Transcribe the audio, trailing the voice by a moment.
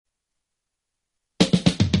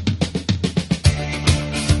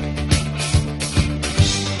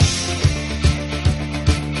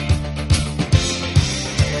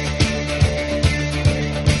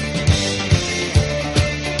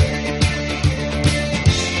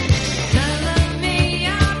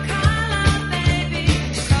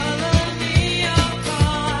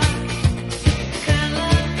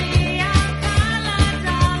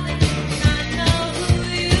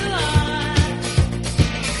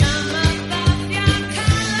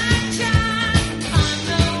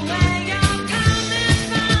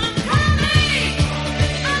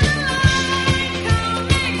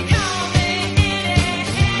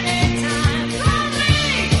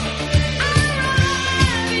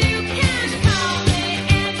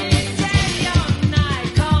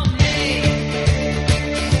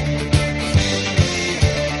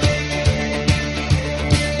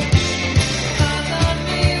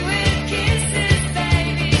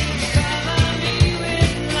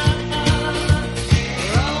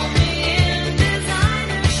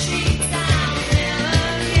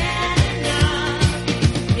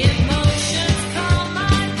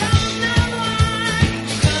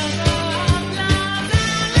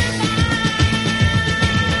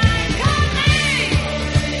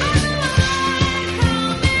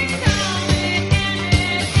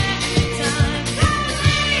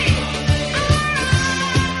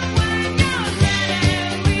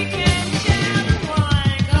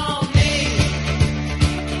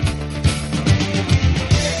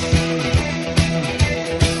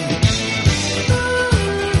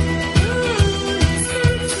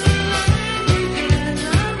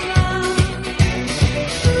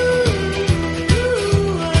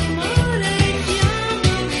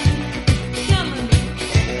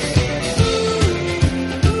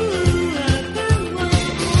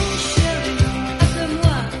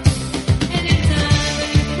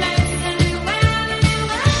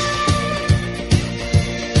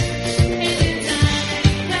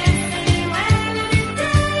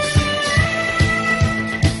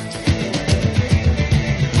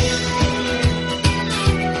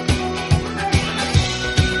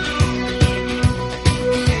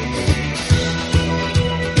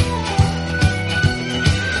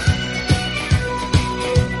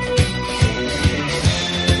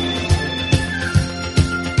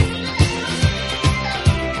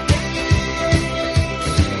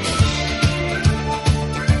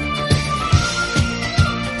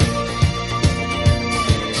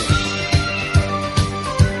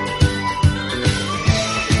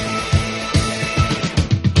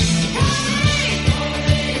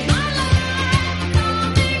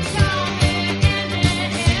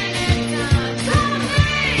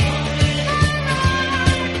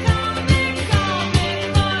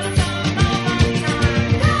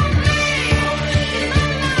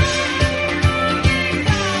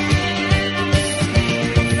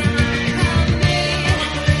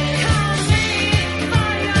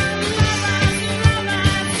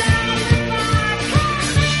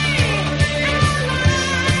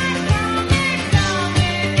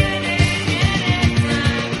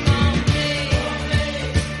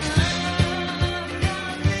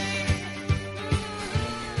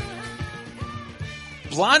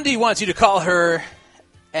Gandhi wants you to call her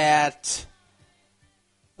at,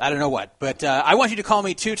 I don't know what, but I want you to call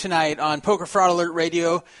me too tonight on Poker Fraud Alert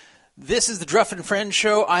Radio. This is the Druff and Friends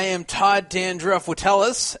Show. I am Todd Dandruff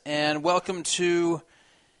Watellis, and welcome to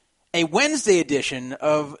a Wednesday edition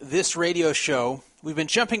of this radio show. We've been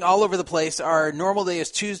jumping all over the place. Our normal day is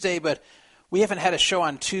Tuesday, but we haven't had a show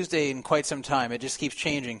on Tuesday in quite some time. It just keeps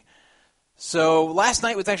changing. So last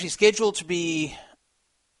night was actually scheduled to be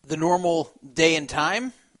the normal day and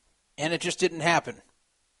time, and it just didn't happen.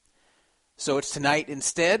 So it's tonight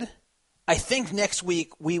instead. I think next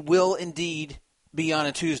week we will indeed be on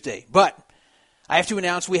a Tuesday. But I have to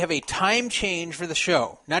announce we have a time change for the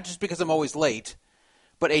show. Not just because I'm always late,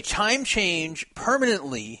 but a time change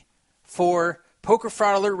permanently for Poker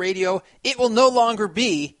Fraud Alert Radio. It will no longer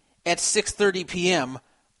be at 6:30 p.m.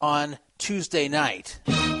 on Tuesday night.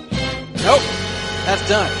 Nope, that's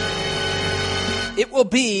done. It will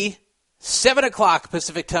be 7 o'clock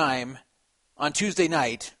Pacific time on Tuesday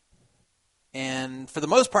night. And for the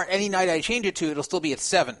most part, any night I change it to, it'll still be at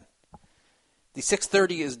 7. The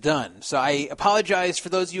 6:30 is done. So I apologize for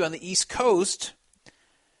those of you on the East Coast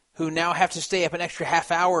who now have to stay up an extra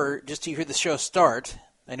half hour just to hear the show start.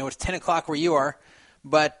 I know it's 10 o'clock where you are,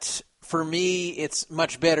 but for me, it's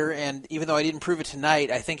much better, and even though I didn't prove it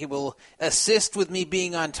tonight, I think it will assist with me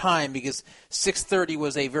being on time because 6:30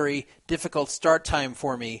 was a very difficult start time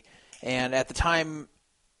for me, and at the time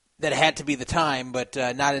that had to be the time, but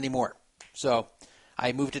not anymore. So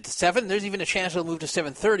I moved it to 7. There's even a chance it'll move to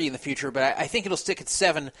 7:30 in the future, but I think it'll stick at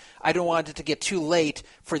 7. I don't want it to get too late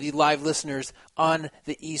for the live listeners on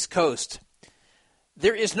the East Coast.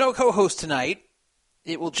 There is no co-host tonight.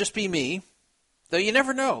 It will just be me. Though you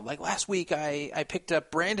never know. Like last week, I picked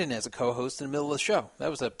up Brandon as a co-host in the middle of the show. That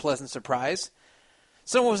was a pleasant surprise.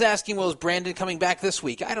 Someone was asking, well, is Brandon coming back this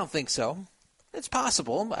week? I don't think so. It's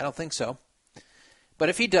possible. I don't think so. But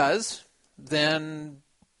if he does, then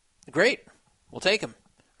great. We'll take him.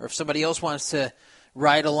 Or if somebody else wants to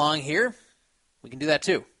ride along here, we can do that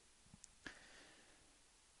too.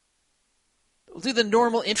 We'll do the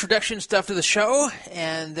normal introduction stuff to the show,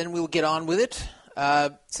 and then we'll get on with it.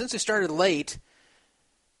 Since we started late,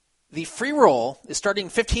 the free roll is starting in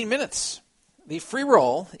 15 minutes. The free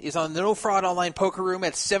roll is on the No Fraud Online Poker Room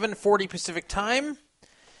at 7:40 Pacific Time.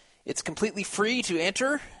 It's completely free to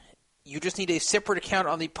enter. You just need a separate account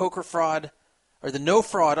on the Poker Fraud or the No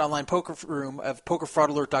Fraud Online Poker Room of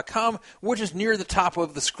PokerFraudAlert.com, which is near the top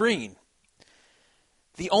of the screen.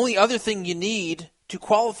 The only other thing you need to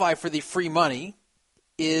qualify for the free money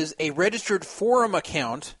is a registered forum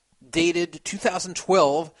account dated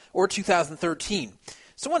 2012 or 2013.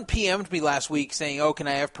 Someone PM'd me last week saying, oh, can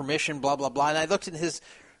I have permission, blah, blah, blah. And I looked at his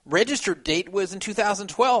registered date was in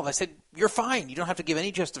 2012. I said, you're fine. You don't have to give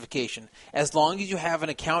any justification. As long as you have an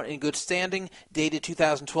account in good standing dated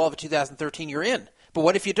 2012 or 2013, you're in. But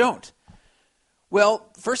what if you don't?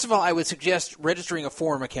 Well, first of all, I would suggest registering a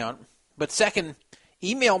forum account. But second,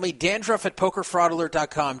 email me, dandruff at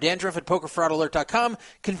pokerfraudalert.com. Dandruff at pokerfraudalert.com.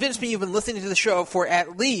 Convince me you've been listening to the show for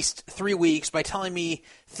at least 3 weeks by telling me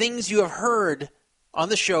things you have heard on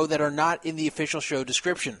the show that are not in the official show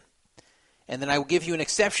description. And then I will give you an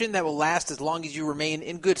exception that will last as long as you remain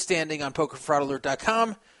in good standing on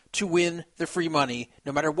pokerfraudalert.com to win the free money.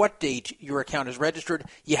 No matter what date your account is registered,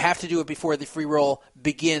 you have to do it before the free roll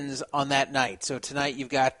begins on that night. So tonight you've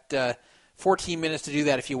got 14 minutes to do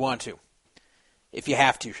that if you want to. If you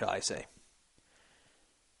have to, shall I say.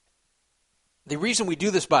 The reason we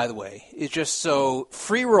do this, by the way, is just so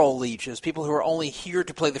free roll leeches, people who are only here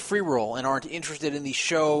to play the free roll and aren't interested in the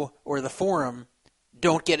show or the forum,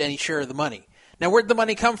 don't get any share of the money. Now, where'd the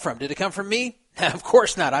money come from? Did it come from me? Of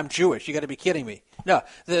course not. I'm Jewish. You got to be kidding me. No,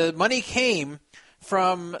 the money came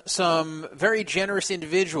from some very generous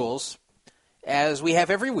individuals, as we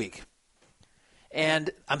have every week.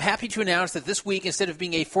 And I'm happy to announce that this week, instead of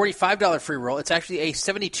being a $45 free roll, it's actually a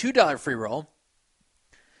 $72 free roll,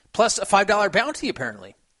 plus a $5 bounty,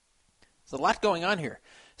 apparently. There's a lot going on here.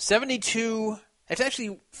 72, it's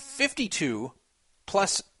actually 52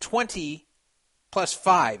 plus 20 plus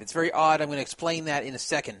 5. It's very odd. I'm going to explain that in a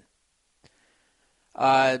second.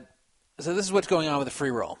 So this is what's going on with the free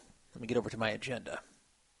roll. Let me get over to my agenda.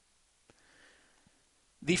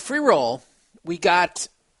 The free roll, we got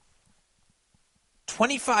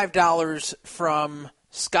 $25 from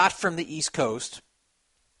Scott from the East Coast.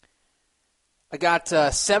 I got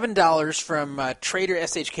 $7 from Trader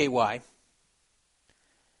SHKY.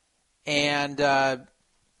 And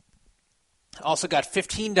also got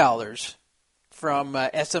 $15 from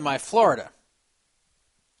SMI Florida.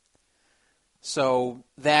 So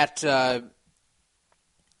that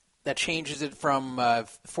changes it from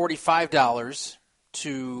 $45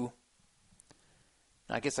 to,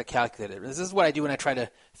 I guess I calculated it. This is what I do when I try to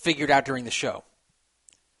figure it out during the show.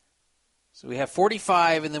 So we have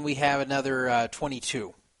 45, and then we have another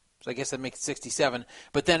 22. So I guess that makes it 67.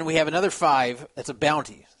 But then we have another 5 that's a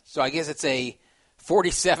bounty. So I guess it's a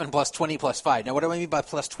 47 plus 20 plus 5. Now, what do I mean by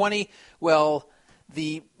plus 20? Well,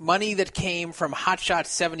 the money that came from Hotshot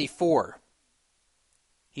 74,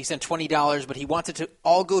 he sent $20, but he wants it to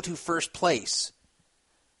all go to first place.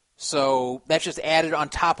 So that's just added on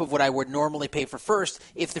top of what I would normally pay for first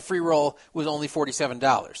if the free roll was only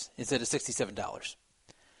 $47 instead of $67.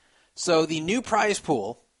 So the new prize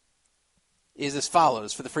pool is as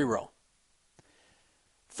follows for the free roll.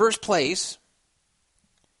 First place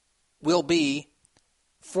will be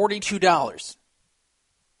 $42.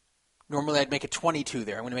 Normally I'd make it 22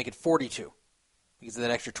 there. I'm going to make it 42 because of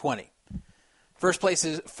that extra 20. First place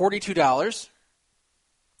is $42.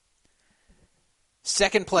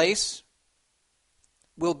 Second place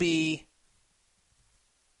will be,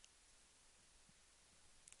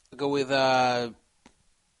 I'll go with $12.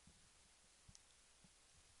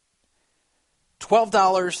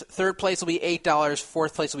 Third place will be $8.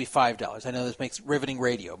 Fourth place will be $5. I know this makes riveting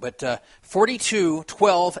radio, but 42,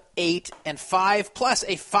 12, 8, and 5, plus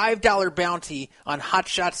a $5 bounty on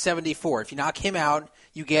Hotshot 74. If you knock him out,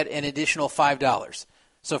 you get an additional $5.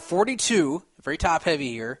 So 42, very top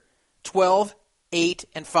heavy here, 12, 8,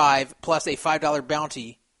 and 5, plus a $5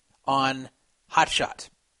 bounty on Hotshot.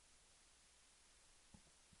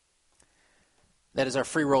 That is our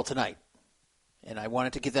free roll tonight. And I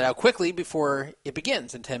wanted to get that out quickly before it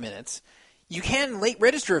begins in 10 minutes. You can late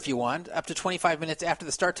register if you want, up to 25 minutes after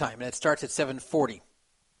the start time, and it starts at 7:40.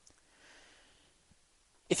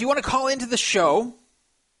 If you want to call into the show,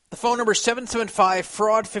 the phone number is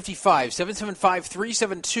 775-FRAUD-55,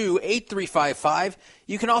 775-372-8355.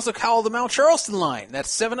 You can also call the Mount Charleston line. That's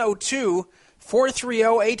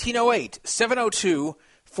 702-430-1808,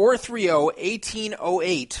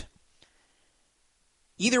 702-430-1808.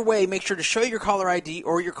 Either way, make sure to show your caller ID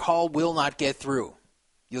or your call will not get through.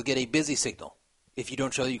 You'll get a busy signal if you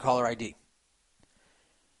don't show your caller ID.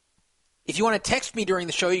 If you want to text me during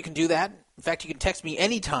the show, you can do that. In fact, you can text me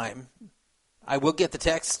anytime. I will get the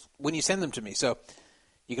text when you send them to me. So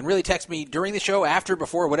you can really text me during the show, after,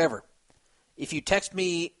 before, whatever. If you text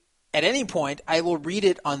me at any point, I will read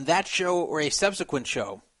it on that show or a subsequent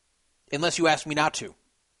show, unless you ask me not to.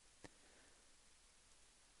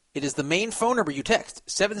 It is the main phone number you text,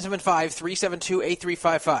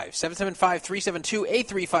 775-372-8355.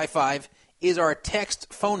 775-372-8355 is our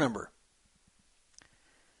text phone number.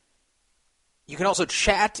 You can also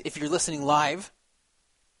chat if you're listening live.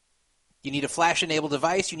 You need a flash-enabled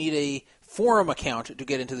device. You need a forum account to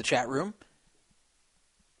get into the chat room.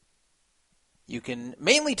 You can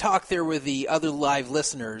mainly talk there with the other live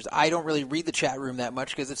listeners. I don't really read the chat room that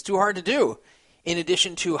much because it's too hard to do, in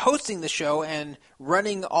addition to hosting the show and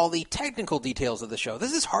running all the technical details of the show.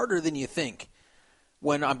 This is harder than you think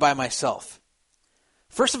when I'm by myself.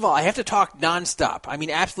 First of all, I have to talk nonstop. I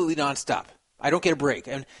mean, absolutely nonstop. I don't get a break.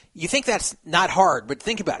 And you think that's not hard, but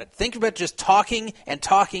think about it. Think about just talking and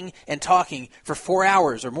talking and talking for 4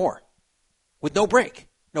 hours or more with no break.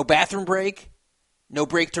 No bathroom break. No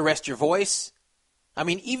break to rest your voice. I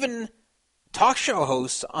mean, even talk show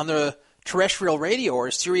hosts on the terrestrial radio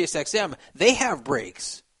or Sirius XM, they have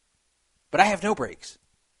breaks, but I have no breaks.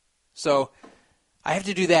 So I have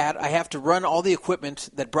to do that. I have to run all the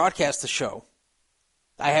equipment that broadcasts the show.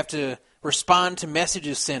 I have to respond to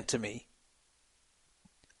messages sent to me.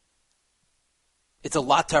 It's a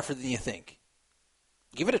lot tougher than you think.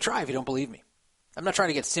 Give it a try if you don't believe me. I'm not trying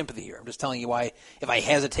to get sympathy here. I'm just telling you why, if I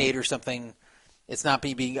hesitate or something, it's not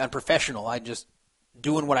me being unprofessional. I'm just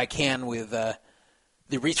doing what I can with the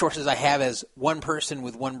resources I have as one person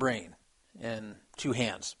with one brain and two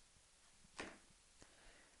hands.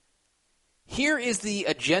 Here is the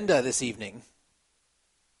agenda this evening.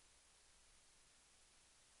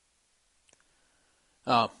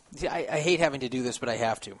 I hate having to do this, but I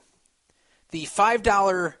have to. The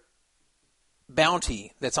 $5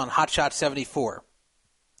 bounty that's on Hotshot 74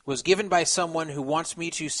 was given by someone who wants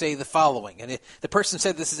me to say the following. And the person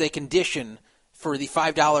said this is a condition for the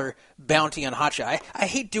 $5 bounty on Hotshot. I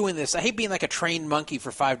hate doing this. I hate being like a trained monkey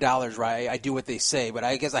for $5, right? I do what they say, but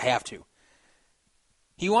I guess I have to.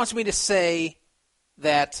 He wants me to say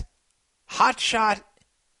that Hotshot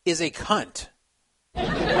is a cunt.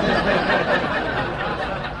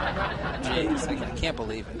 Jeez, I can't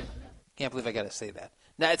believe it. Can't believe I got to say that.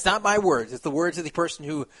 Now, it's not my words. It's the words of the person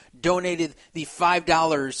who donated the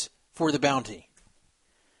 $5 for the bounty.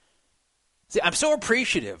 See, I'm so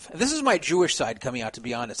appreciative. This is my Jewish side coming out, to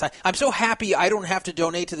be honest. I'm so happy I don't have to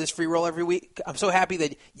donate to this free roll every week. I'm so happy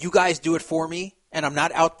that you guys do it for me, and I'm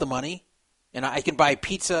not out the money, and I can buy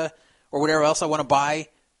pizza or whatever else I want to buy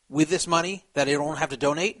with this money that I don't have to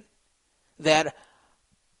donate, that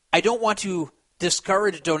I don't want to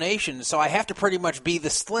discourage donations, so I have to pretty much be the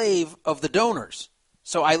slave of the donors.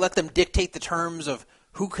 So I let them dictate the terms of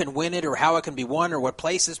who can win it or how it can be won or what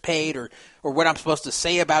place is paid or what I'm supposed to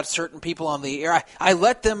say about certain people on the air. I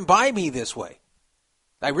let them buy me this way.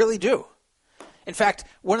 I really do. In fact,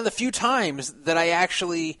 one of the few times that I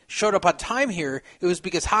actually showed up on time here, it was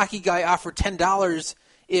because Hockey Guy offered $10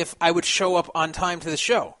 if I would show up on time to the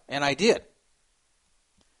show, and I did.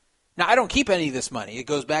 Now, I don't keep any of this money. It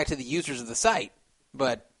goes back to the users of the site,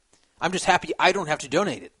 but I'm just happy I don't have to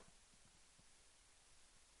donate it.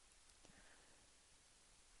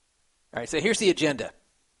 All right, so here's the agenda.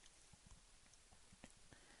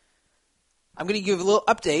 I'm going to give a little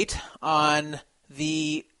update on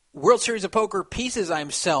the World Series of Poker pieces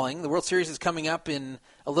I'm selling. The World Series is coming up in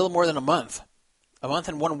a little more than a month. A month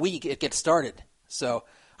and 1 week it gets started. So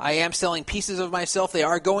I am selling pieces of myself. They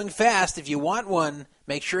are going fast. If you want one,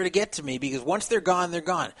 make sure to get to me because once they're gone, they're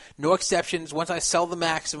gone. No exceptions. Once I sell the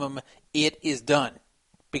maximum, it is done.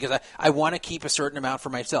 Because I want to keep a certain amount for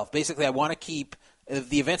myself. Basically, I want to keep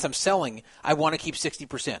the events I'm selling, I want to keep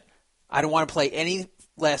 60%. I don't want to play any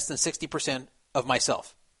less than 60% of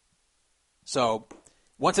myself. So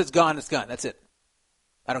once it's gone, it's gone. That's it.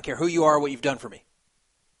 I don't care who you are, what you've done for me.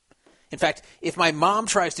 In fact, if my mom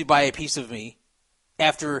tries to buy a piece of me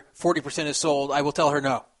after 40% is sold, I will tell her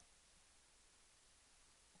no.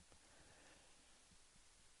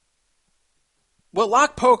 Well,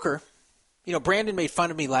 Lock Poker, Brandon made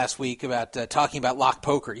fun of me last week about talking about Lock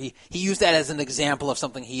Poker. He used that as an example of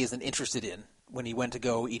something he isn't interested in when he went to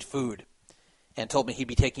go eat food and told me he'd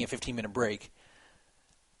be taking a 15-minute break.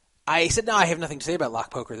 I said, no, I have nothing to say about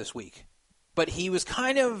Lock Poker this week. But he was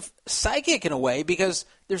kind of psychic in a way because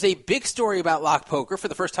there's a big story about Lock Poker for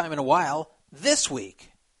the first time in a while this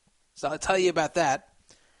week. So I'll tell you about that.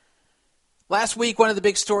 Last week, one of the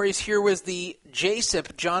big stories here was the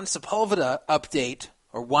JSIP, John Sepulveda update,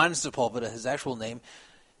 or Juan Sepulveda, his actual name.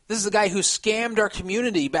 This is a guy who scammed our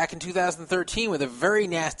community back in 2013 with a very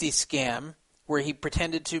nasty scam where he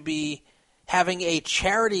pretended to be having a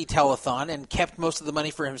charity telethon and kept most of the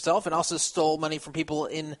money for himself and also stole money from people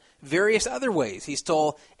in various other ways. He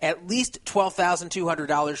stole at least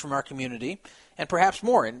 $12,200 from our community and perhaps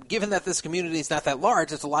more. And given that this community is not that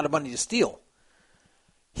large, it's a lot of money to steal.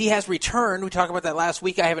 He has returned. We talked about that last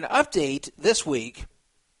week. I have an update this week.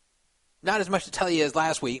 Not as much to tell you as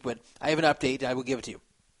last week, but I have an update. I will give it to you.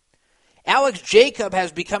 Alex Jacob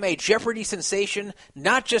has become a Jeopardy sensation,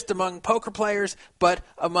 not just among poker players, but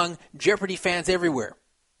among Jeopardy fans everywhere.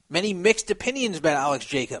 Many mixed opinions about Alex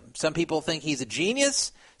Jacob. Some people think he's a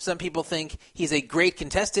genius. Some people think he's a great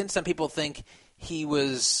contestant. Some people think he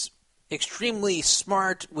was extremely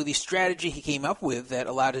smart with the strategy he came up with that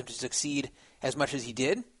allowed him to succeed as much as he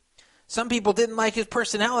did. Some people didn't like his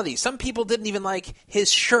personality. Some people didn't even like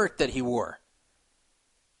his shirt that he wore.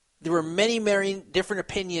 There were many, many different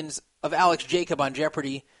opinions of Alex Jacob on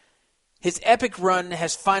Jeopardy. His epic run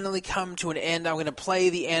has finally come to an end. I'm going to play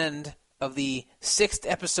the end of the 6th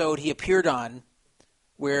episode he appeared on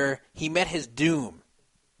where he met his doom.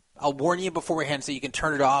 I'll warn you beforehand so you can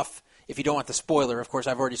turn it off if you don't want the spoiler. Of course,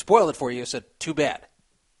 I've already spoiled it for you, so too bad.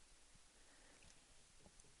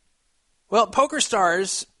 Well,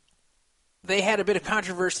 PokerStars, they had a bit of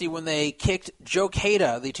controversy when they kicked Joe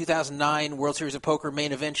Cada, the 2009 World Series of Poker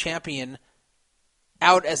main event champion,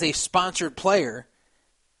 out as a sponsored player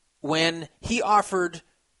when he offered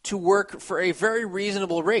to work for a very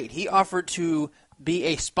reasonable rate. He offered to be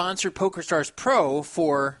a sponsored PokerStars Pro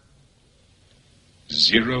for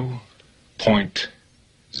 0.0.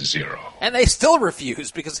 And they still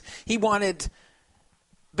refused because he wanted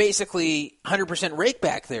basically 100% rake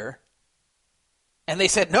back there. And they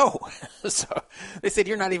said no. So they said,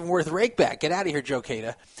 you're not even worth rake back. Get out of here, Joe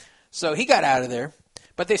Cada. So he got out of there.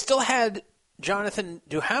 But they still had Jonathan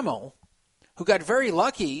Duhamel, who got very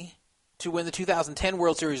lucky to win the 2010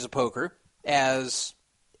 World Series of Poker, as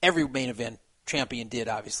every main event champion did,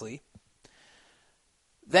 obviously.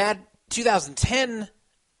 That 2010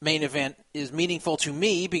 main event is meaningful to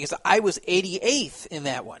me because I was 88th in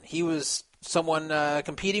that one. He was someone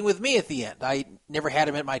competing with me at the end. I never had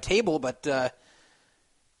him at my table, but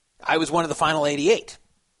I was one of the final 88.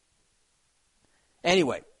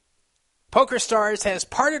 Anyway, PokerStars has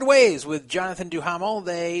parted ways with Jonathan Duhamel.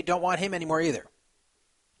 They don't want him anymore either.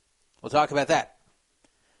 We'll talk about that.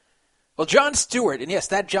 Well, Jon Stewart, and yes,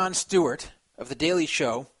 that Jon Stewart of The Daily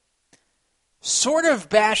Show, sort of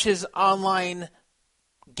bashes online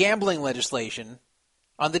gambling legislation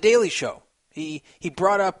on The Daily Show. He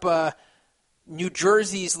brought up New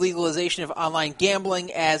Jersey's legalization of online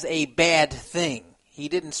gambling as a bad thing. He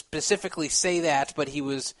didn't specifically say that, but he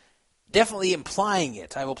was definitely implying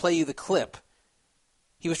it. I will play you the clip.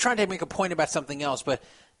 He was trying to make a point about something else, but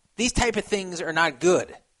these type of things are not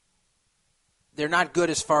good. They're not good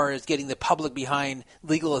as far as getting the public behind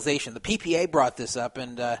legalization. The PPA brought this up,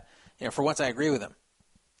 and for once I agree with him.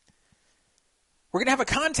 We're going to have a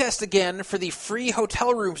contest again for the free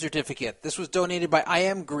hotel room certificate. This was donated by I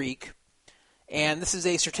Am Greek, and this is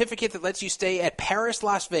a certificate that lets you stay at Paris,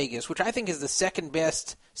 Las Vegas, which I think is the second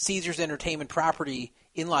best Caesars Entertainment property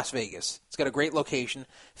in Las Vegas. It's got a great location,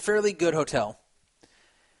 fairly good hotel.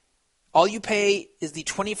 All you pay is the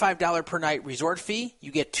 $25 per night resort fee.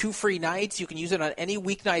 You get 2 free nights. You can use it on any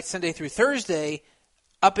weeknight, Sunday through Thursday,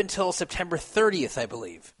 up until September 30th, I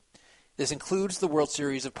believe. This includes the World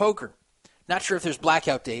Series of Poker. Not sure if there's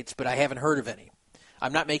blackout dates, but I haven't heard of any.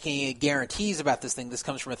 I'm not making any guarantees about this thing. This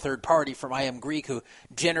comes from a third party, from I Am Greek, who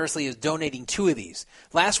generously is donating 2 of these.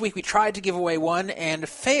 Last week we tried to give away one and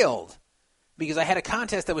failed because I had a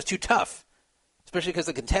contest that was too tough, especially because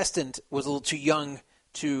the contestant was a little too young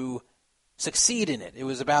to succeed in it. It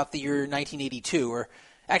was about the year 1982, or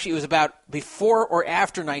actually it was about before or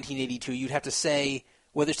after 1982. You'd have to say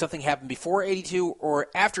whether something happened before 82 or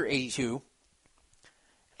after 82,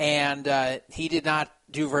 and he did not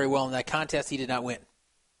do very well in that contest. He did not win.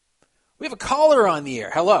 We have a caller on the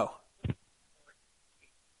air. Hello.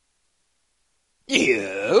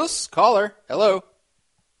 Yes, caller. Hello.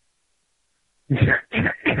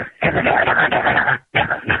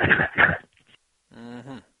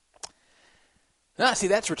 See,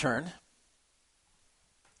 that's returned.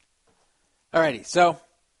 Alrighty, so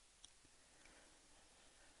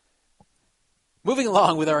moving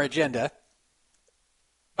along with our agenda.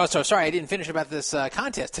 Oh, sorry, I didn't finish about this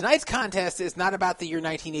contest. Tonight's contest is not about the year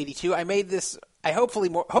 1982. I made this, hopefully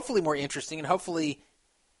more interesting, and hopefully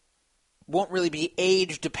won't really be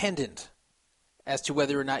age dependent as to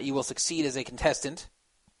whether or not you will succeed as a contestant.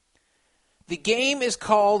 The game is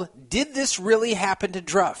called Did This Really Happen to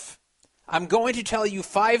Druff? I'm going to tell you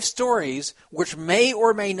 5 stories which may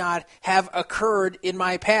or may not have occurred in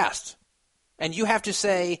my past. And you have to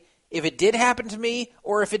say if it did happen to me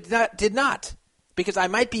or if it did not. Because I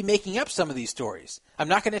might be making up some of these stories. I'm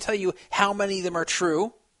not going to tell you how many of them are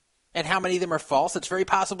true and how many of them are false. It's very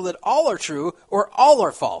possible that all are true or all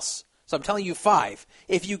are false. So I'm telling you 5.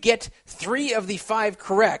 If you get 3 of the 5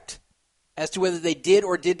 correct as to whether they did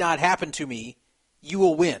or did not happen to me, you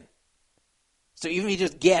will win. So even if you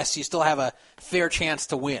just guess, you still have a fair chance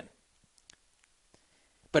to win.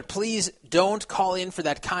 But please don't call in for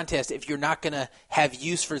that contest if you're not going to have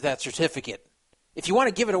use for that certificate. If you want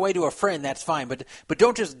to give it away to a friend, that's fine. But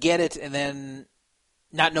don't just get it and then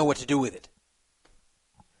not know what to do with it.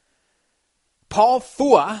 Paul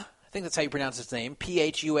Phua, I think that's how you pronounce his name,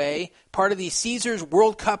 Phua, part of the Caesars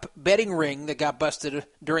World Cup betting ring that got busted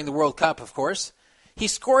during the World Cup, of course. He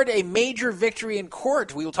scored a major victory in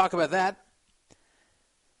court. We will talk about that.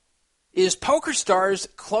 Is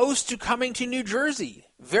PokerStars close to coming to New Jersey?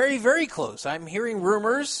 Very, very close. I'm hearing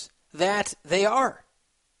rumors that they are.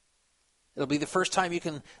 It'll be the first time you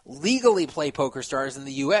can legally play PokerStars in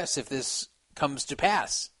the U.S. if this comes to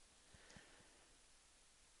pass.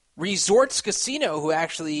 Resorts Casino, who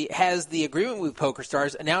actually has the agreement with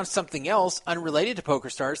PokerStars, announced something else unrelated to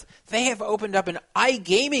PokerStars. They have opened up an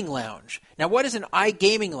iGaming lounge. Now, what is an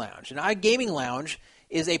iGaming lounge? An iGaming lounge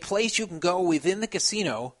is a place you can go within the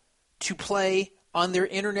casino to play on their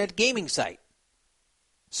internet gaming site.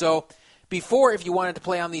 So before, if you wanted to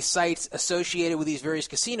play on these sites associated with these various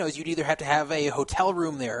casinos, you'd either have to have a hotel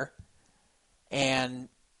room there and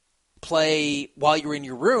play while you're in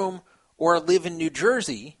your room, or live in New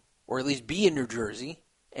Jersey, or at least be in New Jersey,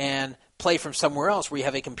 and play from somewhere else where you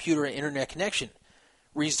have a computer and internet connection.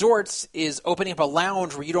 Resorts is opening up a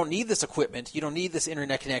lounge where you don't need this equipment, you don't need this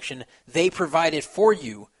internet connection. They provide it for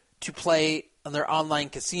you to play on their online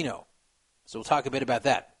casino. So we'll talk a bit about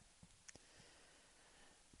that.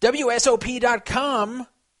 WSOP.com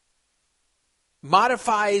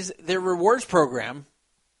modifies their rewards program,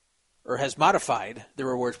 or has modified their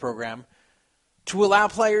rewards program, to allow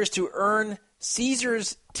players to earn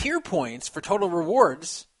Caesars tier points for total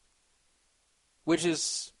rewards, which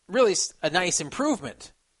is really a nice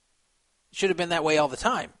improvement. It should have been that way all the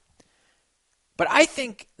time. But I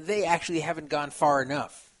think they actually haven't gone far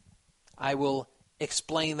enough. I will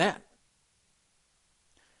explain that.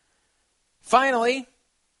 Finally,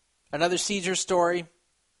 another Caesars story.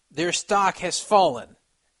 Their stock has fallen.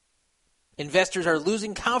 Investors are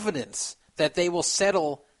losing confidence that they will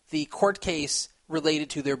settle the court case related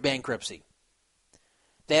to their bankruptcy.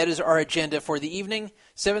 That is our agenda for the evening.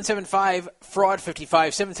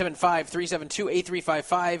 775-FRAUD-55,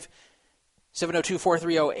 775-372-8355,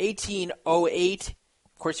 702-430-1808. Of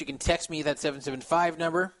course, you can text me that 775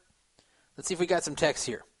 number. Let's see if we got some text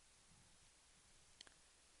here.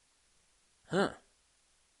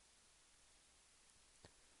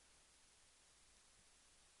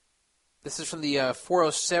 This is from the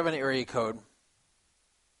 407 area code.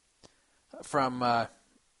 From, I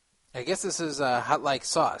guess this is Hot Like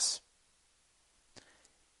Sauce.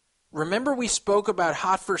 Remember we spoke about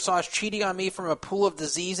Hot for Sauce cheating on me from a pool of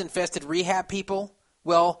disease-infested rehab people?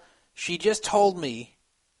 Well, she just told me...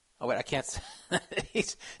 Oh, wait, I can't...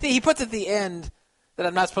 He puts at the end that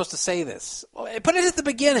I'm not supposed to say this. Well, put it at the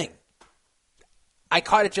beginning. I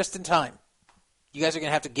caught it just in time. You guys are going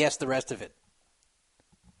to have to guess the rest of it.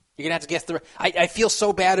 You're going to have to guess the rest. I feel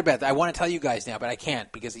so bad about that. I want to tell you guys now, but I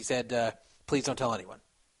can't because he said, please don't tell anyone.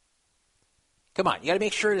 Come on, you got to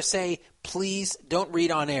make sure to say, please don't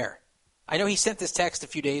read on air. I know he sent this text a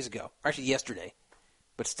few days ago, or actually yesterday,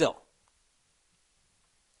 but still.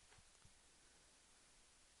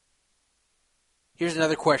 Here's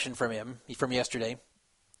another question from him, from yesterday.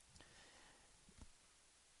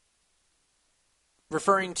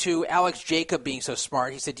 Referring to Alex Jacob being so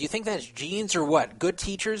smart, he said, do you think that's genes or what? Good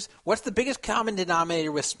teachers? What's the biggest common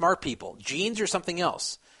denominator with smart people? Genes or something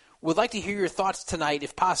else? Would like to hear your thoughts tonight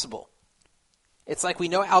if possible. It's like we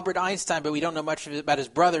know Albert Einstein, but we don't know much about his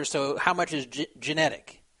brother, so how much is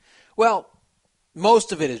genetic? Well,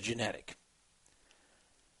 most of it is genetic.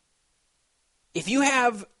 If you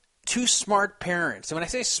have two smart parents, and when I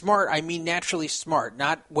say smart, I mean naturally smart,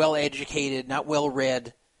 not well-educated, not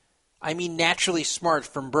well-read. I mean naturally smart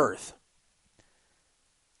from birth.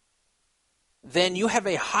 Then you have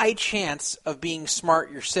a high chance of being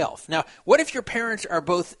smart yourself. Now, what if your parents are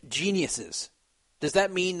both geniuses? Does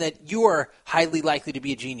that mean that you are highly likely to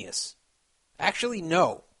be a genius? Actually,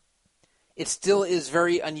 no. It still is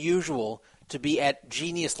very unusual to be at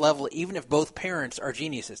genius level, even if both parents are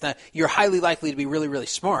geniuses. Now, you're highly likely to be really, really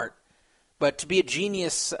smart, but to be a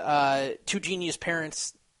genius, two genius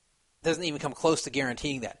parents doesn't even come close to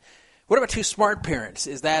guaranteeing that. What about two smart parents?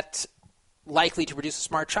 Is that likely to produce a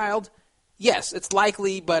smart child? Yes, it's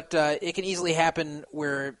likely, but it can easily happen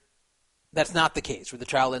where that's not the case, where the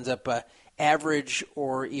child ends up average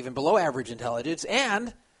or even below average intelligence.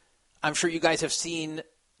 And I'm sure you guys have seen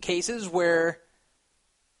cases where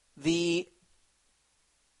the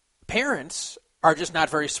parents are just not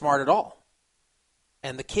very smart at all,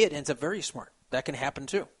 and the kid ends up very smart. That can happen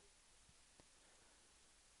too.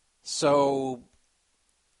 So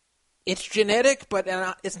it's genetic, but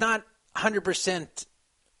it's not 100%.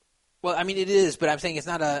 Well, I mean, it is, but I'm saying it's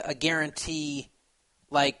not a guarantee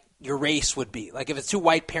like your race would be. Like if it's two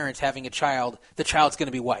white parents having a child, the child's going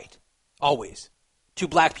to be white. Always. Two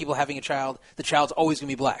black people having a child, the child's always going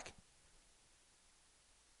to be black.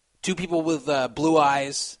 Two people with blue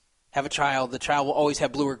eyes have a child, the child will always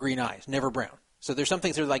have blue or green eyes, never brown. So there's some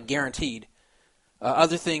things that are like guaranteed.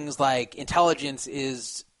 Other things like intelligence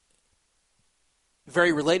is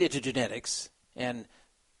very related to genetics and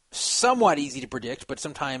somewhat easy to predict, but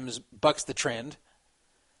sometimes bucks the trend.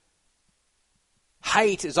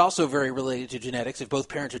 Height is also very related to genetics. If both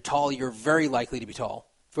parents are tall, you're very likely to be tall.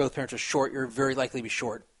 If both parents are short, you're very likely to be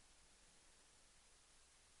short.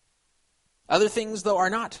 Other things, though, are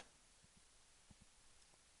not.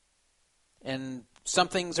 And some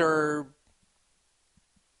things are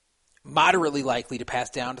moderately likely to pass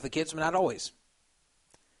down to the kids, but not always.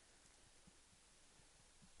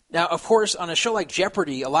 Now, of course, on a show like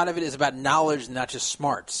Jeopardy, a lot of it is about knowledge and not just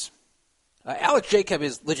smarts. Alex Jacob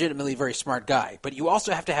is legitimately a very smart guy, but you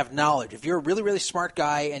also have to have knowledge. If you're a really, really smart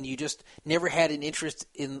guy and you just never had an interest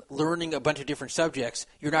in learning a bunch of different subjects,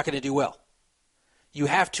 you're not going to do well. You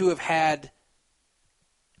have to have had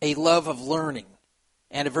a love of learning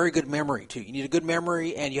and a very good memory, too. You need a good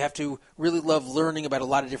memory, and you have to really love learning about a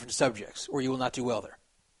lot of different subjects, or you will not do well there.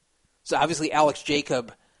 So obviously Alex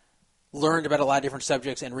Jacob learned about a lot of different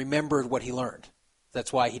subjects and remembered what he learned.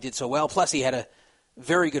 That's why he did so well. Plus, he had a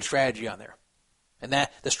very good strategy on there. And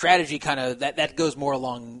that the strategy kind of, that goes more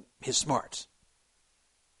along his smarts.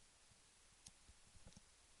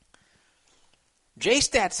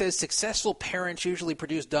 JSTAT says successful parents usually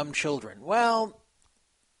produce dumb children. Well,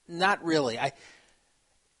 not really.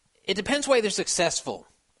 It depends why they're successful.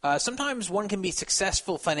 Sometimes one can be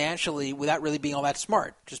successful financially without really being all that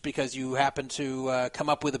smart, just because you happen to come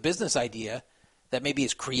up with a business idea that maybe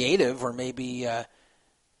is creative, or maybe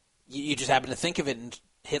you just happen to think of it and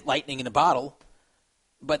hit lightning in a bottle,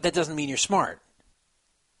 but that doesn't mean you're smart.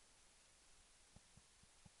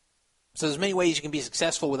 So there's many ways you can be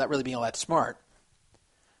successful without really being all that smart.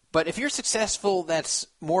 But if you're successful that's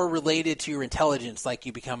more related to your intelligence, like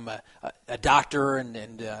you become a doctor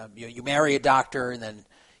and you marry a doctor and then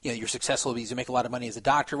you're successful because you make a lot of money as a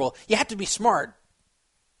doctor, well, you have to be smart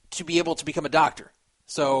to be able to become a doctor.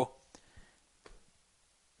 So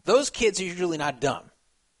those kids are usually not dumb.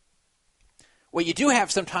 What you do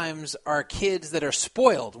have sometimes are kids that are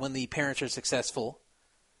spoiled when the parents are successful,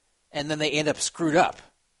 and then they end up screwed up.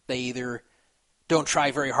 They either don't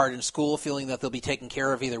try very hard in school, feeling that they'll be taken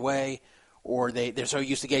care of either way, or they're so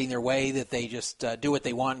used to getting their way that they just do what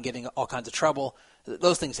they want and getting all kinds of trouble.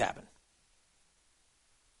 Those things happen.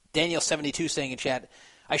 Daniel72 saying in chat,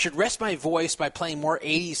 I should rest my voice by playing more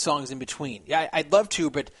 80s songs in between. Yeah, I'd love to,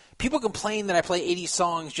 but people complain that I play 80s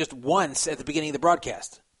songs just once at the beginning of the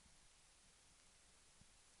broadcast.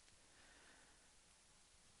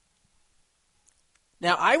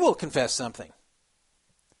 Now, I will confess something.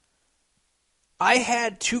 I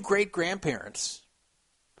had two great-grandparents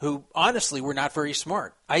who honestly were not very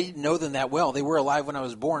smart. I didn't know them that well. They were alive when I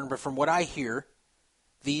was born, but from what I hear,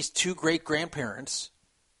 these two great-grandparents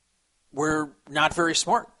were not very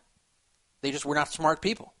smart. They just were not smart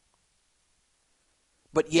people.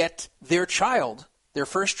 But yet their child, their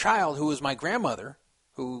first child, who was my grandmother,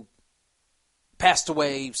 who passed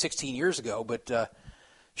away 16 years ago, but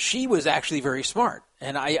she was actually very smart.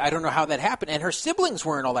 And I don't know how that happened. And her siblings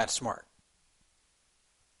weren't all that smart.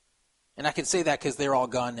 And I can say that because they're all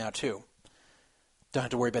gone now, too. Don't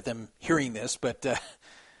have to worry about them hearing this, but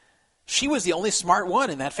she was the only smart one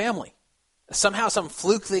in that family. Somehow some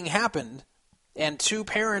fluke thing happened, and two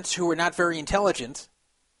parents who were not very intelligent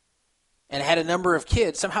and had a number of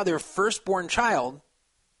kids, somehow their firstborn child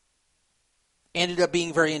ended up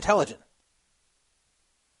being very intelligent.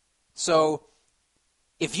 So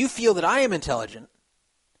if you feel that I am intelligent,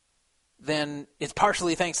 then it's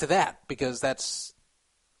partially thanks to that, because that's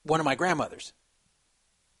one of my grandmothers.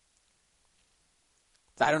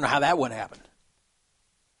 I don't know how that one happened.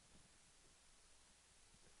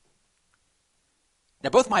 Now,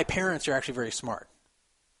 both my parents are actually very smart.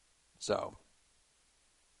 So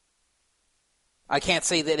I can't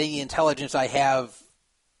say that any intelligence I have,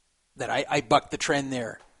 that I bucked the trend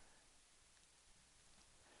there.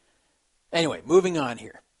 Anyway, moving on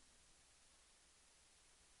here.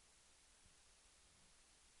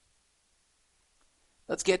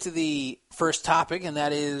 Let's get to the first topic, and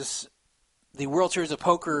that is the World Series of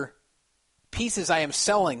Poker pieces I am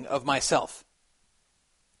selling of myself.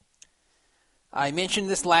 I mentioned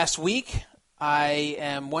this last week. I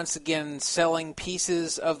am once again selling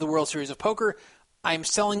pieces of the World Series of Poker. I'm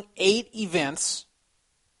selling 8 events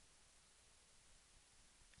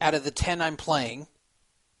out of the 10 I'm playing.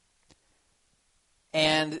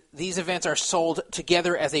 And these events are sold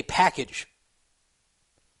together as a package.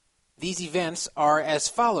 These events are as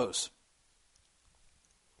follows.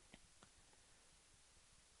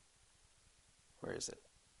 Where is it?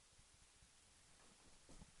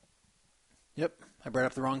 Yep, I brought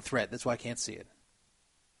up the wrong thread. That's why I can't see it.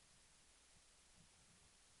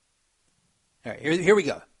 All right, here we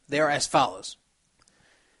go. They are as follows.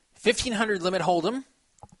 1,500 limit hold'em.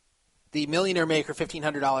 The Millionaire Maker,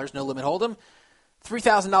 $1,500, no limit hold'em.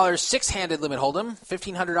 $3,000 six-handed limit hold'em.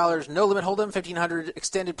 $1,500 no limit hold'em. $1,500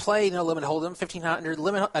 extended play, no limit hold'em. $1,500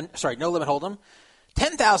 no limit hold'em.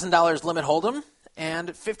 $10,000 limit hold'em, and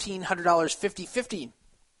 $1,500 50-50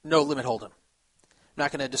 no limit hold'em. I'm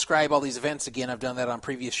not going to describe all these events again. I've done that on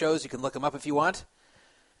previous shows. You can look them up if you want.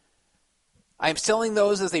 I'm selling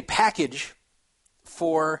those as a package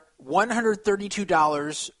for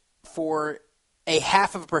 $132 for a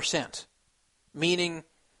 0.5%, meaning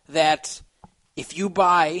that if you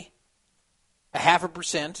buy a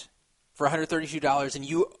 0.5% for $132 and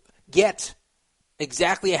you get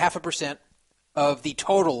exactly a 0.5% of the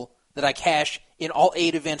total that I cash in all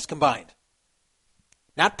 8 events combined.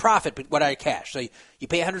 Not profit, but what I cash. So you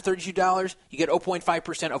pay $132, you get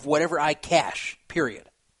 0.5% of whatever I cash, period.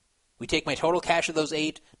 We take my total cash of those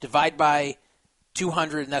 8, divide by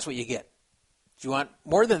 200, and that's what you get. If you want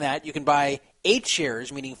more than that, you can buy 8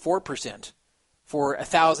 shares, meaning 4%, for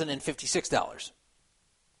 $1,056.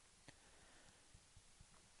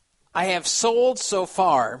 I have sold so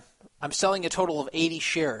far, I'm selling a total of 80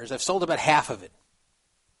 shares. I've sold about half of it.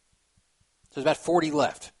 So there's about 40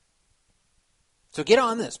 left. So get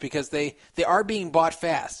on this, because they are being bought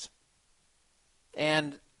fast.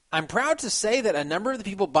 And I'm proud to say that a number of the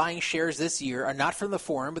people buying shares this year are not from the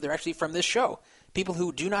forum, but they're actually from this show. People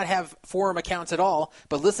who do not have forum accounts at all,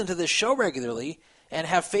 but listen to this show regularly and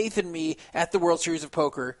have faith in me at the World Series of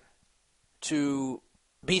Poker to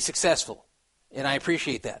be successful. And I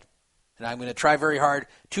appreciate that. And I'm going to try very hard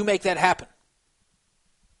to make that happen.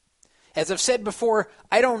 As I've said before,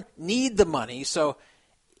 I don't need the money, so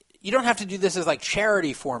you don't have to do this as like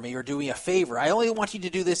charity for me or do me a favor. I only want you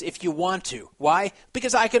to do this if you want to. Why?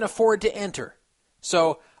 Because I can afford to enter.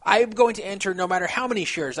 So I'm going to enter no matter how many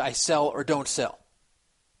shares I sell or don't sell.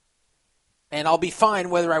 And I'll be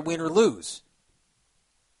fine whether I win or lose.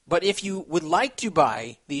 But if you would like to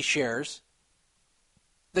buy these shares,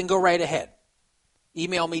 then go right ahead.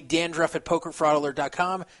 Email me,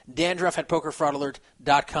 dandruff@pokerfraudalert.com,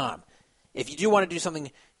 dandruff@pokerfraudalert.com. If you do want to do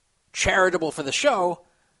something charitable for the show,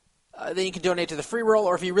 then you can donate to the free roll,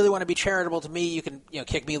 or if you really want to be charitable to me, you can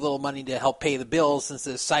kick me a little money to help pay the bills, since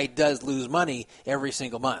the site does lose money every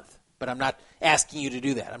single month. But I'm not asking you to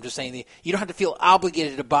do that. I'm just saying that you don't have to feel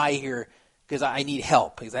obligated to buy here because I need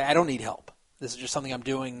help, because I don't need help. This is just something I'm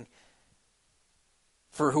doing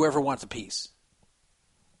for whoever wants a piece.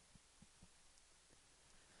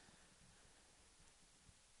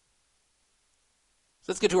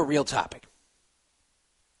 So let's get to a real topic.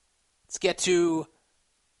 Let's get to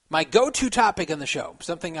my go-to topic on the show,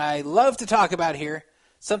 something I love to talk about here,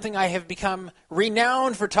 something I have become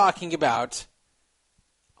renowned for talking about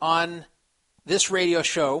on this radio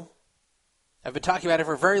show. I've been talking about it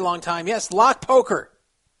for a very long time. Yes, Lock Poker.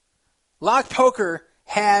 Lock Poker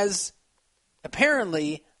has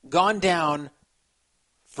apparently gone down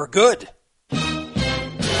for good.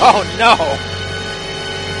 Oh, no.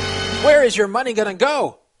 Where is your money going to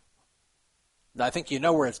go? I think you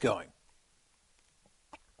know where it's going.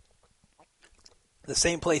 The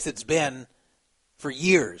same place it's been for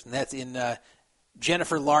years, and that's in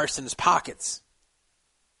Jennifer Larson's pockets.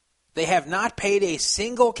 They have not paid a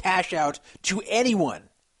single cash out to anyone,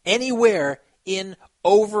 anywhere, in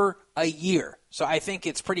over a year. So I think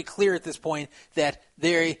it's pretty clear at this point that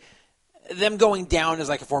them going down is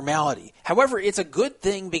like a formality. However, it's a good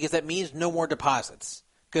thing because that means no more deposits,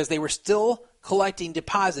 because they were still collecting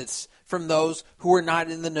deposits from those who were not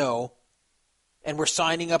in the know and were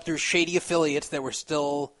signing up through shady affiliates that were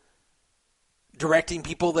still directing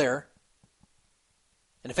people there.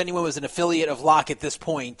 And if anyone was an affiliate of Lock at this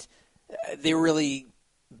point, they were really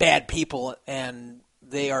bad people, and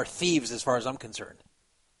they are thieves as far as I'm concerned.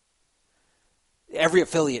 Every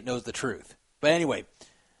affiliate knows the truth. But anyway,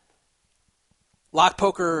 Lock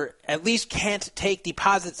Poker at least can't take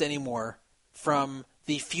deposits anymore from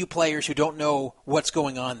the few players who don't know what's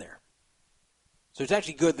going on there. So it's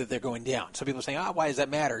actually good that they're going down. Some people are saying, why does that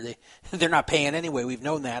matter? They're not paying anyway. We've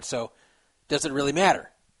known that, so does it really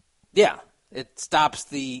matter? Yeah, it stops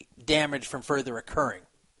the damage from further occurring.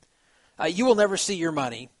 You will never see your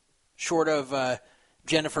money, short of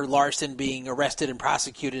Jennifer Larson being arrested and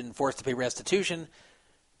prosecuted and forced to pay restitution.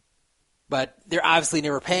 But they're obviously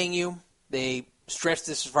never paying you. They stretched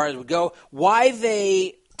this as far as it would go. Why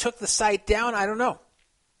they took the site down, I don't know.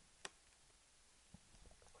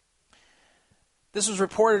 This was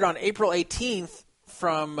reported on April 18th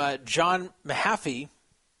from John Mahaffey.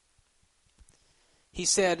 He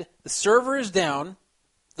said, the server is down,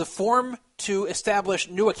 the form to establish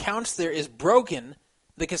new accounts there is broken,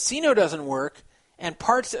 the casino doesn't work, and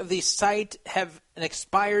parts of the site have an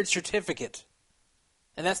expired certificate.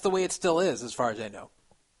 And that's the way it still is, as far as I know.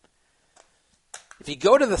 If you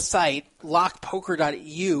go to the site,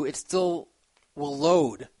 lockpoker.eu, it still will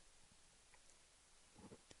load.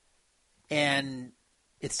 And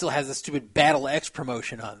it still has the stupid Battle X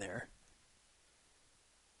promotion on there.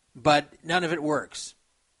 But none of it works.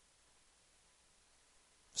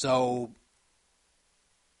 So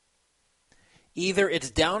either it's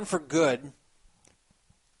down for good,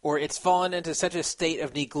 or it's fallen into such a state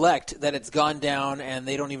of neglect that it's gone down and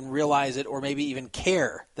they don't even realize it, or maybe even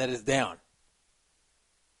care that it's down.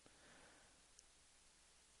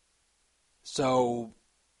 So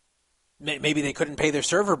maybe they couldn't pay their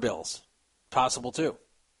server bills. Possible too.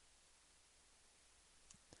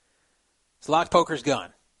 So Lock Poker's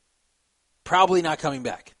gone. Probably not coming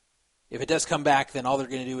back. If it does come back, then all they're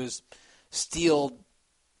going to do is steal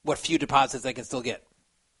what few deposits they can still get.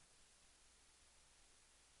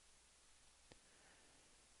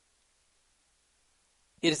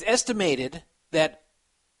 It is estimated that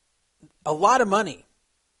a lot of money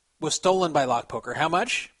was stolen by Lock Poker. How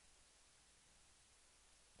much?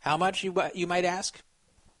 How much, you might ask?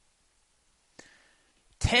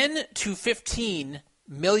 $10 to $15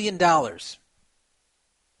 million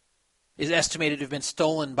is estimated to have been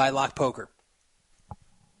stolen by Lock Poker.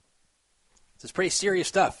 This is pretty serious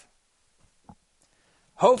stuff.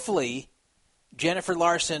 Hopefully, Jennifer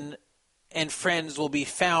Larson and friends will be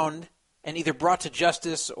found and either brought to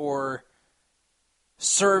justice or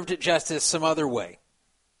served justice some other way.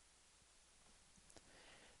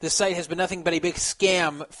 This site has been nothing but a big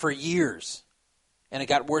scam for years, and it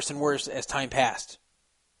got worse and worse as time passed.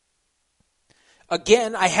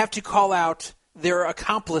 Again, I have to call out their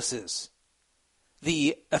accomplices,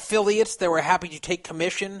 the affiliates that were happy to take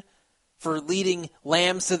commission for leading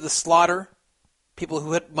lambs to the slaughter, people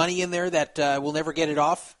who had money in there that will never get it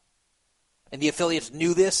off, and the affiliates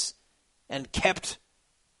knew this and kept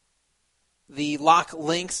the lock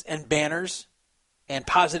links and banners and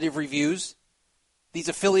positive reviews. These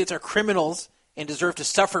affiliates are criminals and deserve to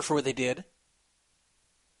suffer for what they did.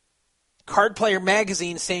 Card Player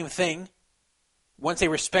Magazine, same thing. Once a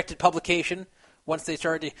respected publication, once they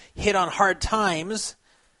started to hit on hard times,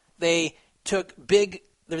 they had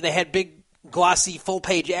big glossy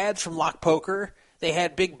full-page ads from Lock Poker. They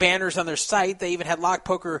had big banners on their site. They even had Lock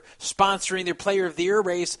Poker sponsoring their Player of the Year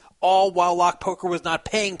race, all while Lock Poker was not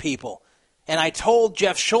paying people. And I told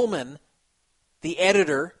Jeff Schulman, the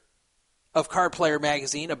editor of Card Player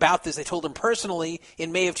Magazine, about this. I told him personally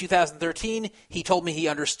in May of 2013. He told me he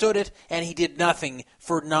understood it, and he did nothing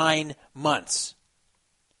for 9 months.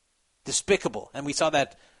 Despicable. And we saw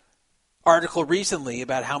that article recently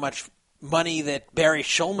about how much money that Barry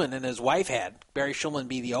Schulman and his wife had. Barry Schulman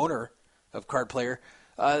being the owner of Card Player.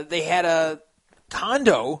 They had a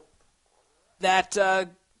condo that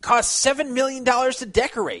cost $7 million to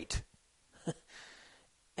decorate.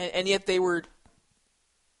 and yet they were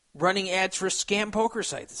running ads for scam poker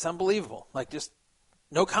sites. It's unbelievable. Like, just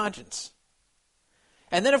no conscience.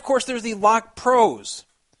 And then, of course, there's the Lock Pros,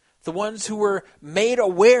 the ones who were made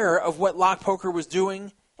aware of what Lock Poker was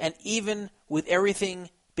doing, and even with everything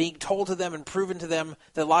being told to them and proven to them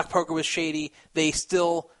that Lock Poker was shady, they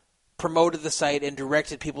still promoted the site and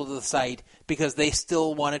directed people to the site because they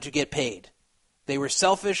still wanted to get paid. They were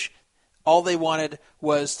selfish. All they wanted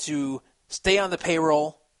was to stay on the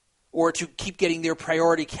payroll or to keep getting their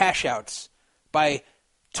priority cash outs by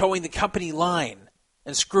towing the company line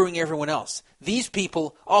and screwing everyone else. These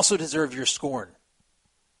people also deserve your scorn.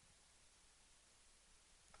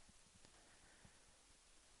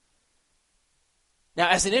 Now,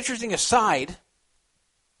 as an interesting aside,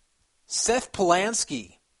 Seth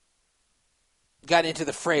Polansky got into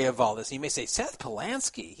the fray of all this. You may say, Seth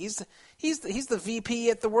Polansky, he's the VP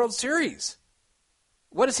at the World Series.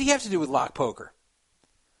 What does he have to do with Lock Poker?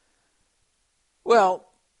 Well,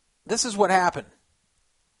 this is what happened.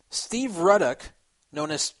 Steve Ruddock, known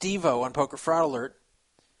as Steve-O on Poker Fraud Alert,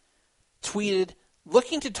 tweeted,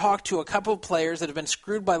 looking to talk to a couple of players that have been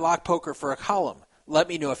screwed by Lock Poker for a column. Let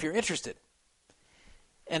me know if you're interested.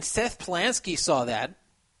 And Seth Polansky saw that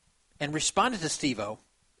and responded to Steve-O,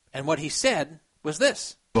 and what he said was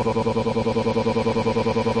this.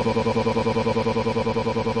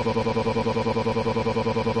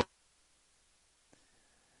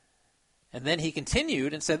 And then he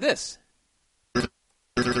continued and said this.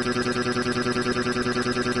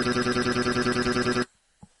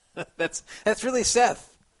 That's really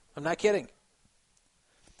Seth. I'm not kidding.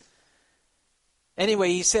 Anyway,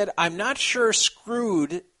 he said, I'm not sure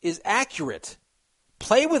screwed is accurate.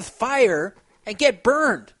 Play with fire and get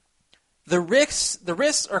burned. The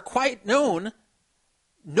risks are quite known.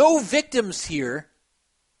 No victims here.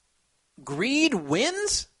 Greed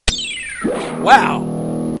wins?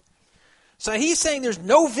 Wow. So he's saying there's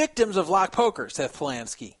no victims of Lock Poker, Seth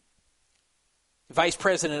Polansky, vice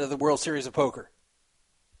president of the World Series of Poker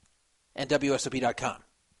and WSOP.com.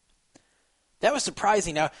 That was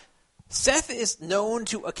surprising. Now, Seth is known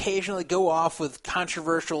to occasionally go off with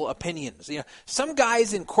controversial opinions. You know, some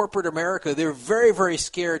guys in corporate America, they're very, very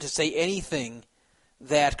scared to say anything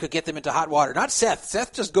that could get them into hot water. Not Seth.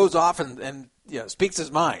 Seth just goes off and speaks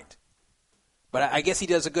his mind. But I guess he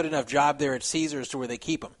does a good enough job there at Caesars to where they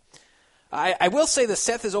keep him. I will say that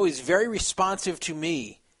Seth is always very responsive to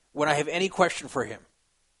me when I have any question for him.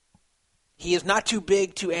 He is not too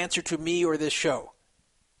big to answer to me or this show.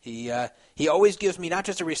 He always gives me not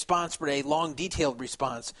just a response, but a long, detailed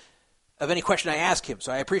response of any question I ask him,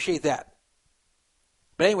 so I appreciate that.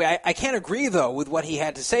 But anyway, I can't agree, though, with what he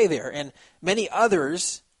had to say there, and many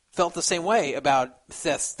others felt the same way about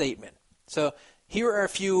Seth's statement. So here are a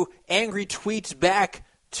few angry tweets back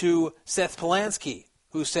to Seth Polansky,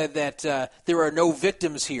 who said that there are no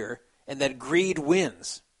victims here and that greed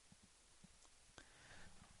wins.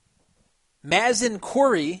 Mazin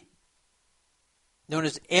Khoury, known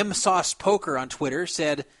as M Sauce Poker on Twitter,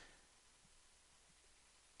 said,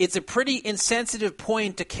 it's a pretty insensitive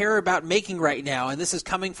point to care about making right now, and this is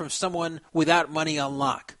coming from someone without money on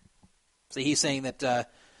lock. So he's saying that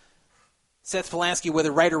Seth Polansky,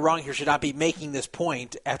 whether right or wrong here, should not be making this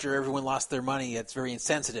point after everyone lost their money. It's very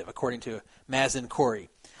insensitive, according to Mazin Khoury.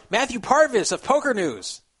 Matthew Parvis of Poker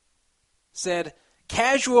News said,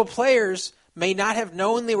 Casual players may not have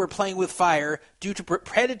known they were playing with fire due to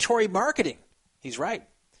predatory marketing. He's right.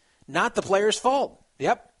 Not the player's fault.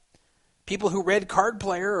 Yep. People who read Card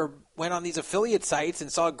Player or went on these affiliate sites and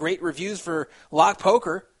saw great reviews for Lock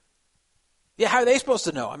Poker, yeah, how are they supposed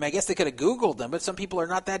to know? I mean, I guess they could have Googled them, but some people are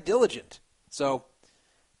not that diligent. So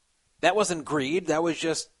that wasn't greed. That was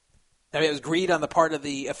just, it was greed on the part of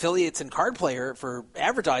the affiliates and Card Player for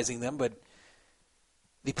advertising them, but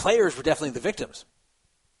the players were definitely the victims.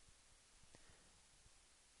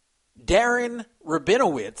 Darren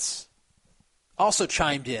Rabinowitz also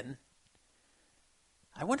chimed in.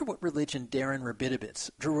 I wonder what religion Darren Rabinowitz.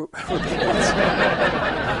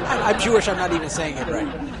 I'm Jewish, I'm not even saying it right.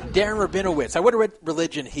 Darren Rabinowitz. I wonder what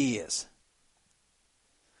religion he is.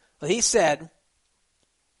 Well, he said,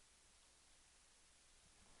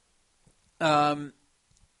 no,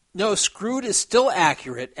 screwed is still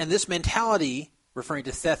accurate, and this mentality, referring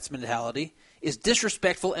to Seth's mentality, is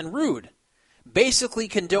disrespectful and rude. Basically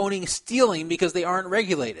condoning stealing because they aren't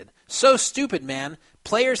regulated. So stupid, man.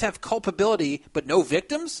 Players have culpability, but no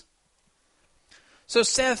victims? So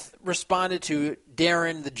Seth responded to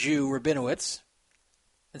Darren the Jew Rabinowitz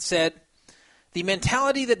and said, the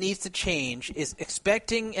mentality that needs to change is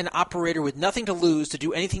expecting an operator with nothing to lose to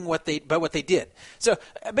do anything but what they did. So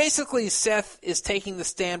basically Seth is taking the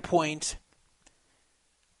standpoint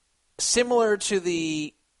similar to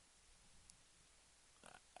the,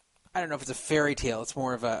 I don't know if it's a fairy tale, it's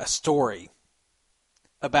more of a story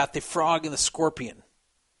about the frog and the scorpion.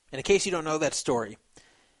 And in case you don't know that story,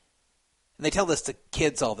 and they tell this to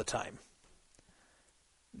kids all the time,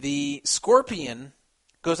 the scorpion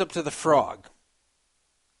goes up to the frog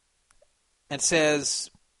and says,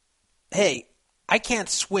 hey, I can't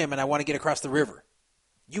swim and I want to get across the river.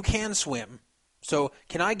 You can swim, so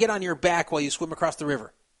can I get on your back while you swim across the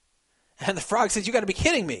river? And the frog says, you got to be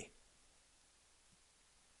kidding me.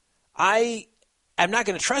 I am not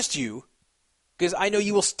going to trust you because I know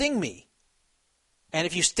you will sting me. And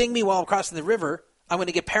if you sting me while I'm crossing the river, I'm going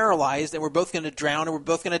to get paralyzed and we're both going to drown and we're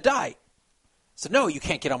both going to die. So no, you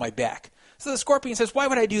can't get on my back. So the scorpion says, why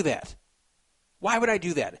would I do that? Why would I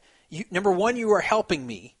do that? Number one, you are helping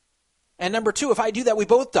me. And number two, if I do that, we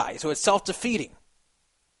both die. So it's self-defeating.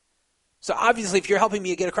 So obviously, if you're helping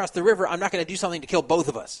me get across the river, I'm not going to do something to kill both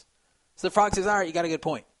of us. So the frog says, all right, you got a good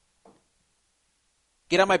point.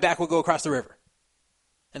 Get on my back, we'll go across the river.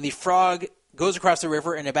 And the frog goes across the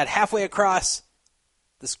river, and about halfway across,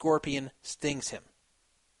 the scorpion stings him.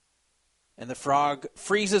 And the frog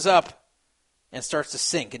freezes up and starts to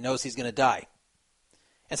sink and knows he's going to die.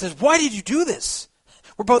 And says, why did you do this?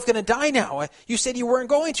 We're both going to die now. You said you weren't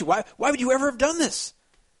going to. Why would you ever have done this?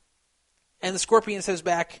 And the scorpion says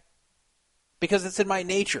back, because it's in my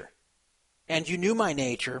nature. And you knew my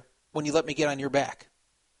nature when you let me get on your back.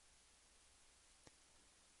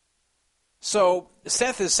 So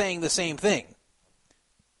Seth is saying the same thing.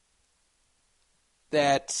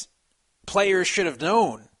 That players should have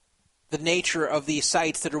known the nature of these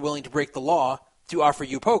sites that are willing to break the law to offer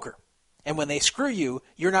you poker. And when they screw you,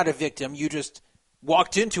 you're not a victim. You just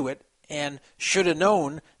walked into it and should have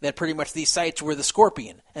known that pretty much these sites were the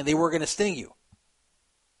scorpion and they were going to sting you.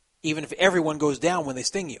 Even if everyone goes down when they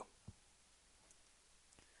sting you.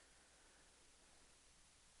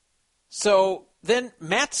 So then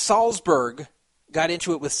Matt Salzberg got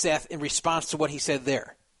into it with Seth in response to what he said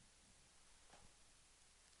there.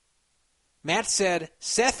 Matt said,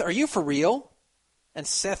 Seth, are you for real? And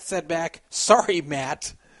Seth said back, sorry,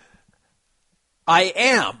 Matt. I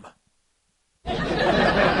am.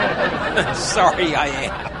 Sorry, I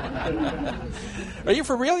am. Are you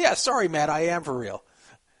for real? Yeah, sorry, Matt, I am for real.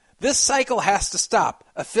 This cycle has to stop.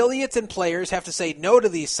 Affiliates and players have to say no to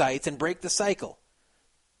these sites and break the cycle.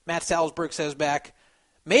 Matt Salzberg says back,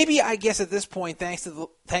 maybe I guess at this point, thanks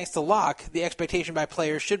to Locke, the expectation by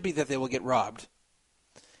players should be that they will get robbed.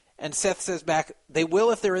 And Seth says back, they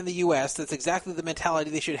will if they're in the U.S. That's exactly the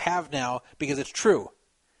mentality they should have now because it's true.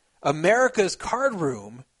 America's card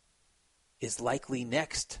room is likely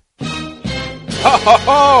next.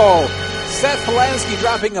 Oh, Seth Polanski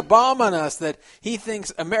dropping a bomb on us that he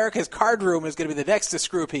thinks America's card room is going to be the next to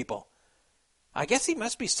screw people. I guess he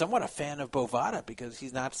must be somewhat a fan of Bovada because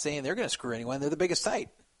he's not saying they're going to screw anyone. They're the biggest site.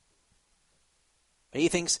 But he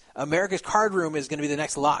thinks America's card room is going to be the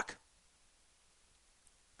next Lock.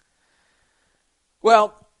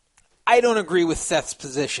 Well, I don't agree with Seth's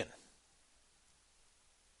position.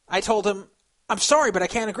 I told him, I'm sorry, but I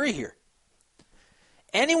can't agree here.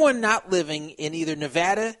 Anyone not living in either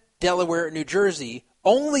Nevada, Delaware, or New Jersey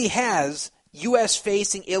only has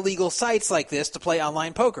U.S.-facing illegal sites like this to play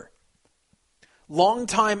online poker.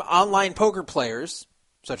 Longtime online poker players,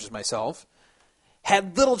 such as myself,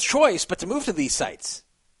 had little choice but to move to these sites.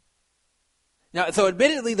 Now, so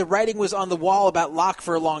admittedly, the writing was on the wall about Lock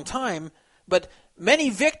for a long time, but many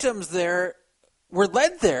victims there were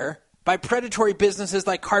led there by predatory businesses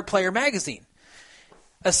like Card Player Magazine.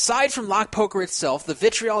 Aside from Lock Poker itself, the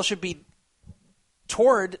vitriol should be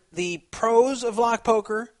toward the pros of Lock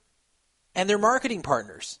Poker and their marketing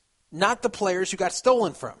partners, not the players who got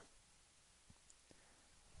stolen from.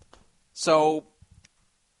 So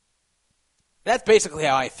that's basically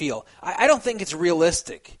how I feel. I don't think it's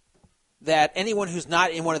realistic that anyone who's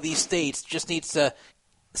not in one of these states just needs to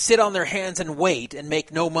sit on their hands and wait and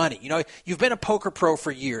make no money. You know, you've been a poker pro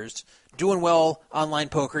for years, doing well online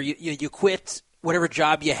poker. You quit whatever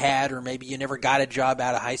job you had, or maybe you never got a job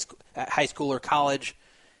out of high school or college,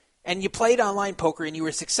 and you played online poker and you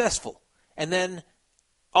were successful. And then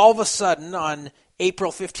all of a sudden, on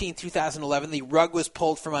April 15, 2011, the rug was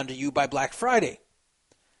pulled from under you by Black Friday.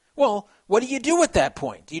 Well, what do you do at that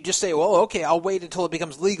point? Do you just say, well, okay, I'll wait until it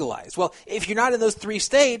becomes legalized? Well, if you're not in those 3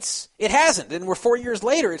 states, it hasn't. And we're 4 years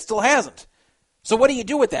later, it still hasn't. So what do you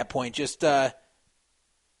do at that point? Just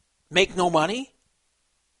make no money?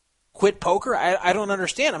 Quit poker? I don't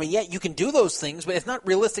understand. I mean, yeah, you can do those things, but it's not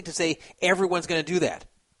realistic to say everyone's going to do that.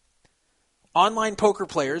 Online poker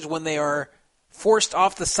players, when they are forced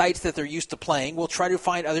off the sites that they're used to playing, will try to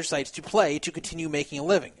find other sites to play to continue making a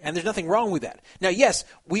living. And there's nothing wrong with that. Now, yes,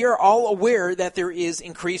 we are all aware that there is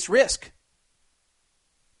increased risk.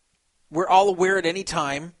 We're all aware at any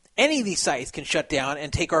time any of these sites can shut down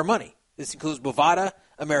and take our money. This includes Bovada,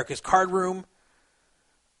 America's Card Room,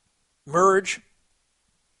 Merge,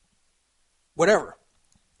 whatever.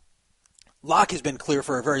 Lock has been clear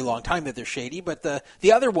for a very long time that they're shady, but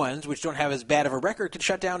the other ones, which don't have as bad of a record, could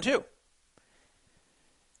shut down too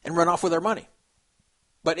and run off with our money.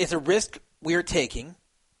 But it's a risk we are taking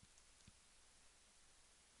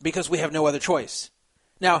because we have no other choice.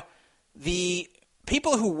 Now, the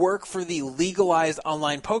people who work for the legalized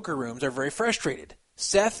online poker rooms are very frustrated.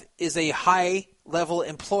 Seth is a high-level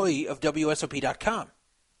employee of WSOP.com.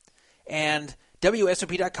 And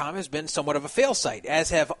WSOP.com has been somewhat of a fail site, as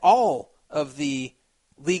have all of the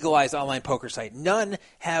legalized online poker sites. None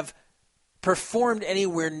have performed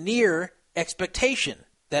anywhere near expectation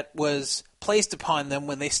that was placed upon them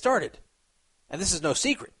when they started. And this is no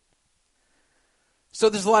secret. So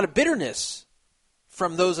there's a lot of bitterness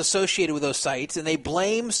from those associated with those sites, and they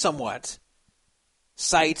blame somewhat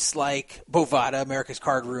sites like Bovada, America's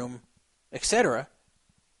Card Room, etc.,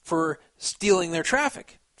 for stealing their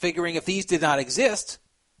traffic, figuring if these did not exist,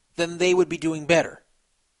 then they would be doing better.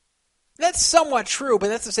 That's somewhat true, but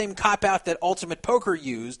that's the same cop-out that Ultimate Poker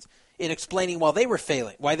used in explaining why they were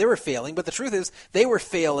failing. But the truth is, they were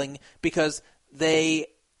failing because they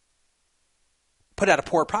put out a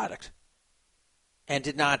poor product and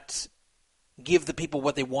did not give the people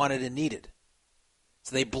what they wanted and needed.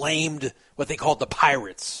 So they blamed what they called the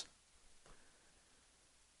pirates.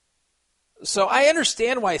 So I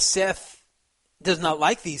understand why Seth does not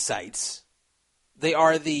like these sites. They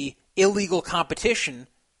are the illegal competition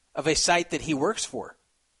of a site that he works for.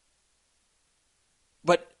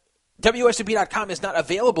 But WSOP.com is not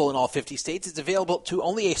available in all 50 states. It's available to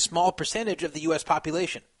only a small percentage of the U.S.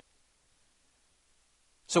 population.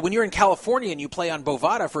 So when you're in California and you play on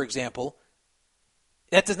Bovada, for example,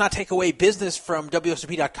 that does not take away business from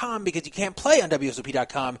WSOP.com because you can't play on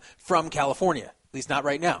WSOP.com from California, at least not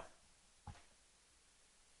right now.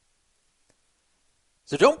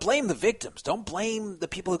 So don't blame the victims. Don't blame the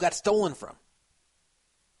people who got stolen from.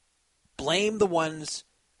 Blame the ones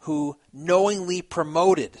who knowingly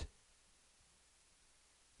promoted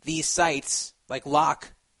these sites like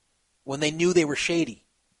Lock when they knew they were shady.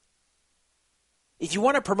 If you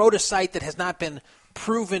want to promote a site that has not been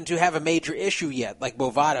proven to have a major issue yet, like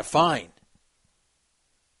Bovada, fine.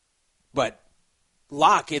 But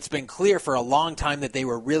Lock, it's been clear for a long time that they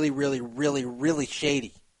were really, really, really, really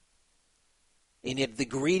shady. And yet the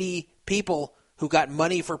greedy people who got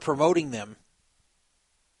money for promoting them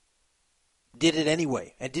did it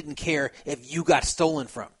anyway and didn't care if you got stolen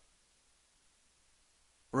from.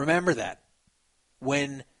 Remember that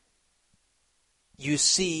when you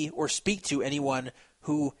see or speak to anyone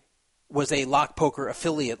who was a Lock Poker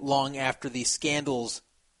affiliate long after these scandals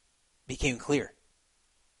became clear.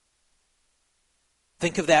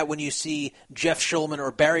 Think of that when you see Jeff Shulman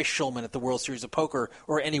or Barry Shulman at the World Series of Poker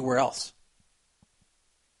or anywhere else.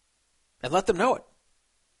 And let them know it.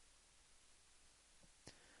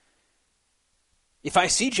 If I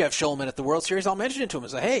see Jeff Shulman at the World Series, I'll mention it to him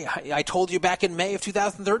and say, hey, I told you back in May of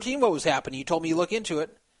 2013 what was happening. You told me you look into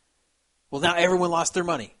it. Well, now everyone lost their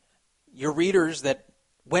money. Your readers that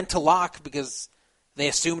went to Lock because They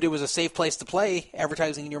assumed it was a safe place to play,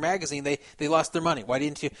 advertising in your magazine. They lost their money. Why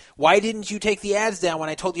didn't you take the ads down when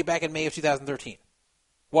I told you back in May of 2013?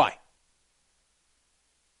 Why?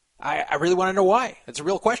 I really want to know why. It's a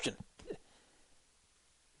real question.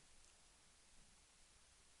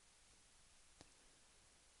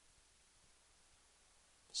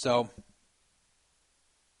 So,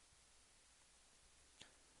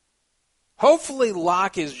 hopefully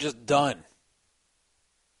Locke is just done.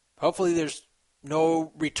 Hopefully there's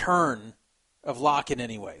no return of Locke in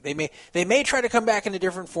any way. They may try to come back in a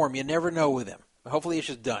different form. You never know with him. But hopefully it's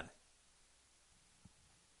just done.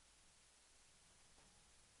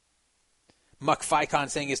 Muck Ficon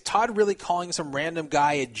saying, is Todd really calling some random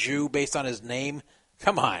guy a Jew based on his name?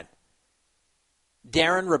 Come on.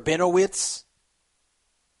 Darren Rabinowitz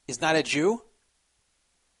is not a Jew?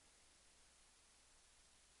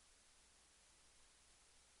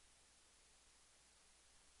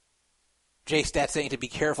 Jay Stat saying to be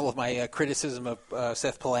careful of my criticism of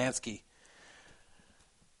Seth Polanski.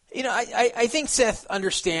 You know, I think Seth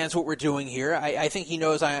understands what we're doing here. I think he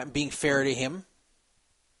knows I'm being fair to him.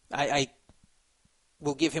 I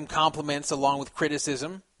will give him compliments along with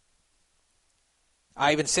criticism.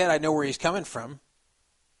 I even said I know where he's coming from.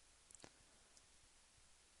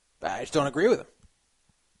 But I just don't agree with him.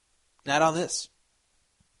 Not on this.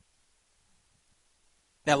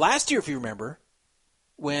 Now, last year, if you remember,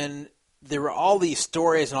 when there were all these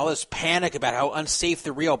stories and all this panic about how unsafe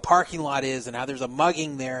the Rio parking lot is and how there's a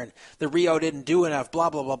mugging there and the Rio didn't do enough,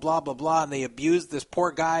 blah, blah, blah, blah, blah, blah, and they abused this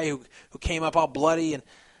poor guy who came up all bloody, and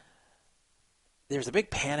there's a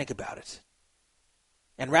big panic about it.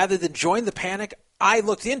 And rather than join the panic, I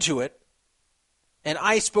looked into it, and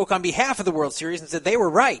I spoke on behalf of the World Series and said they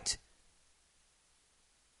were right.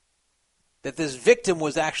 That this victim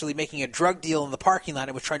was actually making a drug deal in the parking lot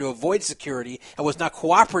and was trying to avoid security and was not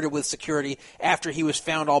cooperative with security after he was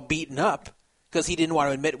found all beaten up because he didn't want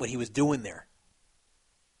to admit what he was doing there.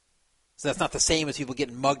 So that's not the same as people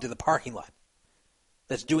getting mugged in the parking lot.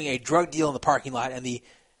 That's doing a drug deal in the parking lot, and the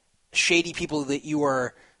shady people that you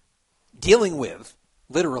are dealing with,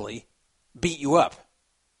 literally, beat you up.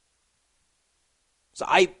 So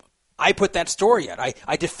I put that story out.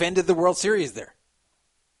 I defended the World Series there.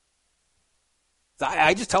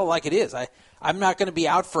 I just tell it like it is. I'm not going to be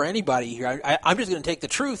out for anybody here. I'm just going to take the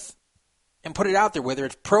truth and put it out there, whether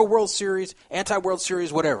it's pro-World Series, anti-World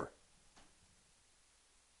Series, whatever.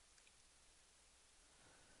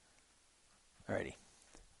 Alrighty.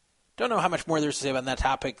 Don't know how much more there's to say about that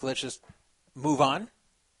topic. Let's just move on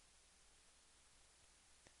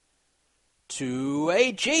to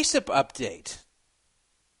a JSIP update.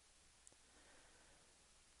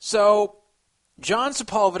 So, Juan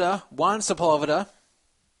Sepulveda,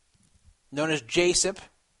 known as JSIP,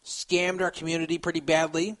 scammed our community pretty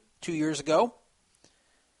badly 2 years ago.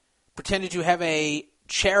 Pretended to have a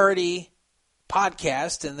charity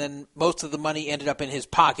podcast, and then most of the money ended up in his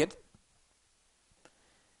pocket.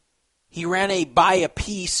 He ran a buy a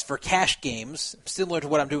piece for cash games, similar to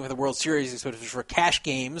what I'm doing for the World Series, except it was for cash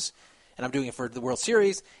games, and I'm doing it for the World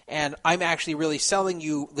Series, and I'm actually really selling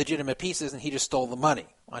you legitimate pieces, and he just stole the money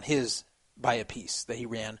on his buy a piece that he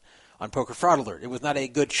ran on Poker Fraud Alert. It was not a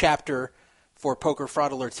good chapter for Poker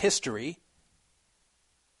Fraud Alert's history.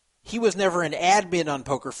 He was never an admin on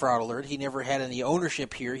Poker Fraud Alert. He never had any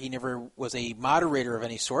ownership here. He never was a moderator of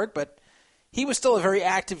any sort, but he was still a very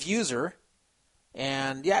active user.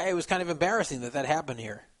 And, yeah, it was kind of embarrassing that happened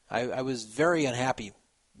here. I was very unhappy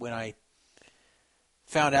when I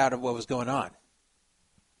found out of what was going on.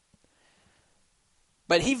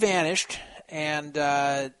 But he vanished, and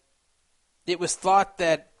it was thought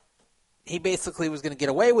that he basically was going to get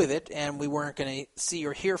away with it, and we weren't going to see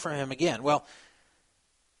or hear from him again. Well,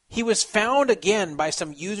 he was found again by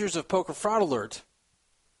some users of Poker Fraud Alert,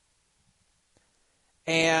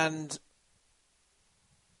 and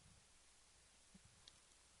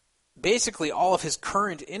basically all of his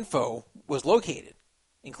current info was located,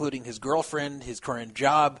 including his girlfriend, his current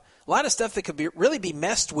job, a lot of stuff that could really be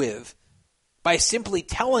messed with by simply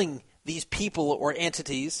telling these people or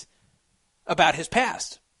entities about his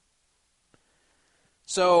past.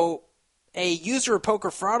 So a user of Poker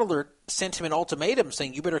Fraud Alert sent him an ultimatum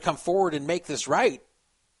saying, you better come forward and make this right,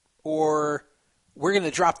 or we're going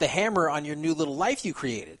to drop the hammer on your new little life you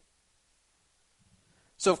created.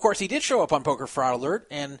 So, of course, he did show up on Poker Fraud Alert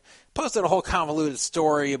and posted a whole convoluted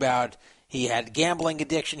story about he had gambling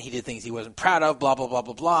addiction, he did things he wasn't proud of, blah, blah, blah,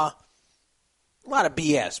 blah, blah. A lot of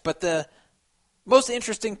BS. But the most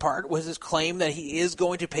interesting part was his claim that he is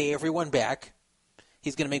going to pay everyone back.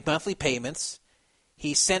 He's going to make monthly payments.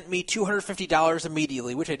 He sent me $250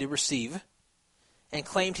 immediately, which I did receive. and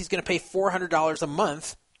claimed he's going to pay $400 a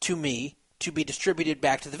month to me to be distributed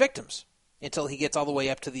back to the victims until he gets all the way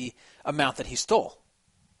up to the amount that he stole.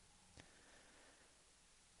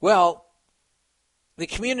 Well, the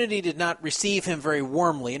community did not receive him very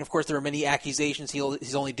warmly, and of course there are many accusations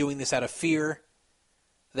he's only doing this out of fear,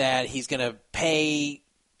 that he's going to pay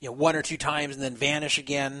one or two times and then vanish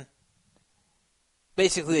again.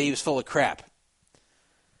 Basically, he was full of crap.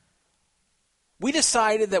 We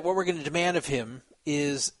decided that what we're going to demand of him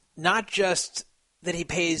is not just that he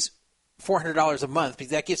pays $400 a month,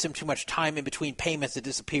 because that gives him too much time in between payments to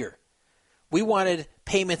disappear. We wanted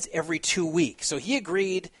payments every 2 weeks. So he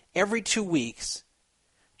agreed every 2 weeks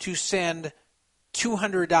to send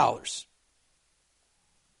 $200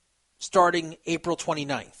 starting April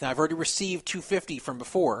 29th. Now, I've already received $250 from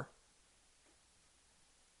before.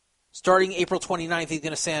 Starting April 29th, he's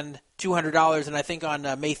going to send $200, and I think on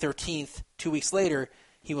May 13th, 2 weeks later,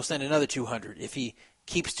 he will send another $200 if he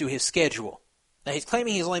keeps to his schedule. Now, he's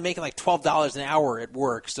claiming he's only making like $12 an hour at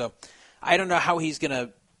work, so I don't know how he's going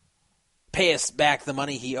to pay us back the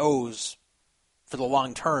money he owes for the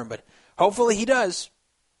long term, but hopefully he does.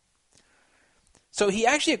 So he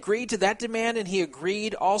actually agreed to that demand, and he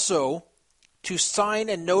agreed also to sign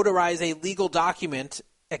and notarize a legal document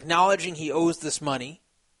acknowledging he owes this money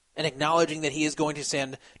and acknowledging that he is going to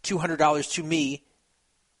send $200 to me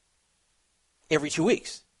every 2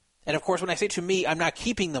 weeks. And of course, when I say to me, I'm not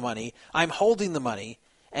keeping the money, I'm holding the money,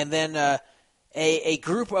 and then a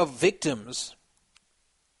group of victims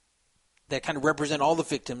that kind of represent all the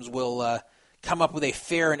victims will come up with a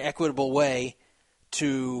fair and equitable way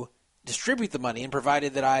to distribute the money, and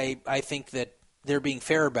provided that I think that they're being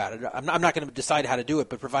fair about it. I'm not going to decide how to do it,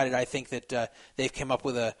 but provided I think that they've come up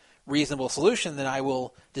with a reasonable solution, then I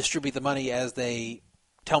will distribute the money as they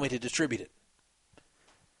tell me to distribute it.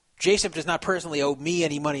 JSIP does not personally owe me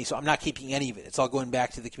any money, so I'm not keeping any of it. It's all going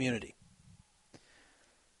back to the community.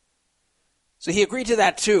 So he agreed to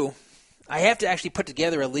that too. I have to actually put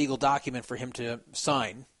together a legal document for him to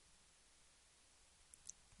sign.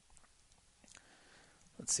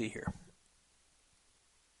 Let's see here.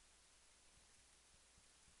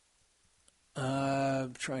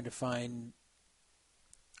 I'm trying to find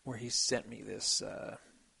where he sent me this.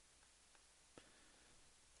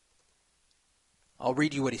 I'll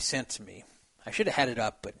read you what he sent to me. I should have had it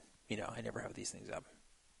up, but, I never have these things up.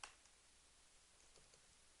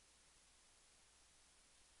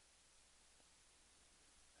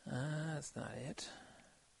 That's not it.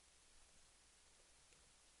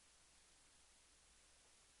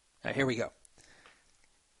 Here we go.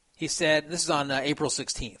 He said, this is on April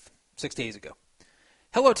 16th, 6 days ago.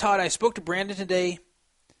 Hello, Todd. I spoke to Brandon today.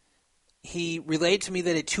 He relayed to me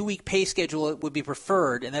that a 2-week pay schedule would be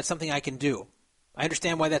preferred, and that's something I can do. I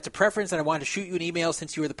understand why that's a preference, and I wanted to shoot you an email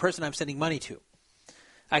since you are the person I'm sending money to.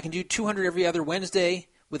 I can do $200 every other Wednesday,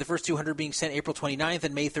 with the first $200 being sent April 29th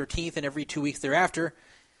and May 13th, and every 2 weeks thereafter.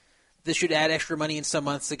 This should add extra money in some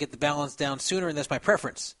months to get the balance down sooner, and that's my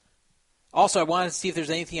preference. Also, I wanted to see if there's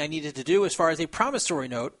anything I needed to do as far as a promissory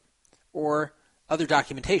note or other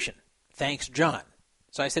documentation. Thanks, John.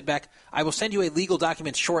 So I said back, I will send you a legal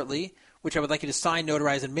document shortly, which I would like you to sign,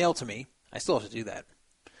 notarize, and mail to me. I still have to do that.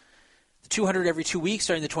 The $200 every 2 weeks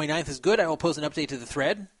starting the 29th is good. I will post an update to the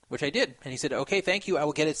thread, which I did. And he said, okay, thank you. I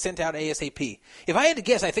will get it sent out ASAP. If I had to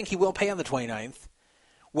guess, I think he will pay on the 29th.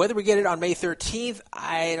 Whether we get it on May 13th,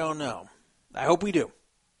 I don't know. I hope we do.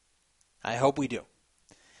 I hope we do.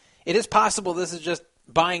 It is possible this is just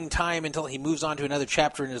buying time until he moves on to another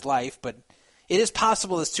chapter in his life, but it is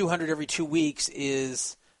possible this $200 every 2 weeks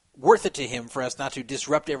is worth it to him for us not to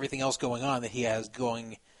disrupt everything else going on that he has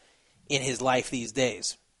going in his life these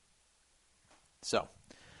days. So,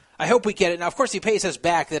 I hope we get it. Now, of course, he pays us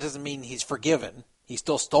back. That doesn't mean he's forgiven. He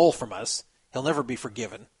still stole from us. He'll never be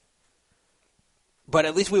forgiven. But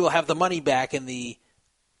at least we will have the money back, and the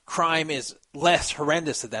crime is less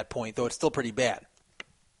horrendous at that point, though it's still pretty bad.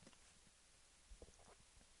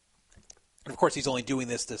 And of course, he's only doing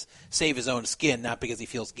this to save his own skin, not because he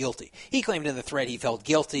feels guilty. He claimed in the thread he felt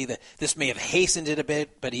guilty, that this may have hastened it a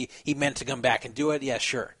bit, but he meant to come back and do it. Yeah,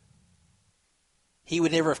 sure. He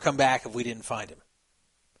would never have come back if we didn't find him.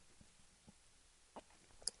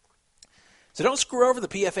 So don't screw over the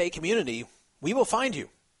PFA community. We will find you.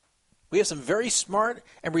 We have some very smart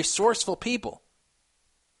and resourceful people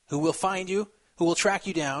who will find you, who will track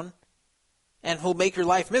you down, and who will make your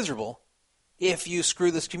life miserable if you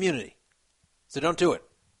screw this community. So don't do it.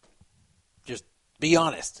 Just be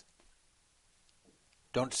honest.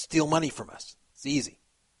 Don't steal money from us. It's easy.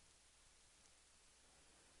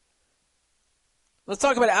 Let's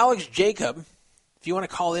talk about Alex Jacob. If you want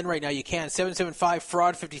to call in right now, you can.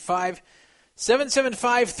 775-FRAUD-55.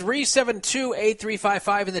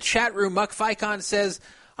 775-372-8355. In the chat room, Muck Ficon says,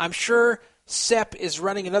 I'm sure Sepp is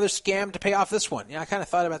running another scam to pay off this one. Yeah, I kind of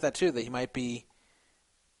thought about that too, that he might be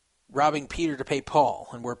robbing Peter to pay Paul,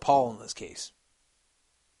 and we're Paul in this case.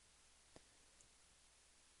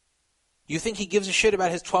 You think he gives a shit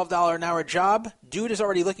about his $12 an hour job? Dude is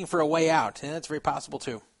already looking for a way out, and that's very possible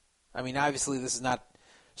too. I mean, obviously this is not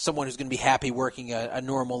someone who's going to be happy working a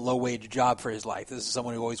normal low-wage job for his life. This is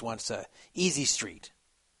someone who always wants a easy street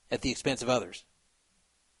at the expense of others.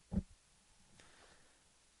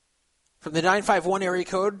 From the 951 area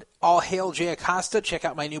code, all hail Jay Acosta. Check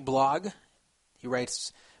out my new blog. He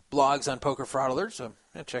writes blogs on Poker Fraud Alert, so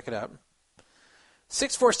check it out.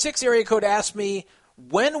 646 area code asked me,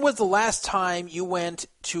 when was the last time you went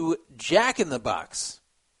to Jack in the Box?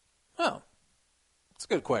 Oh, that's a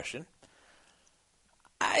good question.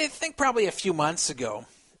 I think probably a few months ago.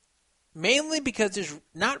 Mainly because there's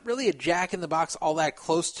not really a Jack in the Box all that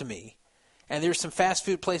close to me. And there's some fast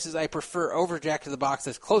food places I prefer over Jack in the Box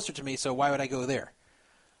that's closer to me, so why would I go there?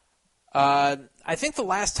 I think the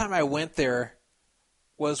last time I went there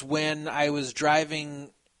was when I was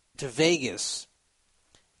driving to Vegas,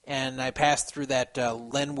 and I passed through that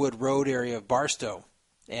Lenwood Road area of Barstow,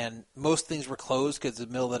 and most things were closed because it's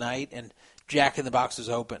the middle of the night, and Jack in the Box was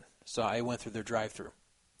open, so I went through their drive-thru.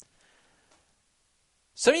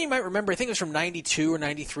 Some of you might remember, I think it was from 92 or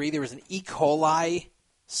 93, there was an E. coli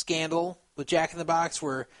scandal with Jack in the Box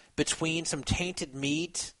where between some tainted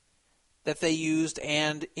meat that they used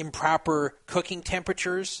and improper cooking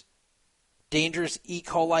temperatures, dangerous E.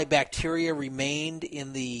 coli bacteria remained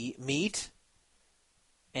in the meat,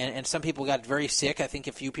 and some people got very sick. I think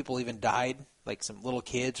a few people even died, like some little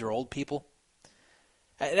kids or old people.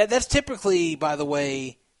 That's typically, by the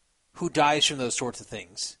way, who dies from those sorts of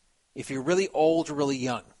things. If you're really old or really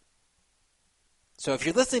young. So if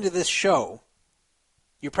you're listening to this show,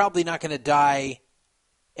 you're probably not going to die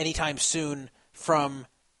anytime soon from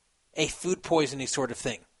a food poisoning sort of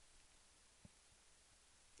thing.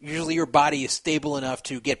 Usually your body is stable enough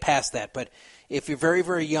to get past that. But if you're very,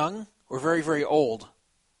 very young or very, very old,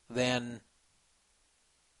 then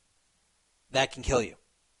that can kill you.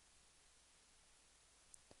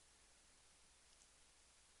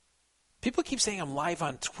 People keep saying I'm live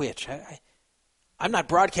on Twitch. I'm not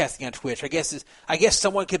broadcasting on Twitch. I guess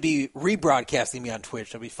someone could be rebroadcasting me on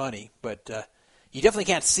Twitch. That'd be funny, but you definitely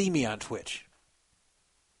can't see me on Twitch.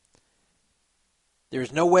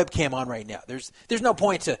 There's no webcam on right now. There's no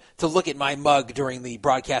point to look at my mug during the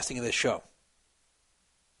broadcasting of this show.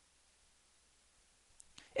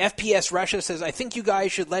 FPS Russia says, I think you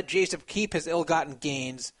guys should let Jason keep his ill-gotten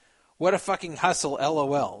gains. What a fucking hustle,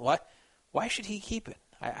 LOL. What? Why should he keep it?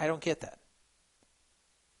 I don't get that.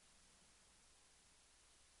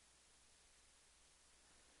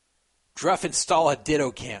 Druff install a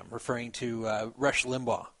ditto cam, referring to Rush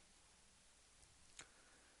Limbaugh.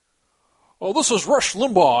 Oh, this is Rush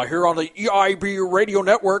Limbaugh here on the EIB radio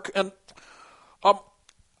network, and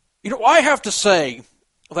I have to say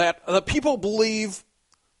that the people believe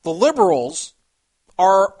the liberals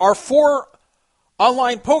are for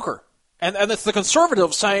online poker, and it's the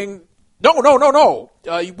conservatives saying, no, we don't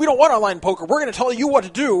want online poker. We're going to tell you what to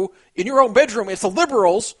do in your own bedroom. It's the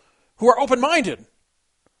liberals who are open-minded.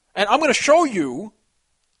 And I'm going to show you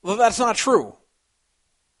that that's not true.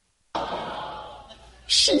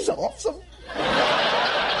 She's awesome.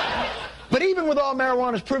 But even with all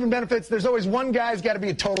marijuana's proven benefits, there's always one guy who's got to be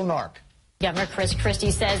a total narc. Governor Chris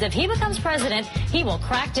Christie says if he becomes president, he will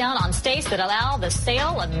crack down on states that allow the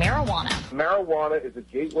sale of marijuana. Marijuana is a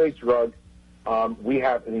gateway drug. We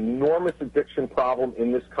have an enormous addiction problem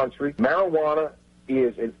in this country. Marijuana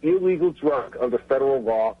is an illegal drug under federal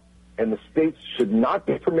law, and the states should not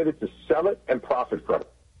be permitted to sell it and profit from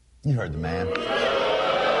it. You heard the man.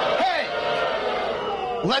 Hey!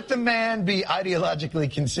 Let the man be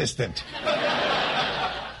ideologically consistent.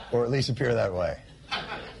 Or at least appear that way.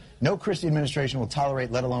 No Christie administration will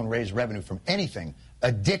tolerate, let alone raise revenue from anything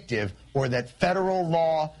addictive or that federal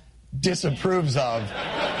law disapproves of.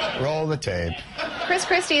 Roll the tape. Chris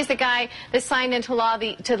Christie is the guy that signed into law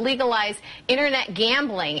to legalize internet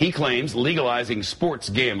gambling. He claims legalizing sports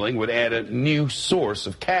gambling would add a new source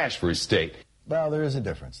of cash for his state. Well, there is a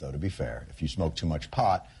difference, though, to be fair. If you smoke too much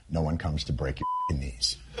pot, no one comes to break your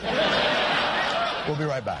knees. We'll be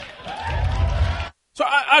right back. So,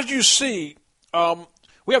 as you see,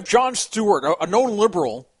 we have Jon Stewart, a known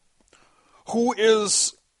liberal, who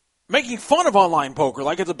is making fun of online poker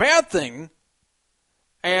like it's a bad thing,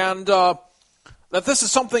 and that this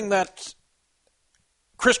is something that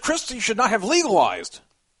Chris Christie should not have legalized.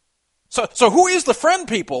 So who is the friend,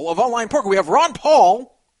 people, of online poker? We have Ron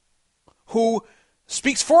Paul, who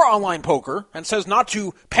speaks for online poker and says not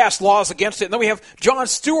to pass laws against it. And then we have Jon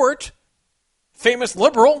Stewart, famous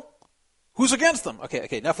liberal, who's against them. Okay,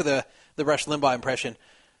 enough of the Rush Limbaugh impression.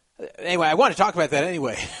 Anyway, I want to talk about that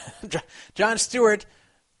anyway. Jon Stewart,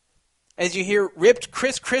 as you hear, ripped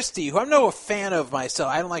Chris Christie, who I'm no fan of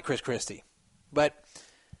myself. I don't like Chris Christie. But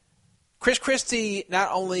Chris Christie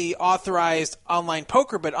not only authorized online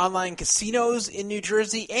poker, but online casinos in New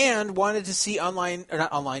Jersey, and wanted to see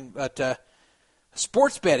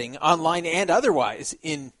sports betting online and otherwise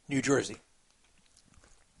in New Jersey.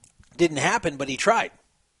 Didn't happen, but he tried.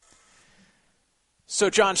 So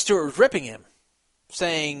Jon Stewart was ripping him,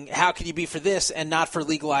 saying, how can you be for this and not for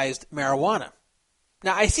legalized marijuana?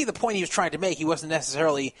 Now, I see the point he was trying to make. He wasn't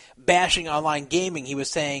necessarily bashing online gaming. He was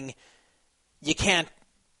saying you can't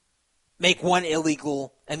make one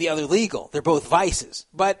illegal and the other legal. They're both vices.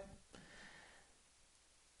 But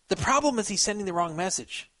the problem is he's sending the wrong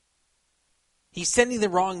message. He's sending the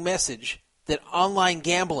wrong message that online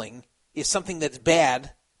gambling is something that's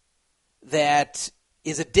bad, that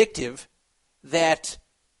is addictive, that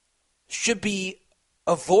should be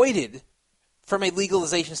avoided from a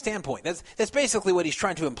legalization standpoint. That's basically what he's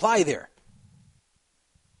trying to imply there.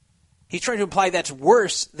 He's trying to imply that's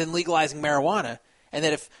worse than legalizing marijuana, and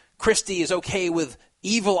that if Christie is okay with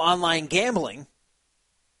evil online gambling,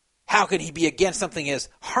 how could he be against something as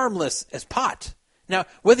harmless as pot? Now,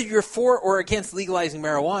 whether you're for or against legalizing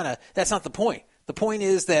marijuana, that's not the point. The point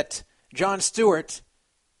is that Jon Stewart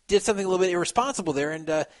did something a little bit irresponsible there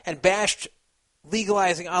and bashed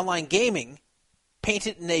legalizing online gaming,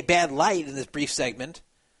 painted in a bad light in this brief segment,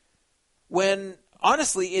 when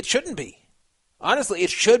honestly it shouldn't be. Honestly, it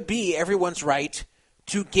should be everyone's right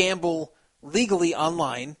to gamble legally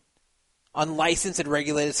online on licensed and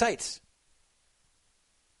regulated sites.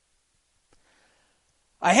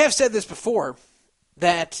 I have said this before,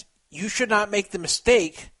 that you should not make the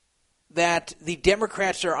mistake that the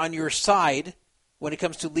Democrats are on your side when it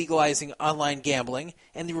comes to legalizing online gambling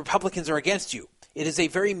and the Republicans are against you. It is a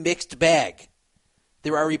very mixed bag.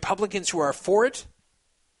 There are Republicans who are for it,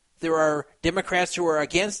 there are Democrats who are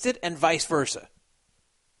against it, and vice versa.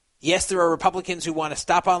 Yes, there are Republicans who want to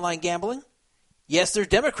stop online gambling. Yes, there's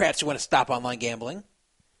Democrats who want to stop online gambling.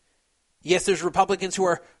 Yes, there's Republicans who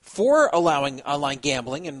are for allowing online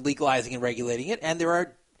gambling and legalizing and regulating it, and there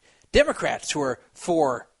are Democrats who are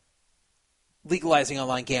for legalizing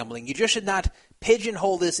online gambling. You just should not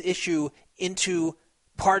pigeonhole this issue into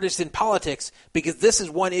partisan politics, because this is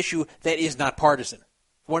one issue that is not partisan.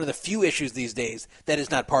 One of the few issues these days that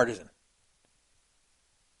is not partisan.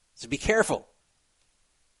 So be careful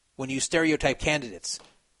when you stereotype candidates.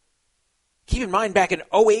 Keep in mind, back in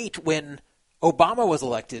 2008 when Obama was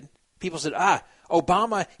elected, people said,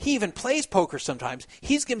 Obama, he even plays poker sometimes.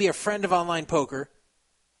 He's going to be a friend of online poker.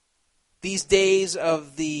 These days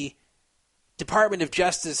of the Department of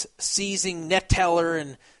Justice seizing NetTeller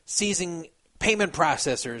and seizing payment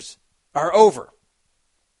processors are over.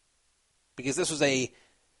 Because this was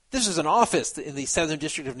an office in the Southern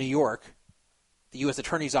District of New York, the U.S.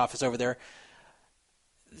 Attorney's Office over there.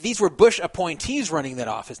 These were Bush appointees running that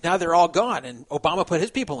office. Now they're all gone, and Obama put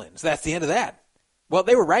his people in. So that's the end of that. Well,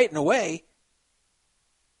 they were right in a way.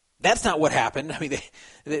 That's not what happened. I mean,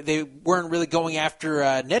 they weren't really going after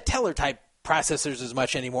NetTeller type processors as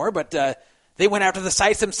much anymore, but they went after the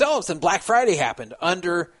sites themselves, and Black Friday happened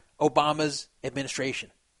under Obama's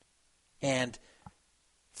administration and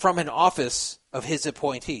from an office of his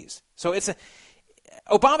appointees. So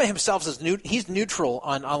Obama himself he's neutral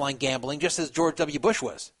on online gambling, just as George W. Bush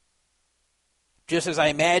was, just as I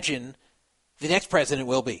imagine the next president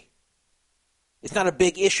will be. It's not a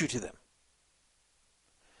big issue to them.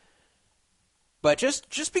 But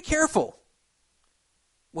just be careful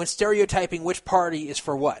when stereotyping which party is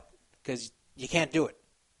for what, because you can't do it.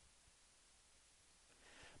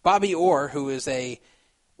 Bobby Orr, who is a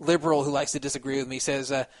liberal who likes to disagree with me,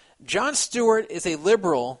 says, Jon Stewart is a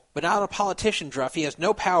liberal, but not a politician, Druff. He has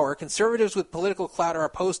no power. Conservatives with political clout are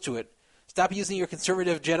opposed to it. Stop using your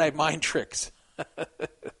conservative Jedi mind tricks.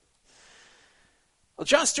 Well,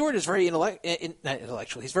 Jon Stewart is very not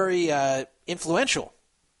intellectual. He's very influential,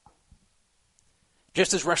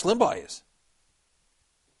 just as Rush Limbaugh is.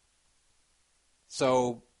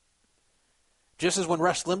 So, just as when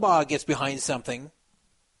Rush Limbaugh gets behind something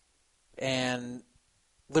and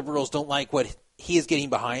liberals don't like what he is getting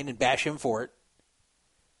behind and bash him for it,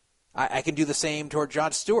 I can do the same toward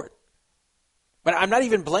Jon Stewart. But I'm not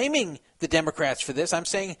even blaming the Democrats for this. I'm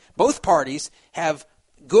saying both parties have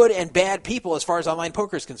good and bad people as far as online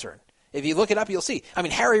poker is concerned. If you look it up, you'll see. I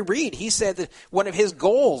mean, Harry Reid, he said that one of his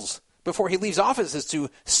goals before he leaves office is to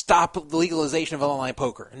stop the legalization of online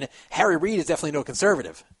poker. And Harry Reid is definitely no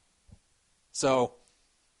conservative. So,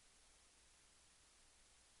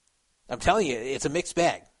 I'm telling you, it's a mixed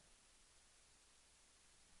bag.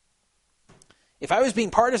 If I was being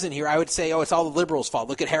partisan here, I would say, it's all the liberals' fault.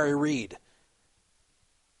 Look at Harry Reid.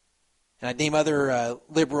 And I'd name other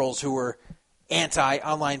liberals who were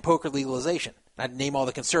anti-online poker legalization. I'd name all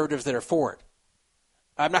the conservatives that are for it.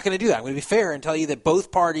 I'm not going to do that. I'm going to be fair and tell you that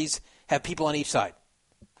both parties have people on each side.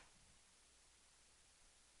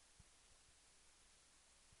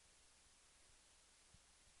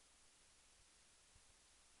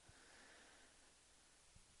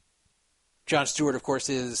 Jon Stewart, of course,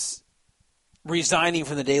 is resigning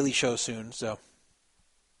from The Daily Show soon, so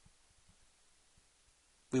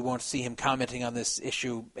we won't see him commenting on this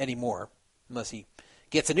issue anymore unless he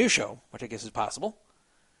gets a new show, which I guess is possible.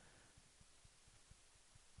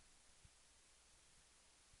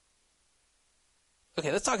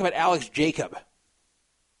 Okay, let's talk about Alex Jacob,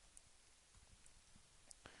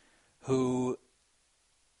 who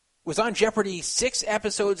was on Jeopardy 6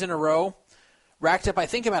 episodes in a row, racked up, I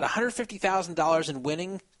think, about $150,000 in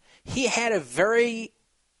winning. He had a very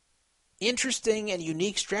interesting and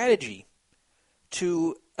unique strategy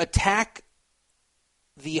to attack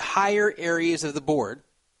the higher areas of the board.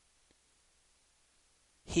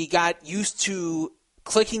 He got used to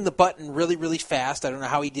clicking the button really, really fast. I don't know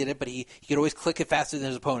how he did it, but he could always click it faster than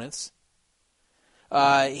his opponents.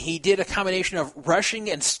 He did a combination of rushing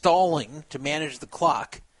and stalling to manage the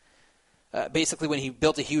clock. Basically, when he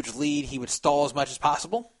built a huge lead, he would stall as much as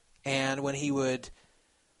possible. And when he would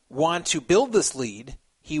want to build this lead,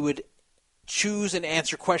 he would choose and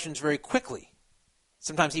answer questions very quickly,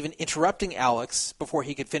 sometimes even interrupting Alex before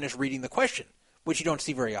he could finish reading the question, which you don't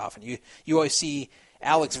see very often. You always see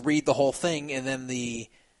Alex read the whole thing, and then the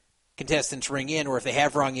contestants ring in, or if they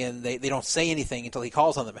have rung in, they don't say anything until he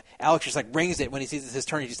calls on them. Alex just rings it when he sees it's his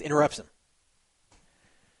turn. He just interrupts him.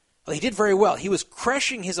 Well, he did very well. He was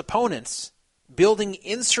crushing his opponents, building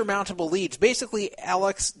insurmountable leads. Basically,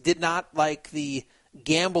 Alex did not like the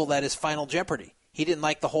gamble that is Final Jeopardy. He didn't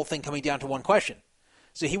like the whole thing coming down to one question.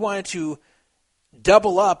 So he wanted to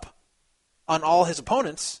double up on all his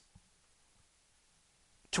opponents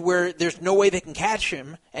to where there's no way they can catch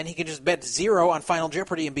him, and he can just bet 0 on Final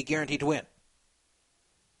Jeopardy and be guaranteed to win.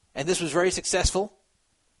 And this was very successful.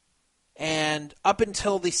 And up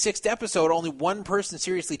until the 6th episode, only one person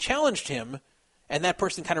seriously challenged him, and that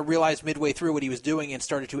person kind of realized midway through what he was doing and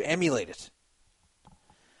started to emulate it.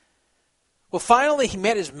 Well, finally, he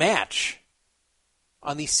met his match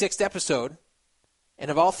on the 6th episode,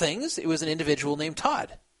 and of all things, it was an individual named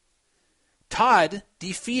Todd. Todd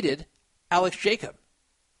defeated Alex Jacob.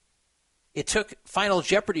 It took Final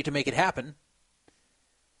Jeopardy to make it happen,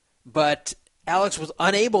 but Alex was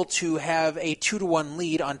unable to have a 2-1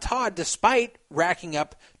 lead on Todd despite racking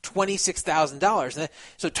up $26,000.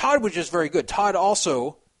 So Todd was just very good. Todd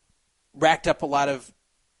also racked up a lot of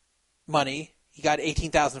money. He got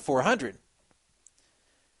 $18,400.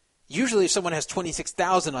 Usually if someone has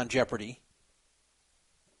 $26,000 on Jeopardy,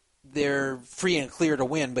 they're free and clear to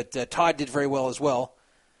win, but Todd did very well as well.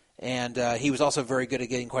 And he was also very good at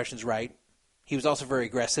getting questions right. He was also very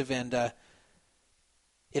aggressive, and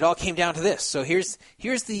it all came down to this. So here's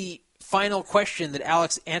the final question that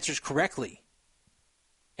Alex answers correctly,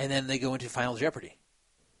 and then they go into Final Jeopardy.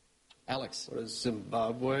 Alex. What is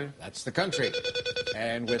Zimbabwe? That's the country.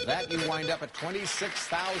 And with that, you wind up at $26,400,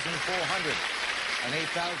 an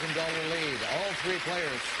 $8,000 lead. All 3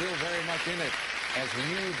 players still very much in it as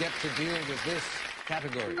you get to deal with this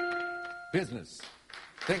category. Business.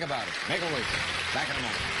 Think about it. Make a wish. Back in a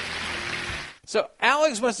moment. So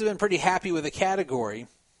Alex must have been pretty happy with the category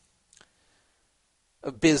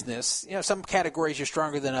of business. You know, some categories are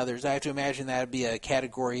stronger than others. I have to imagine that would be a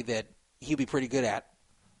category that he'd be pretty good at.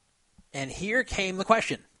 And here came the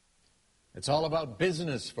question. It's all about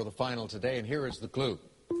business for the final today, and here is the clue.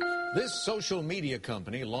 This social media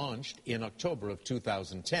company launched in October of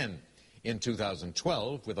 2010. In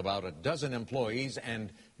 2012, with about a dozen employees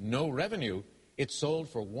and no revenue, it sold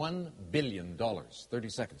for $1 billion. 30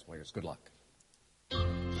 seconds, players. Good luck.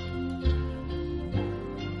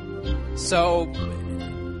 So,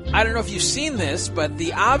 I don't know if you've seen this, but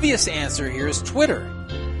the obvious answer here is Twitter.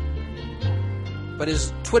 But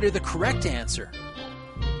is Twitter the correct answer?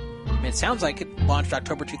 I mean, it sounds like it launched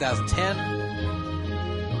October 2010.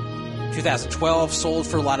 2012 sold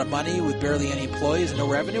for a lot of money with barely any employees and no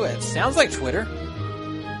revenue. It sounds like Twitter.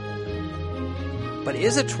 But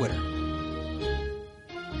is it Twitter?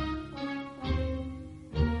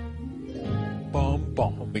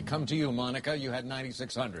 We come to you, Monica. You had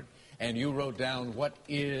 9,600, and you wrote down what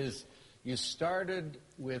is You started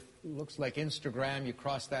with, looks like Instagram, you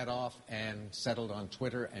crossed that off and settled on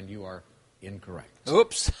Twitter, and you are incorrect.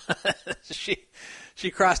 Oops.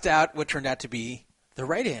 She crossed out what turned out to be the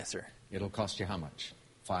right answer. It'll cost you how much?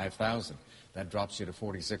 $5,000. That drops you to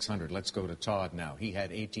 $4,600. Let's go to Todd now. He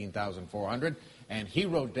had $18,400, and he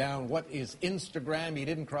wrote down what is Instagram. He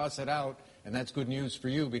didn't cross it out, and that's good news for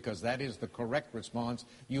you because that is the correct response.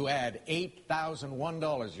 You add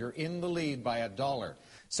 $8,001. You're in the lead by $1.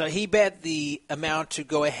 So he bet the amount to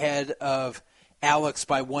go ahead of Alex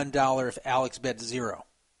by $1 if Alex bet 0.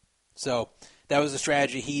 So that was the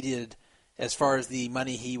strategy he did as far as the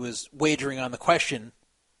money he was wagering on the question,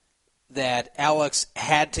 that Alex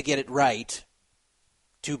had to get it right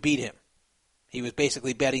to beat him. He was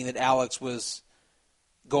basically betting that Alex was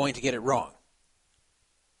going to get it wrong.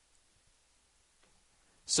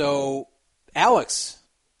 So, Alex,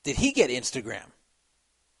 did he get Instagram?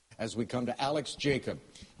 As we come to Alex Jacob,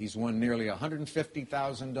 he's won nearly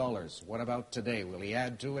 $150,000. What about today? Will he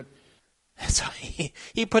add to it? So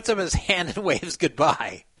he puts up his hand and waves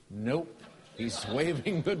goodbye. Nope. He's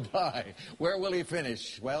waving goodbye. Where will he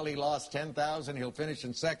finish? Well, he lost $10,000. He'll finish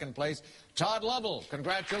in second place. Todd Lovell,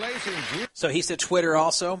 congratulations. So he said Twitter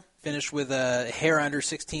also finished with a hair under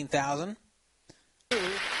 $16,000. Begin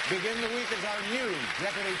the week as our new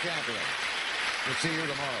Jeopardy champion. We'll see you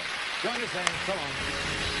tomorrow. Join us then. So long.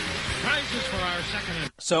 Prizes for our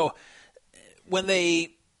second. So when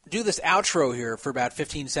they do this outro here for about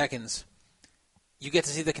 15 seconds, you get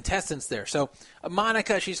to see the contestants there. So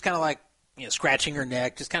Monica, she's kind of like, scratching her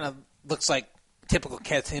neck, just kind of looks like a typical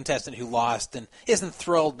contestant who lost and isn't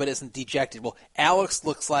thrilled but isn't dejected. Well, Alex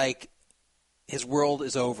looks like his world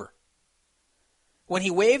is over. When he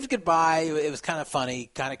waved goodbye, it was kind of funny,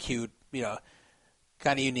 kind of cute, kind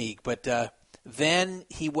of unique. But then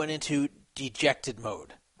he went into dejected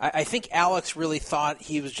mode. I think Alex really thought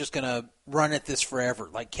he was just going to run at this forever,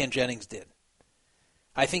 like Ken Jennings did.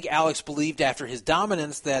 I think Alex believed after his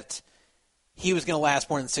dominance that he was going to last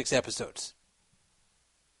more than 6 episodes.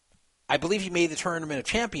 I believe he made the Tournament of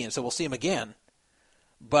Champions, so we'll see him again.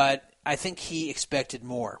 But I think he expected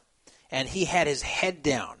more. And he had his head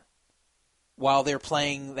down while they're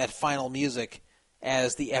playing that final music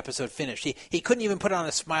as the episode finished. He couldn't even put on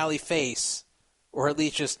a smiley face or at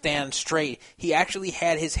least just stand straight. He actually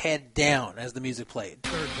had his head down as the music played.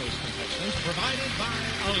 Third place contestant provided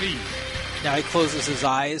by Ali. Now he closes his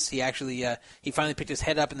eyes. He actually, he finally picked his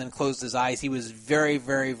head up and then closed his eyes. He was very,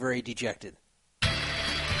 very, very dejected. Now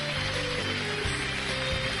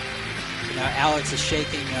Alex is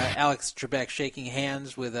shaking, Alex Trebek shaking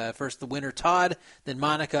hands with first the winner, Todd, then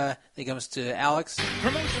Monica, then comes to Alex.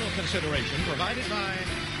 Promotional consideration provided by...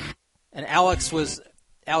 And Alex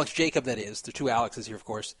Jacob, that is. There are 2 Alexes here, of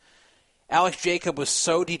course. Alex Jacob was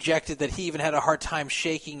so dejected that he even had a hard time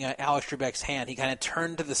shaking Alex Trebek's hand. He kind of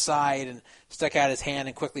turned to the side and stuck out his hand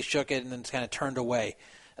and quickly shook it and then kind of turned away.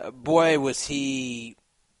 Boy, was he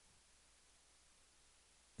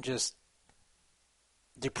just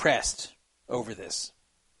depressed over this.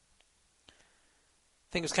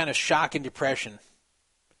 I think it was kind of shock and depression.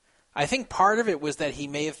 I think part of it was that he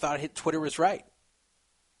may have thought Twitter was right.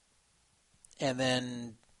 And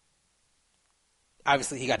then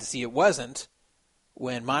obviously he got to see it wasn't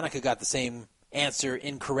when Monica got the same answer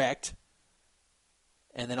incorrect.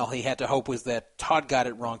 And then all he had to hope was that Todd got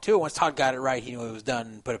it wrong too. Once Todd got it right, he knew it was done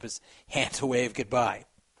and put up his hand to wave goodbye.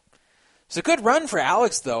 It's a good run for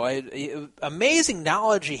Alex, though. Amazing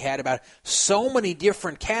knowledge he had about so many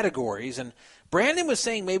different categories. And Brandon was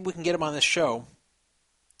saying maybe we can get him on this show.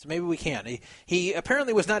 So maybe we can. He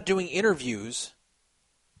apparently was not doing interviews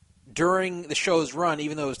during the show's run,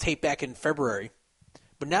 even though it was taped back in February.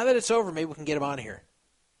 But now that it's over, maybe we can get him on here.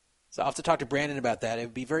 So I'll have to talk to Brandon about that. It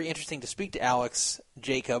would be very interesting to speak to Alex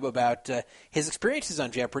Jacob about his experiences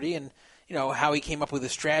on Jeopardy and how he came up with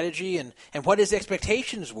his strategy and what his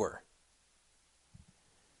expectations were.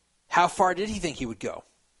 How far did he think he would go?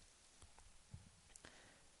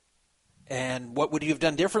 And what would you have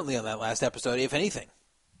done differently on that last episode, if anything?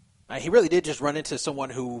 He really did just run into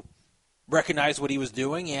someone who recognized what he was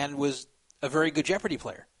doing and was a very good Jeopardy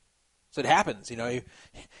player. So it happens.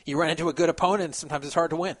 You run into a good opponent, sometimes it's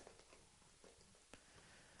hard to win.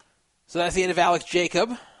 So that's the end of Alex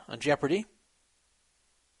Jacob on Jeopardy.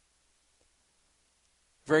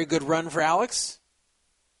 Very good run for Alex.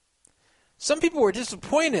 Some people were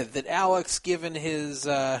disappointed that Alex, given his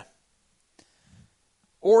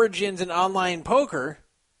origins in online poker,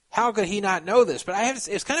 how could he not know this? But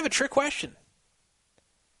it's kind of a trick question.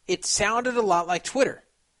 It sounded a lot like Twitter.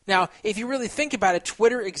 Now, if you really think about it,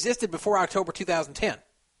 Twitter existed before October 2010.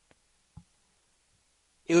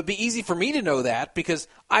 It would be easy for me to know that because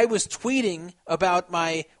I was tweeting about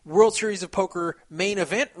my World Series of Poker main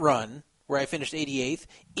event run, where I finished 88th,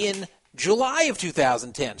 in July of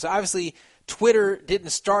 2010. So obviously Twitter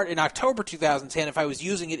didn't start in October 2010 if I was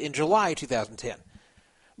using it in July 2010.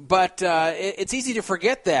 But it's easy to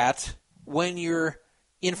forget that when you're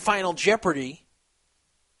in Final Jeopardy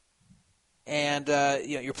and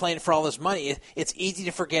you're playing for all this money. It's easy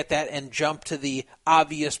to forget that and jump to the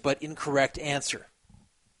obvious but incorrect answer.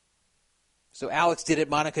 So Alex did it,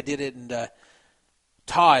 Monica did it, and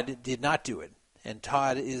Todd did not do it. And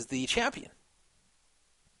Todd is the champion.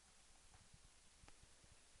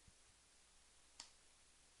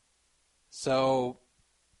 So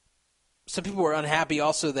some people were unhappy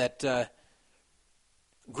also that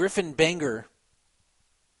Griffin Banger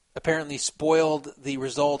apparently spoiled the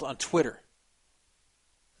result on Twitter.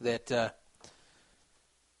 That there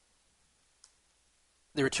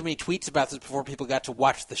were too many tweets about this before people got to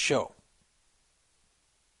watch the show.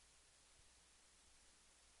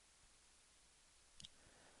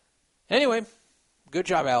 Anyway, good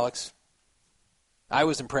job, Alex. I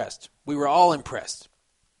was impressed. We were all impressed.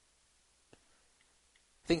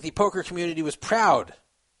 I think the poker community was proud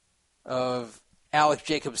of Alex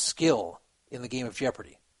Jacobs' skill in the game of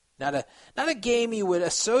Jeopardy. Not a game you would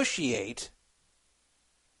associate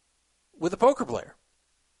with a poker player.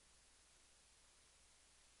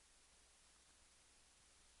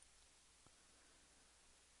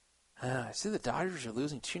 I see the Dodgers are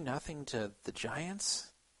losing 2-0 to the Giants.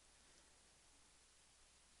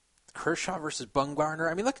 Kershaw versus Bumgarner.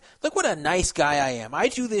 I mean, look what a nice guy I am. I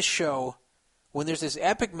do this show when there's this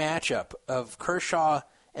epic matchup of Kershaw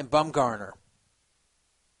and Bumgarner.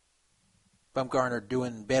 Bumgarner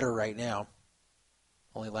doing better right now,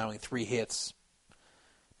 only allowing 3 hits,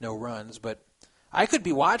 no runs. But I could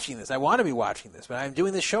be watching this. I want to be watching this, but I'm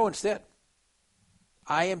doing this show instead.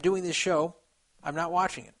 I am doing this show. I'm not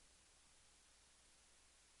watching it.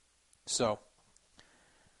 So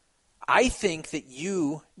I think that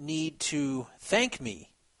you need to thank me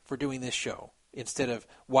for doing this show instead of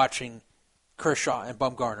watching Kershaw and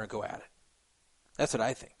Bumgarner go at it. That's what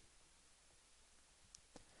I think.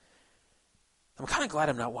 I'm kind of glad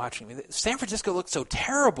I'm not watching. I mean, San Francisco looked so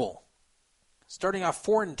terrible. Starting off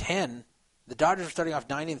 4-10, the Dodgers were starting off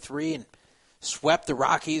 9-3 and swept the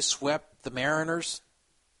Rockies, swept the Mariners.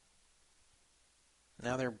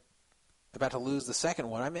 Now they're about to lose the second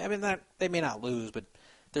one. I mean, they may not lose, but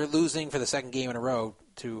they're losing for the second game in a row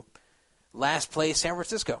to last place San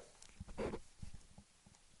Francisco. All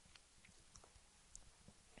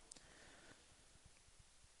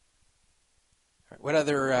right, what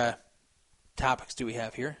other topics do we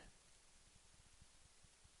have here?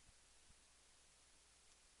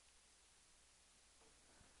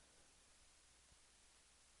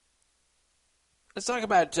 Let's talk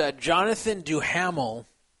about Jonathan Duhamel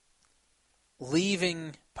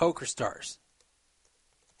leaving PokerStars.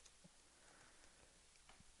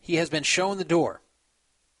 He has been shown the door.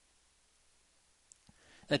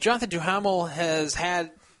 Now, Jonathan Duhamel has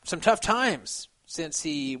had some tough times since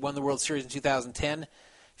he won the World Series in 2010.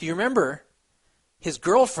 If you remember, his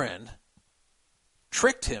girlfriend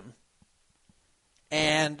tricked him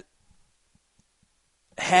and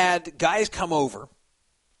had guys come over.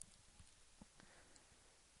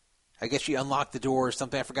 I guess she unlocked the door or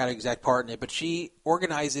something. I forgot the exact part in it. But she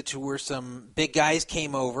organized it to where some big guys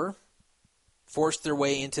came over, forced their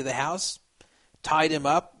way into the house, tied him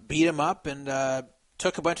up, beat him up, and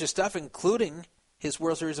took a bunch of stuff, including his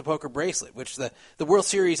World Series of Poker bracelet, which the World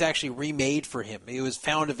Series actually remade for him. It was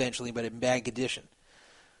found eventually, but in bad condition.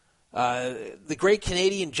 The great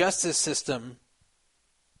Canadian justice system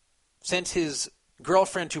sent his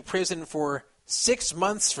girlfriend to prison for 6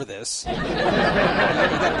 months for this. You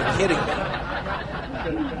got to be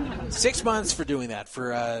kidding me. 6 months for doing that,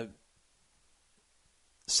 for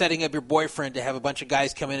setting up your boyfriend to have a bunch of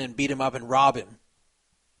guys come in and beat him up and rob him.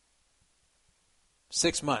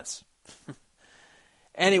 6 months.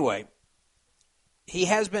 Anyway, he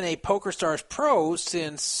has been a PokerStars pro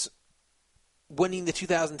since winning the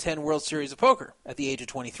 2010 World Series of Poker at the age of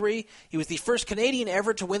 23. He was the first Canadian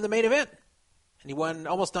ever to win the main event, and he won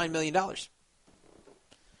almost $9 million.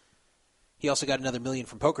 He also got another $1 million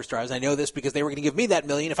from PokerStars. I know this because they were going to give me that $1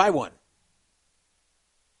 million if I won.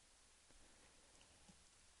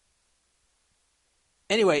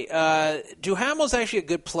 Anyway, Duhamel's actually a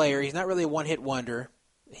good player. He's not really a one-hit wonder.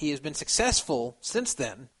 He has been successful since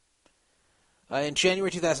then. In January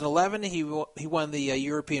 2011, he won the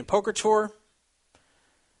European Poker Tour.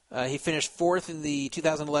 He finished 4th in the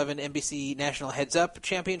 2011 NBC National Heads Up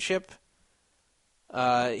Championship.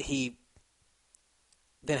 He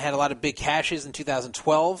then had a lot of big cashes in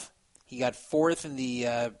 2012. He got fourth in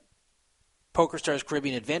the PokerStars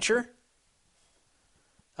Caribbean Adventure,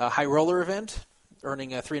 a high roller event,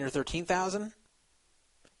 earning $313,000.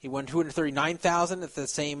 He won $239,000 at the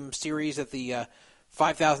same series at the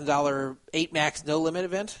 $5,000 8 max no limit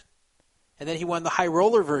event, and then he won the high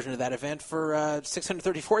roller version of that event for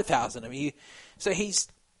 $634,000. I mean, so he's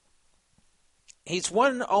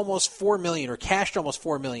won almost $4 million or cashed almost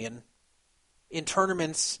 $4 million in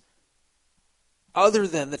tournaments other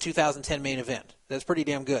than the 2010 main event. That's pretty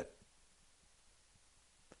damn good.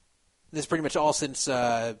 This is pretty much all since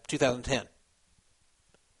 2010.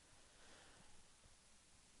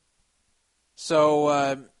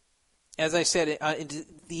 So, as I said, in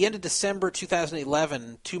the end of December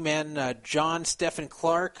 2011, two men, John Stephen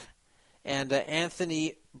Clark and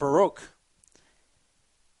Anthony Baroque,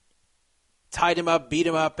 tied him up, beat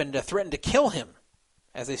him up, and threatened to kill him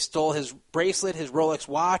as they stole his bracelet, his Rolex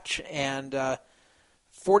watch, and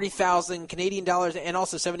 40,000 Canadian dollars and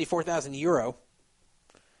also 74,000 euro.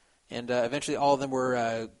 And eventually all of them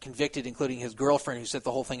were convicted, including his girlfriend who set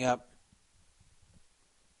the whole thing up.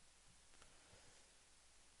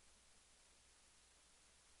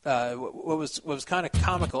 What was kind of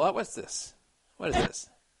comical. Oh, what's this? What is this?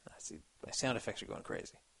 I see my sound effects are going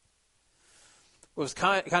crazy. What was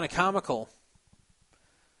kind of comical.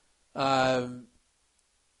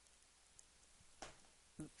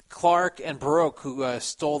 Clark and Baroque, who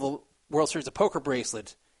stole the World Series of Poker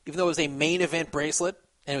bracelet, even though it was a main event bracelet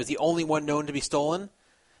and it was the only one known to be stolen,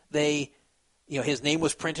 his name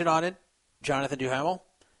was printed on it, Jonathan Duhamel.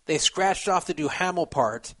 They scratched off the Duhamel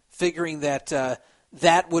part, figuring that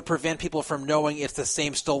that would prevent people from knowing it's the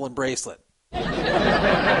same stolen bracelet. Bunch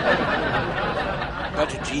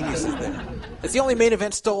of geniuses there. It's the only main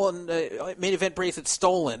event bracelet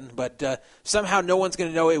stolen, but somehow no one's going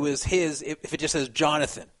to know it was his if it just says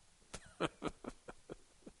Jonathan.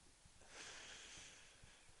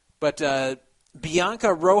 But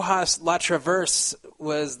Bianca Rojas Latraverse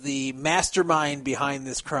was the mastermind behind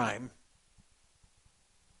this crime.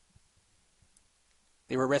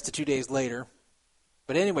 They were arrested 2 days later.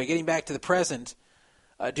 But anyway, getting back to the present,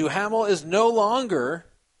 Duhamel is no longer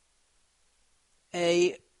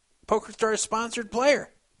a PokerStars sponsored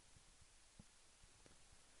player.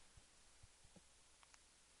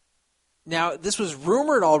 Now, this was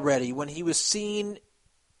rumored already when he was seen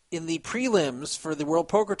in the prelims for the World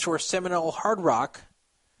Poker Tour Seminole Hard Rock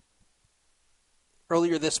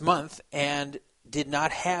earlier this month and did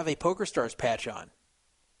not have a PokerStars patch on.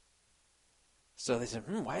 So they said,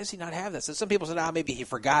 why does he not have that? So some people said, maybe he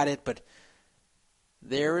forgot it, but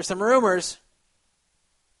there were some rumors.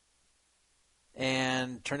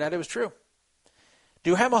 And turned out it was true.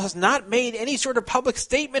 Duhamel has not made any sort of public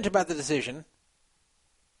statement about the decision.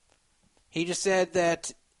 He just said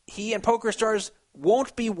that he and PokerStars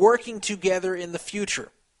won't be working together in the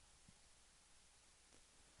future.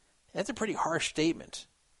 That's a pretty harsh statement.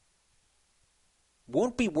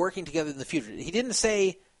 Won't be working together in the future. He didn't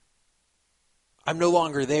say, I'm no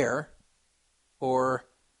longer there, or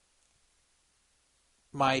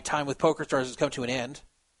my time with PokerStars has come to an end.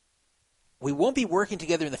 We won't be working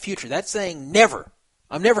together in the future. That's saying never.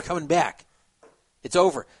 I'm never coming back. It's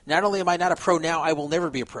over. Not only am I not a pro now, I will never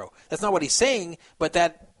be a pro. That's not what he's saying, but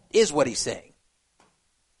that is what he's saying.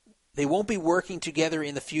 They won't be working together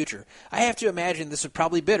in the future. I have to imagine this is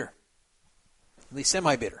probably bitter. At least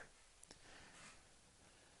semi-bitter.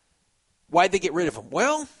 Why'd they get rid of him?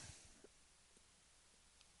 Well,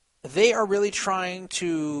 they are really trying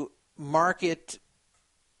to market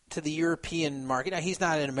to the European market. Now, he's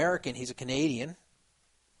not an American. He's a Canadian.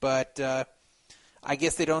 But I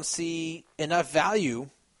guess they don't see enough value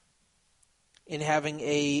in having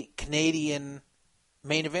a Canadian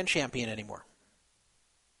main event champion anymore.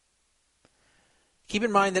 Keep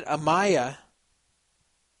in mind that Amaya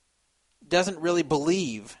doesn't really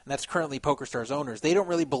believe, and that's currently PokerStars owners, they don't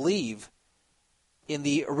really believe in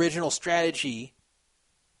the original strategy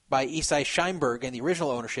by Isai Scheinberg and the original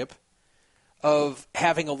ownership of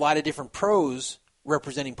having a lot of different pros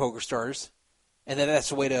representing PokerStars, and that's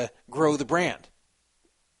the way to grow the brand.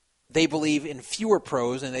 They believe in fewer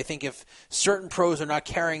pros, and they think if certain pros are not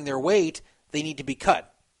carrying their weight, they need to be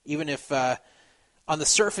cut. Even if on the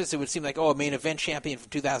surface it would seem like, a main event champion from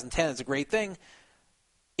 2010 is a great thing.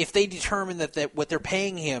 If they determine that what they're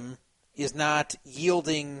paying him is not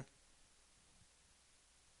yielding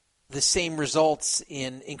the same results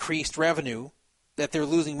in increased revenue, that they're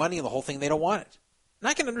losing money in the whole thing, they don't want it. And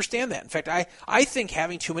I can understand that. In fact, I think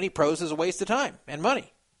having too many pros is a waste of time and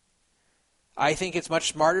money. I think it's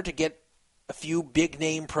much smarter to get a few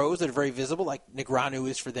big-name pros that are very visible, like Negreanu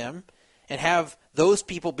is for them, and have those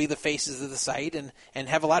people be the faces of the site and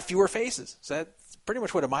have a lot fewer faces. So that's pretty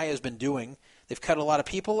much what Amaya has been doing. They've cut a lot of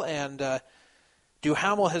people, and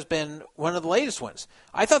Duhamel has been one of the latest ones.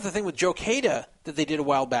 I thought the thing with Joe Cada that they did a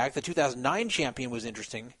while back, the 2009 champion, was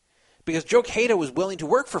interesting because Joe Cada was willing to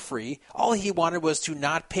work for free. All he wanted was to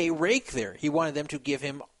not pay rake there. He wanted them to give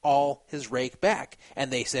him all his rake back,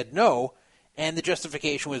 and they said no. And the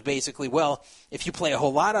justification was basically, well, if you play a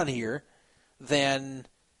whole lot on here, then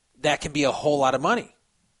that can be a whole lot of money.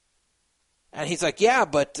 And he's like, yeah,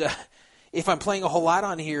 but if I'm playing a whole lot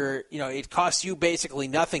on here, it costs you basically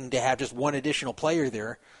nothing to have just one additional player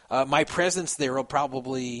there. My presence there will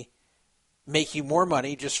probably make you more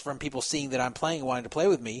money just from people seeing that I'm playing and wanting to play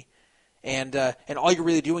with me. And all you're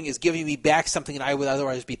really doing is giving me back something that I would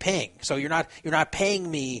otherwise be paying. So you're not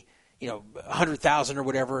paying me, $100,000 or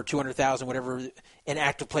whatever, or $200,000, whatever an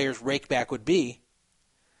active player's rake back would be.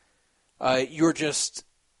 You're just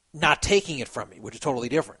not taking it from me, which is totally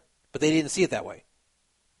different. But they didn't see it that way.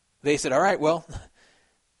 They said, all right, well,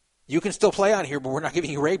 you can still play on here, but we're not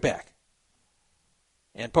giving you rake back.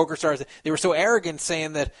 And PokerStars, they were so arrogant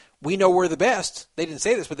saying that we know we're the best. They didn't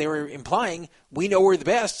say this, but they were implying we know we're the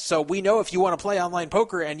best, so we know if you want to play online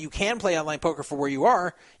poker and you can play online poker for where you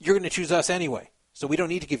are, you're going to choose us anyway. So we don't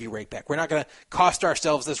need to give you rake back. We're not going to cost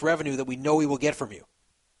ourselves this revenue that we know we will get from you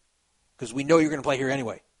because we know you're going to play here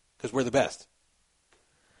anyway because we're the best.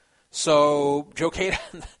 So Joe Cada,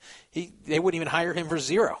 they wouldn't even hire him for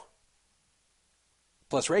 $0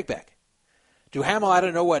 plus rake back. Duhamel, I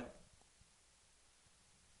don't know what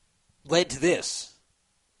led to this,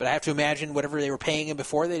 but I have to imagine whatever they were paying him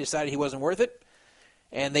before, they decided he wasn't worth it,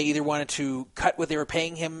 and they either wanted to cut what they were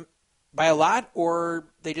paying him by a lot, or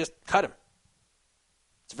they just cut him.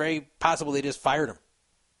 It's very possible they just fired him.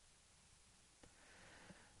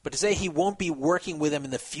 But to say he won't be working with them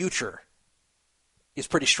in the future is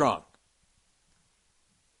pretty strong.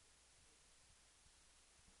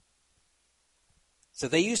 So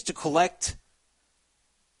they used to collect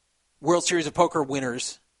World Series of Poker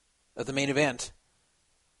winners of the main event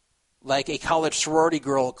like a college sorority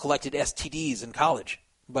girl collected STDs in college.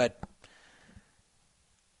 But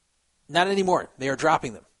not anymore. They are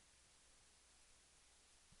dropping them.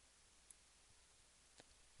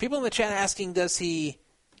 People in the chat asking, do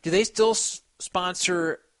they still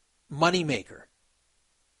sponsor Moneymaker?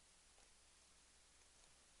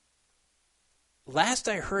 Last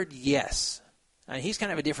I heard, yes. He's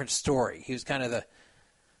kind of a different story. He was kind of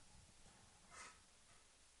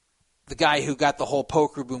the guy who got the whole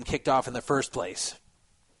poker boom kicked off in the first place.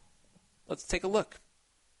 Let's take a look.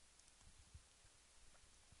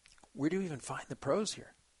 Where do you even find the pros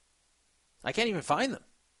here? I can't even find them.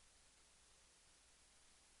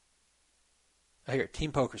 Oh, here,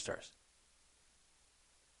 Team PokerStars.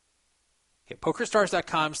 Okay,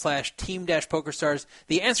 PokerStars.com/team-PokerStars.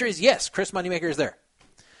 The answer is yes, Chris Moneymaker is there.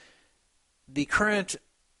 The current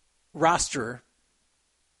roster,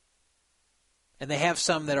 and they have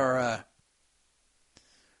some that are,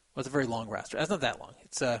 it's a very long roster. That's not that long.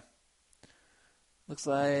 It's, looks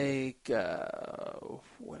like,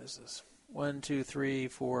 what is this? 1, 2, 3,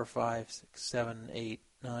 4, 5, 6, 7, 8,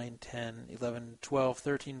 9, 10, 11, 12,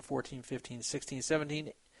 13, 14, 15, 16,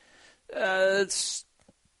 17. It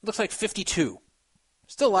looks like 52.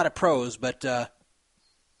 Still a lot of pros, but they're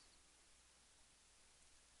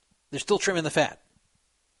still trimming the fat.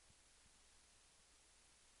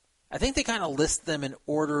 I think they kind of list them in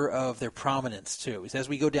order of their prominence, too. As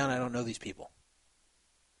we go down, I don't know these people.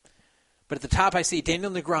 But at the top, I see Daniel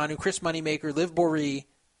Negreanu, Chris Moneymaker, Liv Boeree,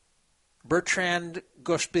 Bertrand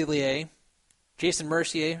Gospelier, Jason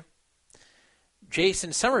Mercier,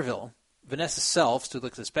 Jason Somerville, Vanessa Selfs, who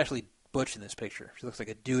looks especially butch in this picture. She looks like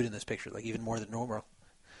a dude in this picture, like even more than normal.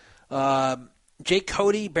 Jake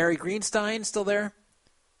Cody, Barry Greenstein, still there.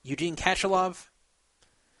 Eugene Kachalov,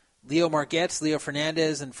 Leo Margetts, Leo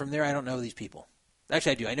Fernandez, and from there I don't know these people.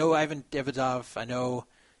 Actually, I do. I know Ivan Davidov, I know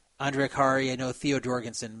Andre Akari, I know Theo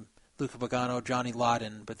Jorgensen, Luca Pagano, Johnny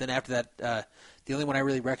Lawton, but then after that, the only one I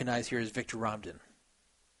really recognize here is Victor Romden.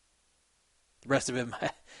 The rest of him,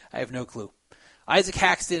 I have no clue. Isaac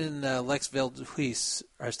Haxton and Lex Veldhuis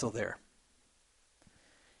are still there.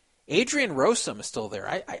 Adrian Rossum is still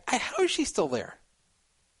there. How is she still there?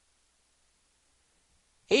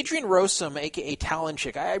 Adrian Rossum, a.k.a. Talon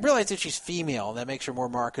Chick. I realize that she's female, and that makes her more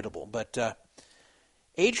marketable. But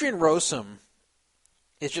Adrian Rossum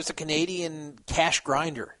is just a Canadian cash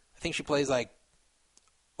grinder. I think she plays like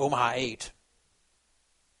Omaha 8.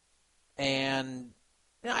 And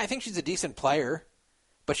I think she's a decent player,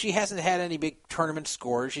 but she hasn't had any big tournament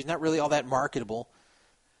scores. She's not really all that marketable.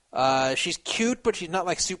 She's cute, but she's not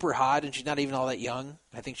like super hot, and she's not even all that young.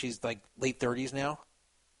 I think she's like late 30s now.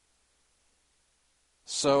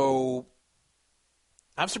 So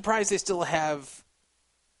I'm surprised they still have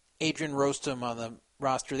Adrian Rostum on the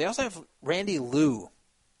roster. They also have Randy Liu,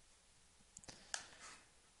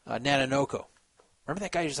 Nanonoko. Remember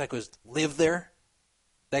that guy who just like lived there?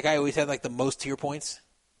 That guy always had like the most tier points,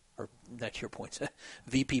 or not tier points,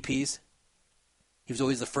 VPPs. He was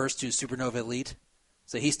always the first to Supernova Elite,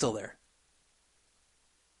 so he's still there.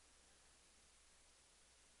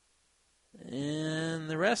 And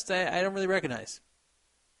the rest I don't really recognize.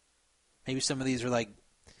 Maybe some of these are like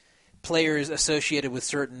players associated with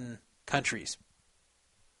certain countries.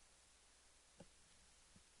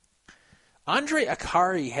 Andre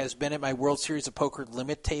Akari has been at my World Series of Poker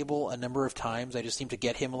limit table a number of times. I just seem to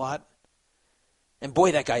get him a lot. And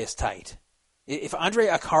boy, that guy is tight. If Andre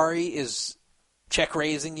Akari is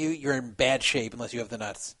check-raising you, you're in bad shape unless you have the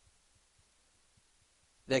nuts.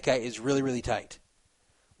 That guy is really, really tight.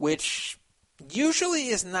 Which usually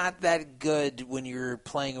is not that good when you're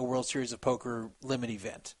playing a World Series of Poker limit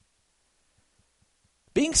event.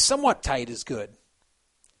 Being somewhat tight is good,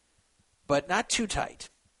 but not too tight.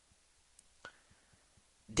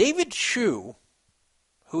 David Chu,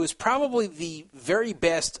 who is probably the very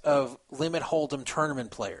best of Limit Hold'em tournament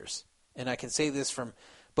players, and I can say this from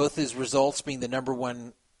both his results being the number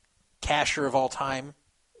one casher of all time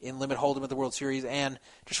in Limit Hold'em at the World Series and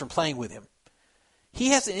just from playing with him.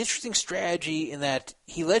 He has an interesting strategy in that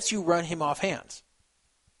he lets you run him off hands.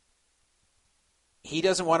 He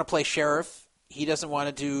doesn't want to play sheriff. He doesn't want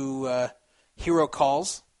to do hero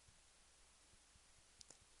calls.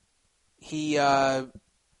 He's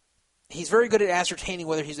very good at ascertaining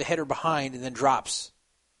whether he's ahead or behind and then drops.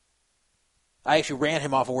 I actually ran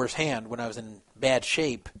him off a worse hand when I was in bad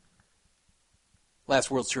shape last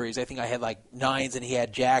World Series. I think I had like nines and he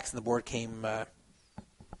had jacks and the board came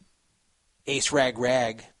ace, rag,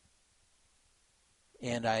 rag.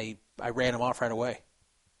 And I ran him off right away.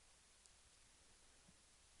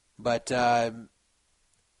 But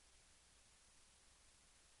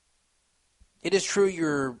it is true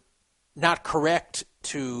you're not correct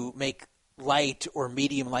to make light or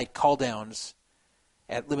medium light call downs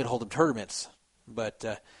at Limit Hold'em tournaments. But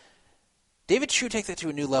David Chu takes that to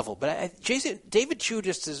a new level. But David Chu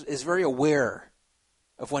just is very aware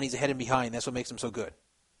of when he's ahead and behind. That's what makes him so good.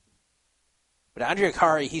 But Andre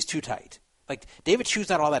Akari, he's too tight. Like, David Chu's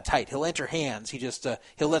not all that tight. He'll enter hands.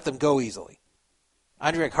 He'll let them go easily.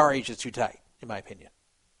 Andre Akari is just too tight, in my opinion.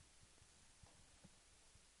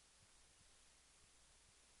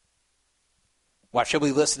 Watch, he'll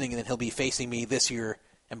be listening, and then he'll be facing me this year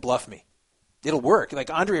and bluff me. It'll work. Like,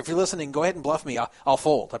 Andre, if you're listening, go ahead and bluff me. I'll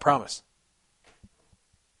fold. I promise.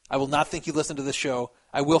 I will not think you listen to this show.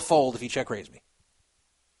 I will fold if you check raise me.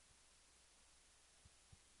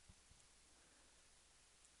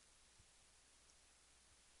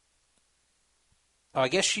 Oh, I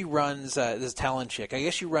guess she runs, this talent chick, I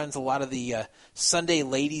guess she runs a lot of the Sunday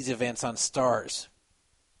ladies events on Stars.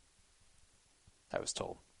 I was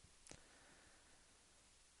told.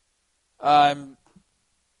 Talent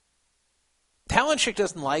chick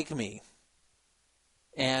doesn't like me.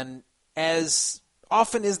 And as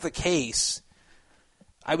often is the case,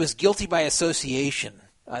 I was guilty by association.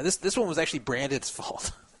 This one was actually Brandon's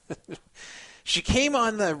fault. She came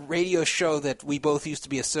on the radio show that we both used to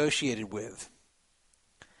be associated with.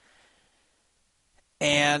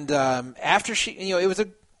 And after she,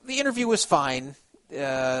 the interview was fine.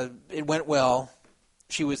 It went well.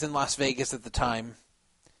 She was in Las Vegas at the time.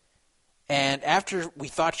 And after we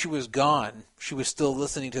thought she was gone, she was still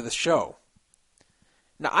listening to the show.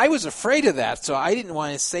 Now, I was afraid of that, so I didn't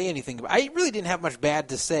want to say anything. I really didn't have much bad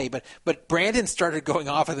to say, but Brandon started going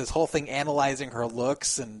off on this whole thing, analyzing her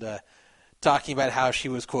looks and talking about how she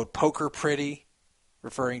was, quote, poker pretty,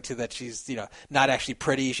 referring to that she's, not actually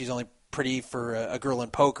pretty. She's only pretty for a girl in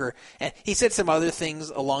poker. And he said some other things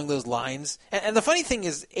along those lines. And the funny thing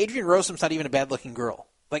is, Adrian Rosum's not even a bad-looking girl.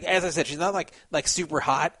 Like, as I said, she's not like super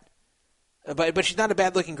hot, but she's not a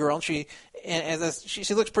bad-looking girl. And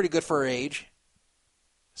she looks pretty good for her age.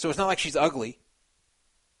 So it's not like she's ugly.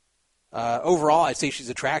 Overall, I'd say she's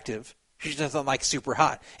attractive. She's just not like super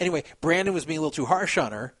hot. Anyway, Brandon was being a little too harsh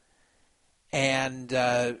on her. And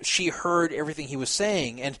she heard everything he was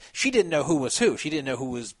saying, and she didn't know who was who. She didn't know who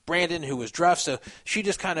was Brandon, who was Druff, so she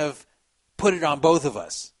just kind of put it on both of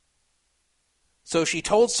us. So she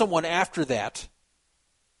told someone after that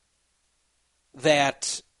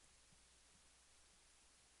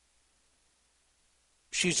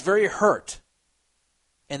she's very hurt,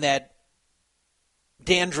 and that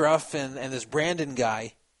Dan Druff and this Brandon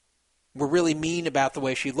guy were really mean about the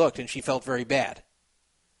way she looked, and she felt very bad.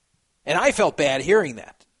 And I felt bad hearing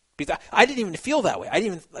that. Because I didn't even feel that way.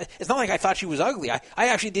 It's not like I thought she was ugly. I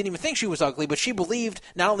actually didn't even think she was ugly, but she believed,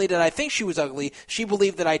 not only did I think she was ugly, she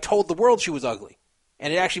believed that I told the world she was ugly.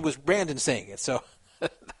 And it actually was Brandon saying it, so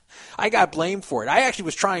I got blamed for it. I actually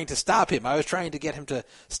was trying to stop him. I was trying to get him to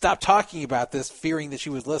stop talking about this, fearing that she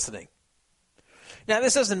was listening. Now,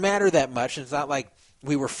 this doesn't matter that much. It's not like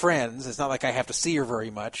we were friends. It's not like I have to see her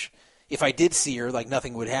very much. If I did see her, like,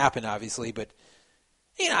 nothing would happen, obviously. But,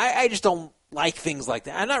 I just don't like things like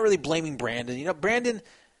that. I'm not really blaming Brandon. Brandon,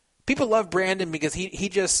 people love Brandon because he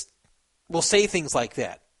just will say things like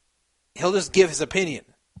that. He'll just give his opinion.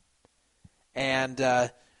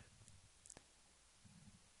 And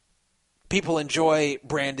people enjoy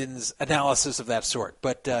Brandon's analysis of that sort.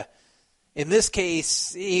 But in this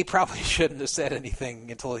case, he probably shouldn't have said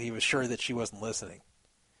anything until he was sure that she wasn't listening.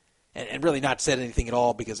 And really not said anything at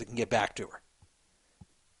all because it can get back to her.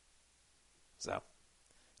 So,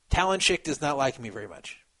 Talent Chick does not like me very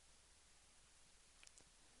much.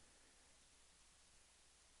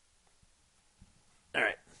 All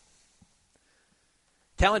right.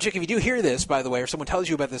 Talent Chick, if you do hear this, by the way, or someone tells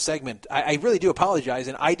you about this segment, I really do apologize,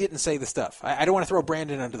 and I didn't say the stuff. I don't want to throw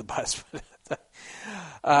Brandon under the bus.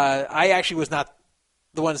 I actually was not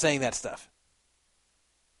the one saying that stuff.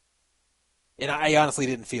 And I honestly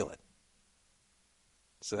didn't feel it.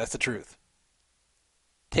 So that's the truth.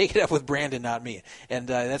 Take it up with Brandon, not me. And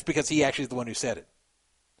that's because he actually is the one who said it.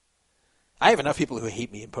 I have enough people who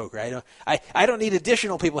hate me in poker. I don't need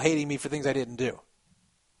additional people hating me for things I didn't do.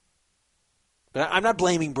 But I'm not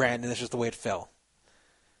blaming Brandon. That's just the way it fell.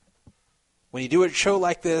 When you do a show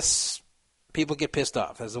like this, people get pissed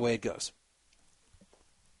off. That's the way it goes.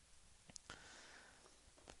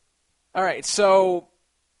 All right, so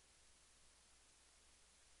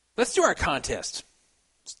let's do our contest.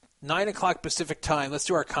 It's 9 o'clock Pacific time. Let's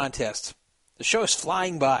do our contest. The show is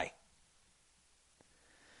flying by.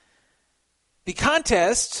 The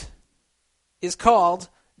contest is called,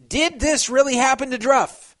 Did This Really Happen to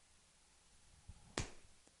Druff?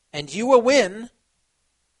 And you will win,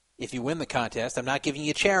 if you win the contest. I'm not giving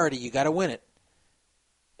you charity. You got to win it.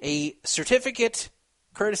 A certificate,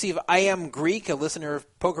 courtesy of I Am Greek, a listener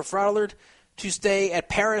of Poker Fraud Alert, to stay at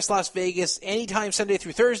Paris, Las Vegas, anytime Sunday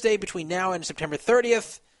through Thursday between now and September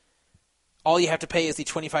 30th. All you have to pay is the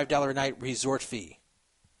 $25 a night resort fee,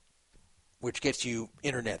 which gets you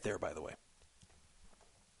internet there, by the way.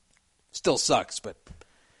 Still sucks, but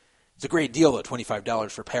it's a great deal, though,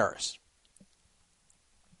 $25 for Paris.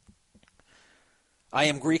 I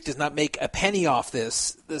Am Greek does not make a penny off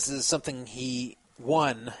this. This is something he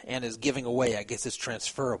won and is giving away. I guess it's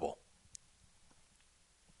transferable.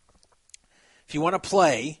 If you want to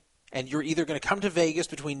play, and you're either going to come to Vegas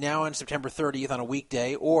between now and September 30th on a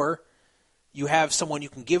weekday, or you have someone you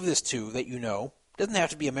can give this to that you know, doesn't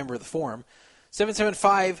have to be a member of the forum,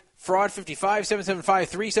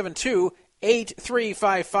 775-FRAUD-55,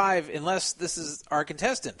 775-372-8355, unless this is our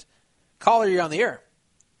contestant. Caller, you're on the air.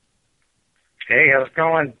 Hey, how's it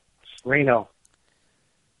going? It's Reno.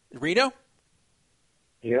 Reno?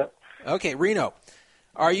 Yep. Okay, Reno.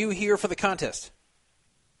 Are you here for the contest?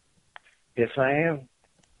 Yes, I am.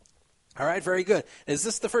 All right, very good. Is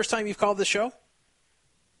this the first time you've called this show?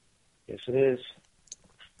 Yes, it is.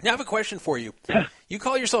 Now I have a question for you. You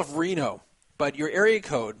call yourself Reno, but your area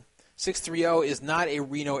code, 630, is not a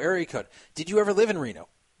Reno area code. Did you ever live in Reno?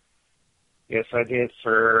 Yes, I did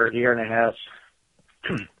for a year and a half.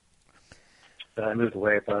 I moved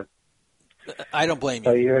away about I don't blame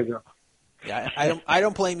you. a year ago. Yeah, I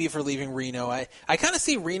don't blame you for leaving Reno. I kind of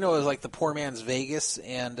see Reno as like the poor man's Vegas,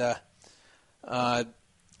 and the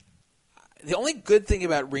only good thing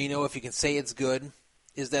about Reno, if you can say it's good,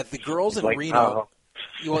 is that the girls in Reno.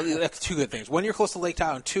 Well, that's two good things. One, you're close to Lake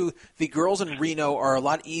Tahoe, and two, the girls in Reno are a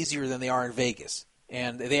lot easier than they are in Vegas,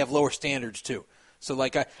 and they have lower standards too. So,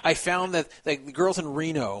 like, I found that like the girls in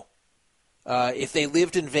Reno, if they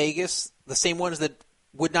lived in Vegas, the same ones that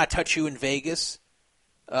would not touch you in Vegas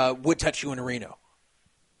would touch you in Reno.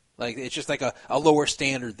 Like, it's just like a lower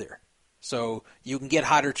standard there. So you can get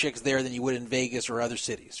hotter chicks there than you would in Vegas or other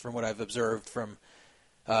cities, from what I've observed from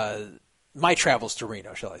my travels to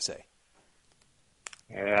Reno, shall I say.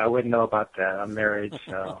 Yeah, I wouldn't know about that. I'm married,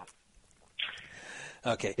 so...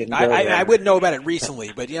 Okay. I wouldn't know about it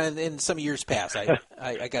recently, but in some years past,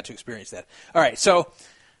 I got to experience that. All right, so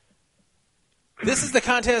this is the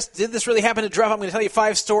contest. Did this really happen to Druff? I'm going to tell you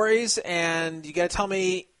 5 stories, and you got to tell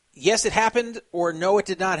me, yes, it happened, or no, it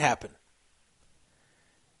did not happen.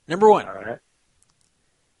 Number 1. All right.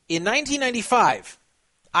 In 1995,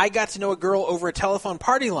 I got to know a girl over a telephone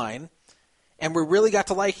party line, and we really got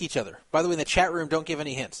to like each other. By the way, in the chat room, don't give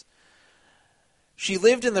any hints. She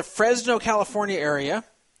lived in the Fresno, California area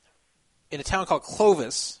in a town called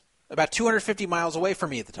Clovis, about 250 miles away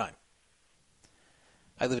from me at the time.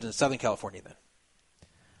 I lived in Southern California then.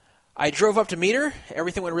 I drove up to meet her.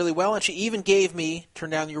 Everything went really well, and she even gave me,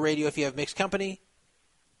 turn down your radio if you have mixed company,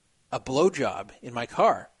 a blowjob in my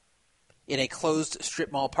car in a closed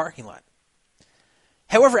strip mall parking lot.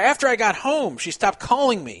 However, after I got home, she stopped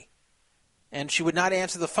calling me, and she would not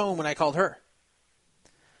answer the phone when I called her.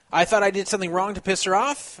 I thought I did something wrong to piss her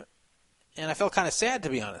off, and I felt kind of sad, to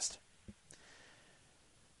be honest.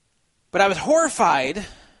 But I was horrified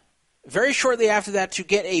very shortly after that to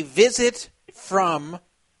get a visit from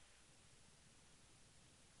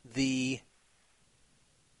the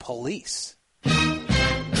police.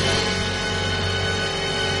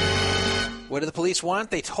 What did the police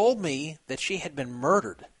want? They told me that she had been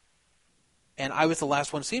murdered, and I was the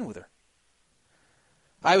last one seen with her.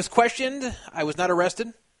 I was questioned. I was not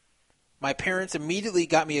arrested. My parents immediately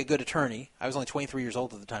got me a good attorney. I was only 23 years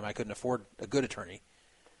old at the time. I couldn't afford a good attorney.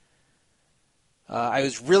 I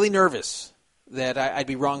was really nervous that I'd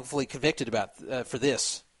be wrongfully convicted for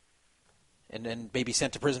this and maybe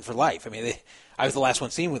sent to prison for life. I mean, I was the last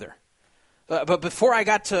one seen with her. But before I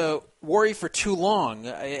got to worry for too long,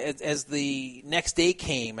 as the next day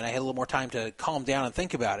came and I had a little more time to calm down and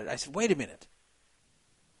think about it, I said, wait a minute.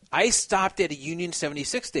 I stopped at a Union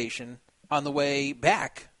 76 station on the way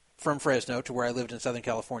back from Fresno to where I lived in Southern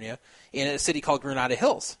California in a city called Granada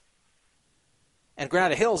Hills. And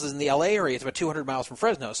Granada Hills is in the LA area. It's about 200 miles from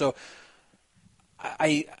Fresno. So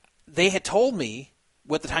they had told me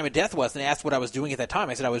what the time of death was and asked what I was doing at that time.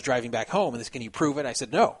 I said I was driving back home. And they said, can you prove it? I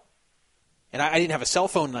said, no. And I didn't have a cell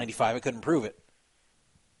phone in 95. I couldn't prove it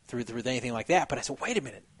through anything like that. But I said, wait a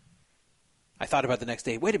minute. I thought about the next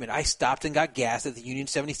day. Wait a minute. I stopped and got gas at the Union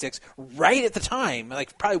 76 right at the time,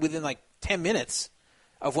 like probably within like 10 minutes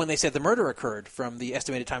of when they said the murder occurred from the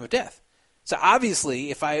estimated time of death. So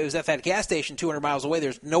obviously, if I was at that gas station 200 miles away,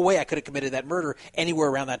 there's no way I could have committed that murder anywhere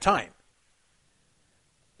around that time.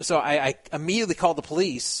 So I immediately called the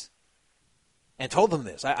police and told them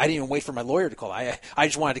this. I didn't even wait for my lawyer to call. I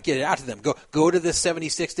just wanted to get it out to them. Go to this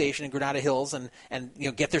 76 station in Granada Hills and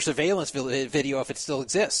get their surveillance video if it still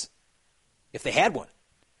exists, if they had one.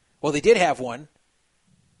 Well, they did have one,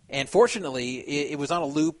 and fortunately, it was on a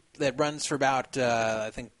loop that runs for about, I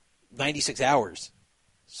think, 96 hours.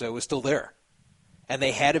 So it was still there. And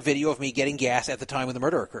they had a video of me getting gas at the time when the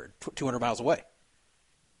murder occurred, 200 miles away.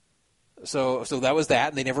 So that was that,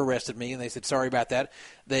 and they never arrested me, and they said, sorry about that.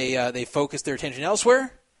 They focused their attention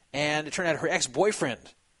elsewhere, and it turned out her ex-boyfriend,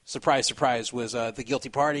 surprise, surprise, was the guilty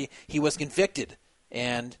party. He was convicted.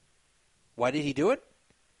 And why did he do it?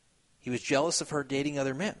 He was jealous of her dating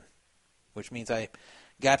other men, which means I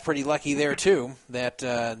got pretty lucky there, too, that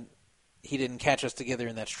he didn't catch us together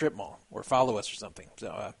in that strip mall or follow us or something.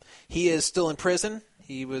 So he is still in prison.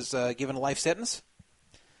 He was given a life sentence.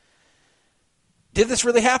 Did this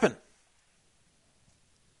really happen?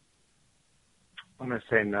 I'm going to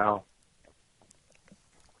say no.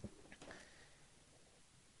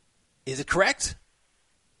 Is it correct?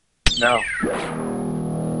 No.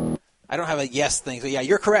 I don't have a yes thing. So yeah,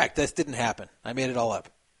 you're correct. This didn't happen. I made it all up.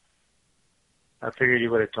 I figured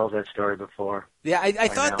you would have told that story before. Yeah, I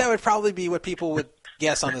thought that would probably be what people would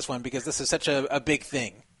guess on this one because this is such a big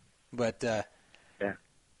thing. But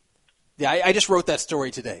yeah, I just wrote that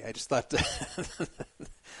story today. I just thought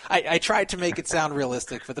I tried to make it sound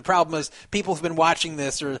realistic, but the problem is people who've been watching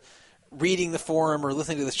this or reading the forum or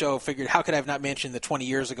listening to the show figured, how could I have not mentioned that 20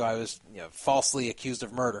 years ago I was falsely accused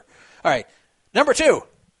of murder? All right, number 2. All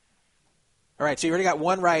right, so you already got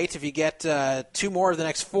one right. If you get 2 more of the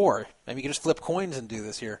next 4, maybe you can just flip coins and do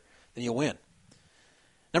this here, then you'll win.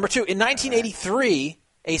 Number 2, in 1983,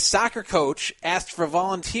 a soccer coach asked for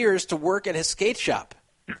volunteers to work at his skate shop.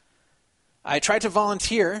 I tried to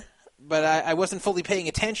volunteer, but I wasn't fully paying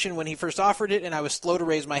attention when he first offered it, and I was slow to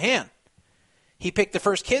raise my hand. He picked the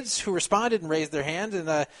first kids who responded and raised their hand, and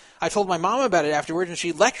I told my mom about it afterwards, and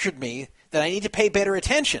she lectured me that I need to pay better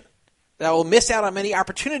attention, that I will miss out on many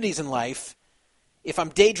opportunities in life if I'm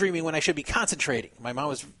daydreaming when I should be concentrating. My mom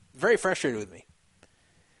was very frustrated with me.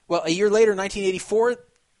 Well, a year later, 1984,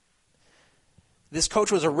 this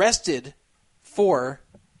coach was arrested for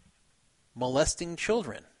molesting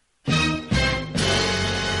children,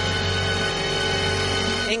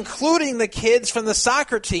 including the kids from the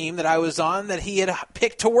soccer team that I was on that he had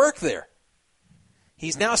picked to work there.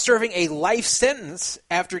 He's now serving a life sentence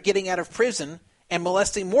after getting out of prison and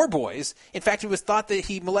molesting more boys. In fact, it was thought that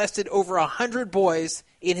he molested over 100 boys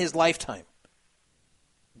in his lifetime.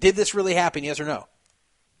 Did this really happen, yes or no?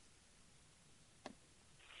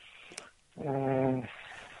 I'm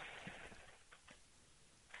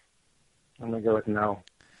going to go with no.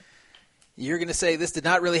 You're going to say this did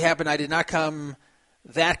not really happen. I did not come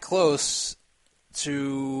that close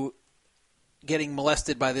to getting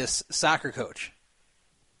molested by this soccer coach.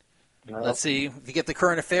 No. Let's see if you get the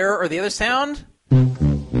current affair or the other sound.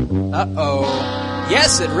 Uh-oh.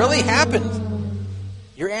 Yes, it really happened.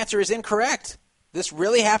 Your answer is incorrect. This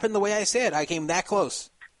really happened the way I said. I came that close.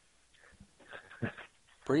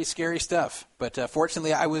 Pretty scary stuff. But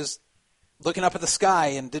fortunately, I was looking up at the sky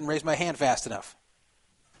and didn't raise my hand fast enough.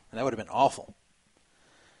 And that would have been awful.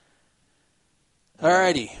 All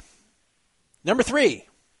righty. Number 3.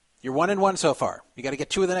 You're 1-1 so far. You got to get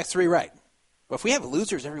 2 of the next 3 right. But if we have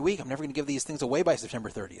losers every week, I'm never going to give these things away by September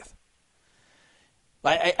 30th.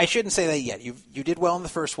 I shouldn't say that yet. You did well in the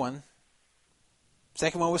first one.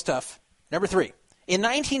 Second one was tough. Number 3. In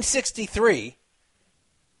 1963,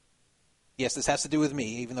 yes, this has to do with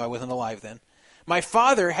me, even though I wasn't alive then, my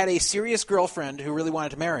father had a serious girlfriend who really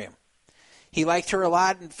wanted to marry him. He liked her a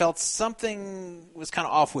lot and felt something was kind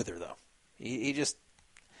of off with her, though. He just,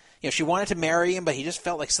 she wanted to marry him, but he just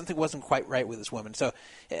felt like something wasn't quite right with this woman. So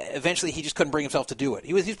eventually he just couldn't bring himself to do it.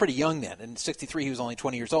 He was pretty young then. In 63, he was only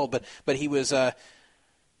 20 years old, but he was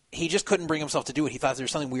he just couldn't bring himself to do it. He thought there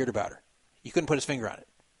was something weird about her. He couldn't put his finger on it.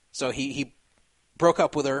 So he broke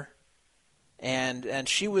up with her, and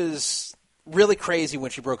she was really crazy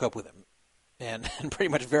when she broke up with him, and pretty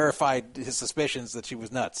much verified his suspicions that she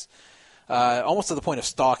was nuts, almost to the point of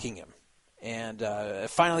stalking him. And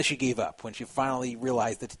finally she gave up when she finally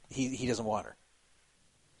realized that he doesn't want her.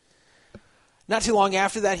 Not too long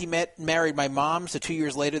after that, he married my mom, so 2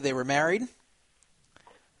 years later they were married.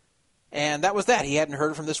 And that was that. He hadn't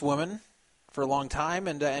heard from this woman for a long time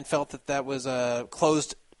and felt that was a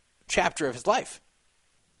closed chapter of his life.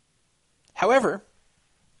 However,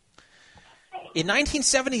 in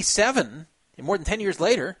 1977, more than 10 years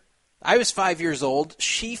later, I was 5 years old.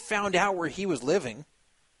 She found out where he was living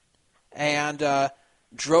and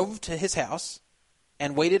drove to his house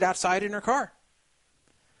and waited outside in her car.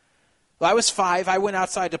 Well, I was 5. I went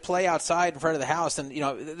outside to play outside in front of the house, and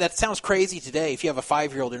that sounds crazy today. If you have a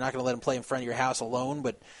 5-year-old, you're not going to let him play in front of your house alone.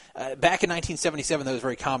 But back in 1977, that was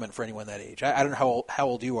very common for anyone that age. I don't know how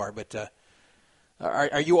old you are, but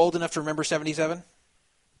are you old enough to remember 77?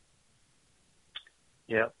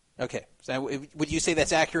 Yeah. Okay. So would you say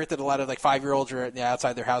that's accurate, that a lot of 5-year-olds are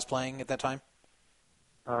outside their house playing at that time?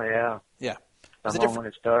 Oh, yeah. Yeah. The home when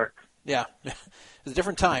it's dark. Yeah. It was a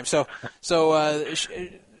different time. So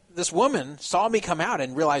this woman saw me come out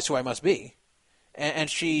and realized who I must be, and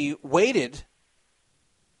she waited,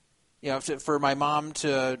 for my mom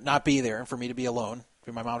to not be there and for me to be alone,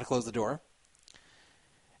 for my mom to close the door.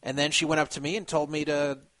 And then she went up to me and told me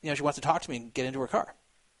she wants to talk to me and get into her car.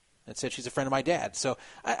 And said she's a friend of my dad. So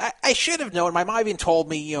I should have known. My mom even told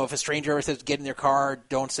me, if a stranger ever says get in their car,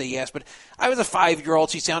 don't say yes. But I was a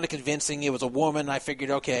 5-year-old. She sounded convincing. It was a woman. I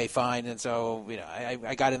figured, okay, fine. And so,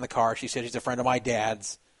 I got in the car. She said she's a friend of my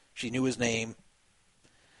dad's. She knew his name.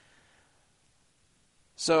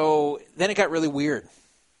 So then it got really weird.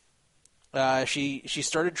 She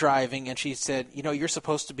started driving, and she said, you're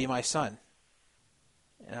supposed to be my son.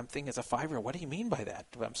 And I'm thinking, as a 5-year-old, what do you mean by that?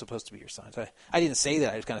 I'm supposed to be your son. So I didn't say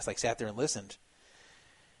that. I just kind of sat there and listened.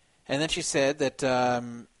 And then she said that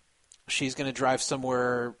she's going to drive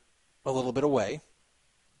somewhere a little bit away,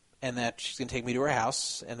 and that she's going to take me to her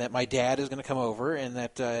house, and that my dad is going to come over, and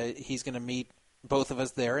that he's going to meet both of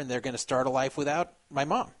us there, and they're going to start a life without my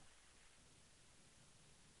mom.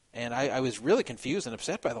 And I was really confused and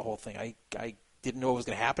upset by the whole thing. I didn't know what was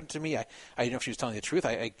going to happen to me. I didn't know if she was telling the truth.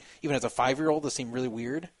 I even as a 5-year-old, this seemed really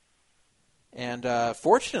weird. And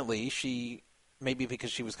fortunately, she, maybe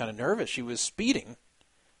because she was kind of nervous, she was speeding.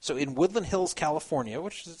 So in Woodland Hills, California,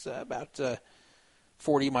 which is about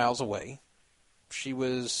 40 miles away, she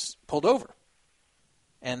was pulled over.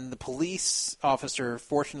 And the police officer,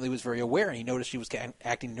 fortunately, was very aware, and he noticed she was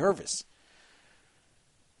acting nervous.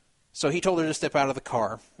 So he told her to step out of the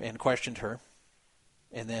car and questioned her,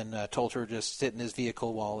 and then told her to just sit in his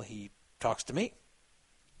vehicle while he talks to me.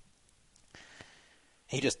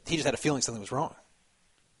 He just had a feeling something was wrong.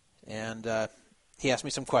 And he asked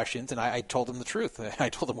me some questions, and I told him the truth. I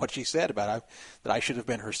told him what she said about that I should have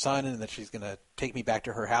been her son, and that she's going to take me back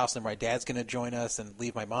to her house, and my dad's going to join us and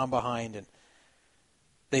leave my mom behind. And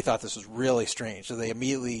they thought this was really strange, so they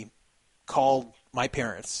immediately called my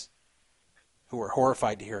parents, who were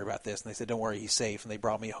horrified to hear about this, and they said, "Don't worry, he's safe." And they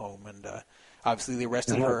brought me home, and obviously they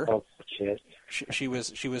arrested her. She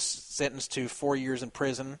was sentenced to 4 years in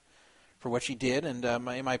prison for what she did, and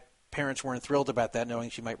my parents weren't thrilled about that, knowing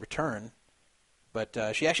she might return.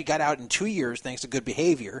 But she actually got out in 2 years thanks to good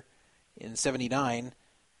behavior, in 79,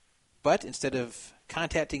 but instead of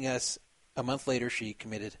contacting us a month later, she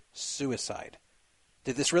committed suicide.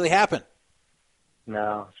 Did this really happen?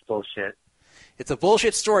 No, it's bullshit. It's a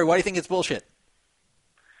bullshit story. Why do you think it's bullshit?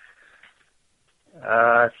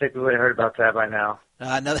 I think we would have heard about that by now.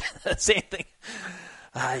 No, same thing.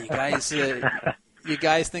 You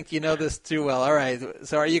guys think you know this too well. All right.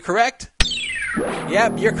 So are you correct?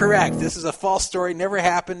 Yep, you're correct. This is a false story. Never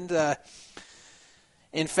happened.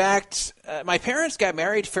 In fact, my parents got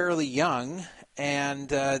married fairly young, and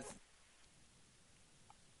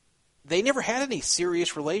they never had any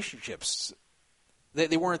serious relationships.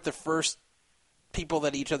 They weren't the first people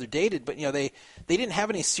that each other dated, but they didn't have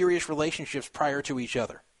any serious relationships prior to each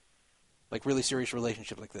other, like really serious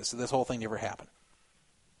relationship like this. So this whole thing never happened.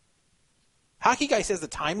 Hockey Guy says the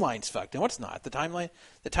timeline's fucked. No, it's not. The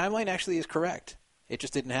timeline actually is correct. It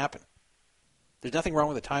just didn't happen. There's nothing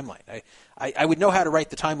wrong with the timeline. I would know how to write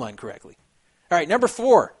the timeline correctly. All right, number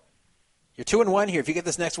 4. You're 2-1 here. If you get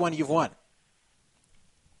this next one, you've won.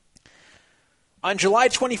 On July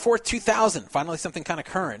 24th, 2000, finally something kind of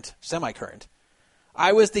current, semi-current,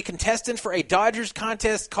 I was the contestant for a Dodgers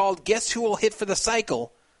contest called Guess Who Will Hit for the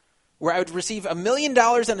Cycle, where I would receive $1 million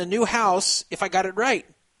and a new house if I got it right.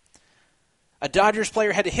 A Dodgers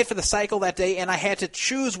player had to hit for the cycle that day, and I had to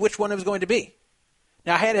choose which one it was going to be.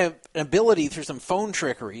 Now, I had an ability through some phone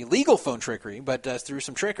trickery, legal phone trickery, but through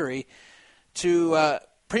some trickery, to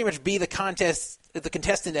pretty much be the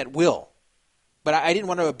contestant at will. But I didn't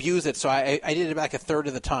want to abuse it, so I did it like a third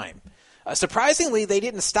of the time. Surprisingly, they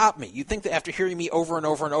didn't stop me. You'd think that after hearing me over and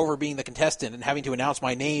over and over being the contestant and having to announce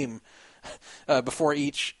my name before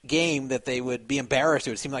each game that they would be embarrassed.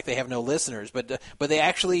 It would seem like they have no listeners, but they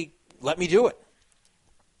actually let me do it.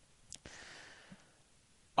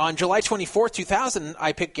 On July 24th, 2000,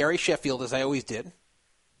 I picked Gary Sheffield, as I always did.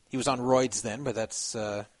 He was on roids then, but that's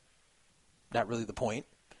not really the point.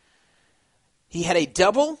 He had a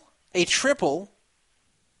double, a triple,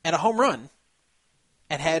 and a home run,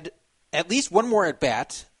 and had at least one more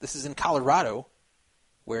at-bat. This is in Colorado,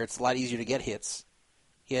 where it's a lot easier to get hits.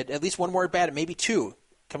 He had at least one more at-bat, and maybe two,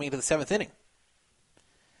 coming into the 7th inning.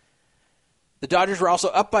 The Dodgers were also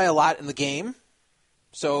up by a lot in the game,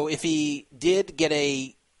 so if he did get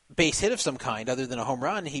a base hit of some kind other than a home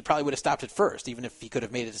run, he probably would have stopped at first, even if he could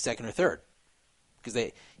have made it to second or third,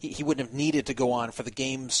 because he wouldn't have needed to go on for the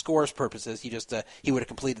game scores purposes. He would have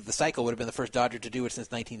completed the cycle, would have been the first Dodger to do it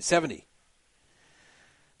since 1970.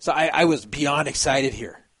 So I was beyond excited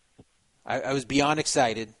here. I was beyond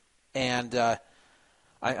excited, and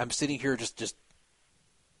I'm sitting here just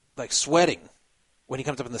like sweating when he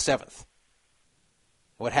comes up in the 7th.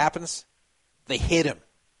 What happens? They hit him.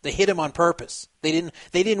 They hit him on purpose. They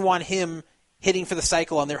didn't want him hitting for the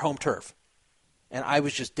cycle on their home turf. And I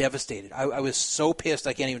was just devastated. I was so pissed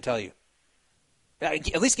I can't even tell you.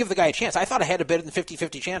 At least give the guy a chance. I thought I had a better than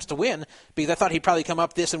 50-50 chance to win because I thought he'd probably come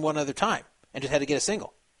up this and one other time and just had to get a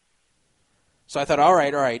single. So I thought, all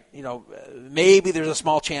right, maybe there's a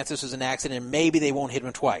small chance this was an accident and maybe they won't hit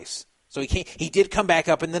him twice. So he did come back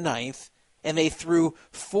up in the 9th, and they threw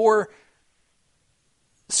 4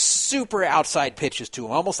 super outside pitches to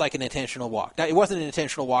him, almost like an intentional walk. Now, it wasn't an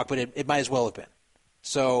intentional walk, but it might as well have been.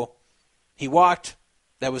 So he walked.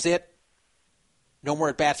 That was it. No more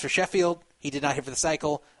at-bats for Sheffield. He did not hit for the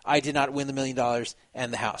cycle. I did not win the $1 million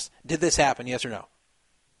and the house. Did this happen, yes or no?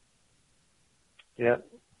 Yep.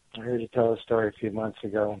 I heard you tell a story a few months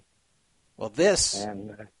ago. Well, let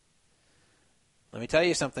me tell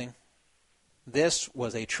you something. This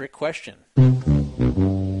was a trick question. I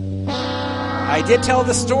did tell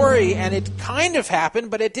the story, and it kind of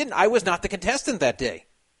happened, but it didn't. I was not the contestant that day.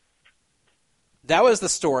 That was the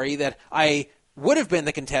story that I would have been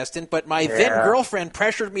the contestant, but my then-girlfriend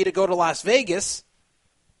pressured me to go to Las Vegas,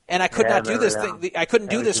 and I could not do this thing. I couldn't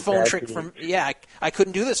do this phone trick from I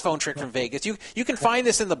couldn't do this phone trick from Vegas. You can find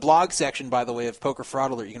this in the blog section, by the way, of Poker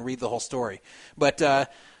Fraud Alert. You can read the whole story. But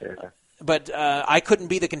I couldn't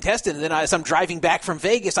be the contestant, and then as I'm driving back from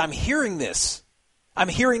Vegas, I'm hearing this. I'm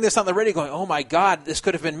hearing this on the radio going, oh, my God, this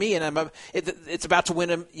could have been me, and it's about to win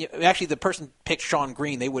him. Actually, the person picked Sean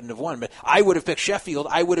Green. They wouldn't have won, but I would have picked Sheffield.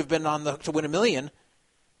 I would have been on the hook to win $1 million.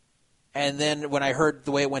 And then when I heard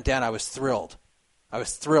the way it went down, I was thrilled. I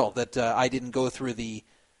was thrilled that I didn't go through the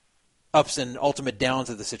ups and ultimate downs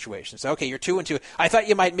of the situation. So, okay, you're 2-2. I thought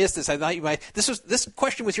you might miss this. I thought you might. This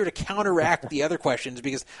question was here to counteract the other questions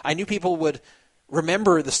because I knew people would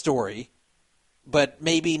remember the story, but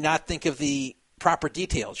maybe not think of the proper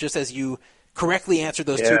details, just as you correctly answered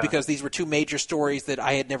those two because these were two major stories that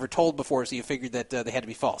I had never told before, so you figured that they had to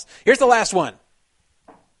be false. Here's the last one.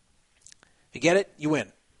 If you get it, you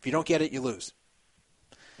win. If you don't get it, you lose.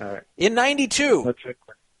 All right. In 92, No trick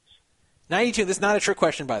questions. 92, this is not a trick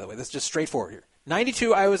question, by the way. This is just straightforward here.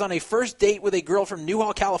 92, I was on a first date with a girl from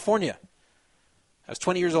Newhall, California. I was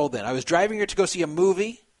 20 years old then. I was driving her to go see a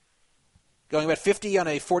movie, going about 50 on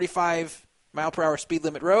a 45-mile-per-hour speed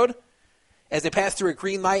limit road. As they passed through a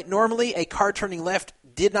green light, normally a car turning left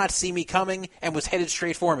did not see me coming and was headed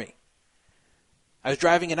straight for me. I was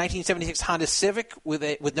driving a 1976 Honda Civic with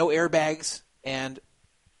no airbags and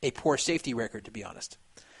a poor safety record, to be honest.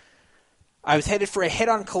 I was headed for a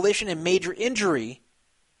head-on collision, and major injury,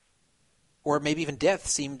 or maybe even death,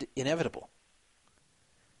 seemed inevitable.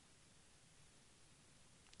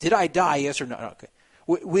 Did I die? Yes or no? Okay.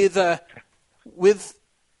 With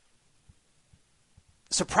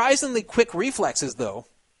surprisingly quick reflexes, though,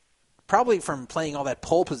 probably from playing all that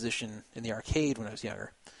pole position in the arcade when I was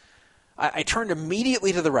younger, I turned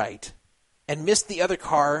immediately to the right and missed the other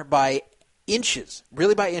car by inches,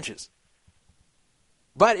 really by inches.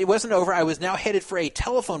 But it wasn't over. I was now headed for a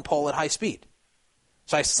telephone pole at high speed.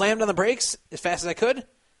 So I slammed on the brakes as fast as I could.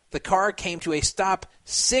 The car came to a stop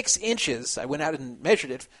 6 inches, I went out and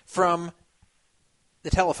measured it, from the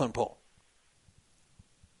telephone pole.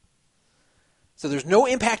 So there's no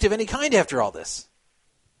impact of any kind after all this.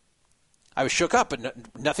 I was shook up,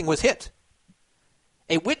 but nothing was hit.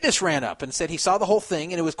 A witness ran up and said he saw the whole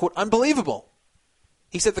thing, and it was, quote, unbelievable.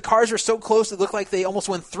 He said the cars were so close it looked like they almost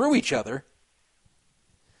went through each other.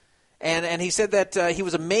 And he said that he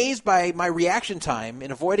was amazed by my reaction time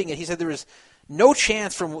in avoiding it. He said there was no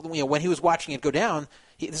chance from when he was watching it go down.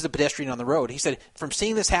 This is a pedestrian on the road. He said from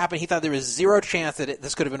seeing this happen, he thought there was zero chance that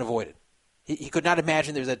this could have been avoided. He could not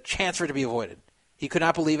imagine there was a chance for it to be avoided. He could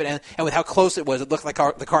not believe it, and with how close it was, it looked like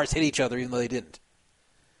the cars hit each other, even though they didn't.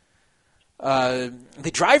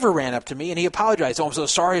 The driver ran up to me, and he apologized. Oh, I'm so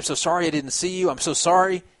sorry, I didn't see you, I'm so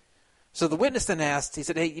sorry. So the witness then asked, he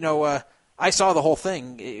said, hey, I saw the whole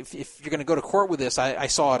thing. If you're going to go to court with this, I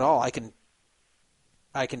saw it all. I can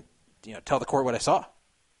tell the court what I saw.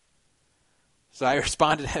 So I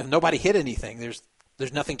responded, nobody hit anything.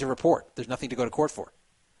 There's nothing to report. There's nothing to go to court for.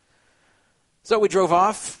 So we drove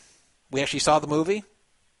off. We actually saw the movie.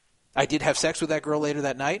 I did have sex with that girl later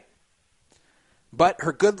that night. But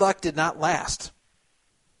her good luck did not last.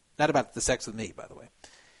 Not about the sex with me, by the way.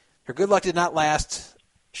 Her good luck did not last.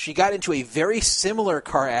 She got into a very similar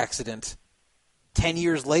car accident 10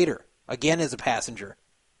 years later, again as a passenger,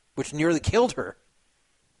 which nearly killed her.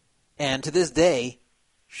 And to this day,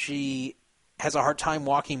 she has a hard time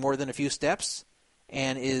walking more than a few steps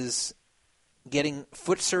and is getting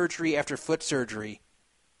foot surgery after foot surgery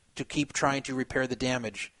to keep trying to repair the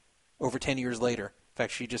damage over 10 years later. In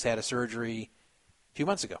fact, she just had a surgery a few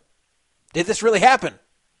months ago. Did this really happen?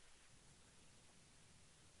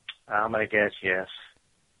 I'm going to guess yes.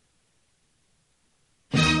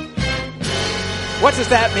 What does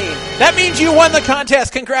that mean? That means you won the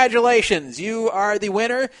contest. Congratulations. You are the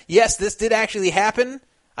winner. Yes, this did actually happen.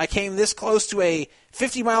 I came this close to a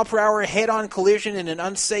 50-mile-per-hour head-on collision in an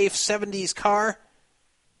unsafe 70s car.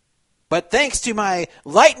 But thanks to my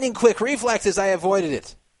lightning-quick reflexes, I avoided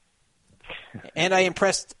it. And I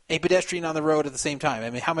impressed a pedestrian on the road at the same time. I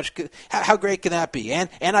mean, how great can that be? And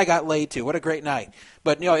I got laid, too. What a great night.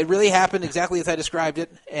 But, it really happened exactly as I described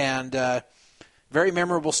it. And very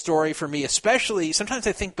memorable story for me, especially sometimes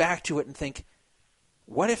I think back to it and think,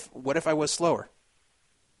 what if I was slower?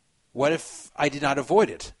 What if I did not avoid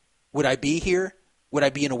it? Would I be here? Would I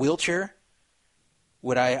be in a wheelchair?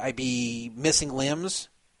 Would I be missing limbs?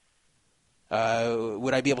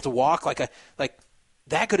 Would I be able to walk? Like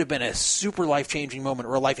that could have been a super life-changing moment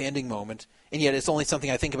or a life-ending moment, and yet it's only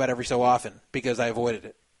something I think about every so often because I avoided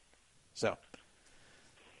it. So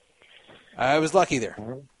I was lucky there.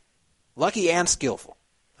 Lucky and skillful,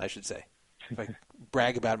 I should say, if I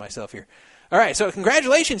brag about myself here. All right, so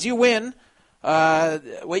congratulations, you win.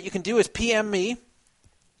 What you can do is PM me,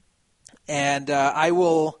 and I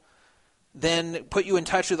will then put you in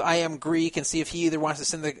touch with I Am Greek and see if he either wants to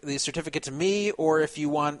send the certificate to me or if you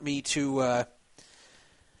want me to, or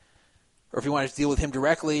if you want to deal with him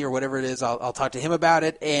directly or whatever it is, I'll talk to him about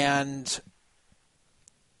it. And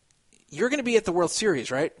you're going to be at the World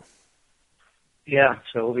Series, right? Yeah,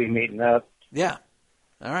 so we'll be meeting up. Yeah.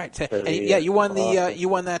 All right. And, you won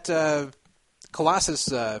that Colossus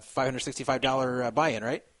 $565 buy-in,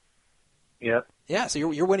 right? Yep. Yeah, so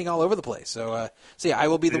you're winning all over the place. So I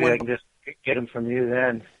will be the maybe one. I can just get them from you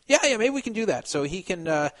then. Yeah, maybe we can do that. So he can.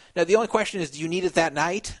 Now the only question is, do you need it that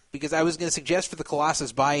night? Because I was going to suggest for the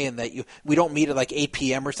Colossus buy-in that we don't meet at like 8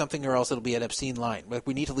 p.m. or something, or else it'll be an obscene line. But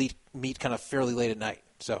we need to meet kind of fairly late at night.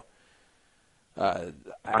 So.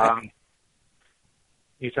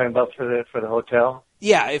 You talking about for the hotel?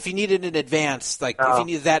 Yeah, if you need it in advance, like if you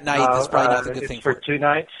need it that night, that's probably not the good thing for it. 2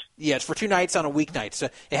 nights? Yeah, it's for 2 nights on a weeknight. So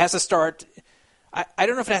it has to start. I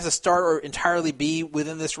don't know if it has to start or entirely be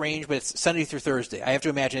within this range, but it's Sunday through Thursday. I have to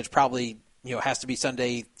imagine it's probably has to be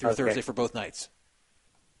Sunday through Thursday for both nights.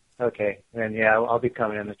 Okay, then I'll be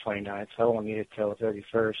coming in the 29th, so I won't need it till the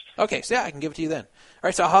 31st. Okay, so I can give it to you then. All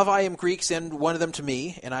right, so I'll have I Am Greek send one of them to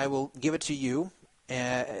me, and I will give it to you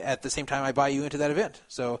at the same time I buy you into that event.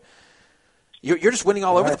 So you're just winning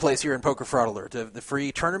all over the place here in Poker Fraud Alert. The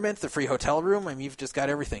free tournament, the free hotel room. I mean, you've just got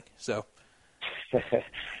everything. So.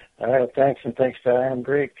 All right, thanks, and thanks to I Am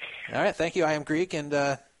Greek. All right, thank you, I Am Greek, and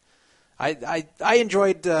I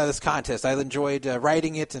enjoyed this contest. I enjoyed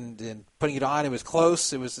writing it and putting it on. It was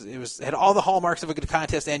close. It had all the hallmarks of a good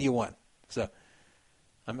contest, and you won. So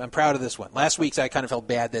I'm proud of this one. Last week's I kind of felt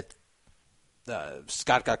bad that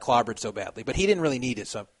Scott got clobbered so badly, but he didn't really need it,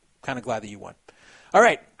 so I'm kind of glad that you won. All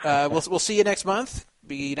right, we'll see you next month.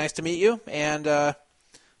 Be nice to meet you, and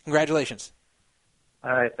congratulations.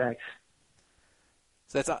 All right, thanks.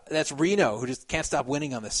 So that's Reno, who just can't stop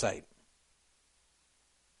winning on this site.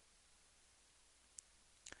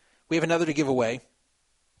 We have another to give away.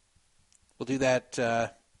 We'll do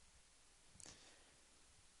that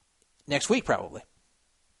next week, probably.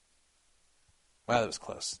 Wow, that was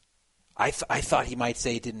close. I thought he might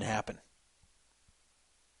say it didn't happen.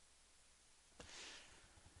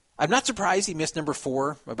 I'm not surprised he missed number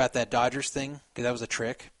 4 about that Dodgers thing, because that was a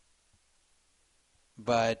trick.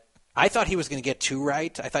 But I thought he was going to get 2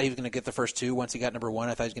 right. I thought he was going to get the first 2. Once he got number 1,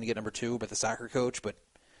 I thought he was going to get number 2 about the soccer coach. But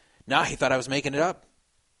no, he thought I was making it up.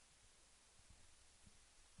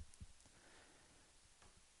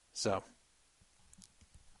 So,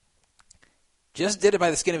 just did it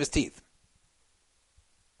by the skin of his teeth.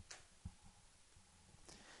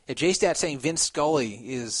 Yeah, J-Stat saying Vince Scully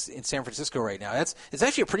is in San Francisco right now. It's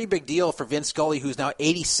actually a pretty big deal for Vince Scully, who's now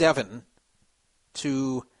 87,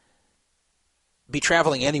 to be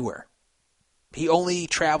traveling anywhere. He only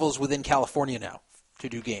travels within California now to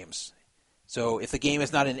do games. So if the game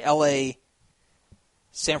is not in L.A.,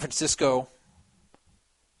 San Francisco,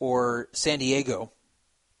 or San Diego,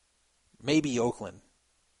 maybe Oakland,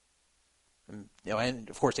 and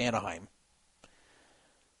of course Anaheim,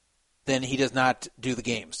 then he does not do the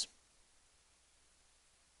games.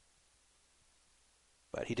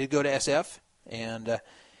 But he did go to SF, and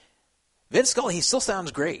Vince Scully, he still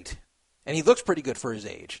sounds great, and he looks pretty good for his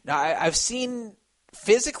age. Now, I've seen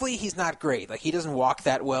physically he's not great. Like, he doesn't walk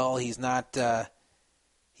that well. He's not that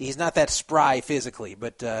spry physically,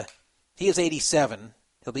 but he is 87.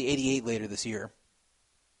 He'll be 88 later this year.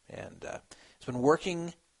 And he's been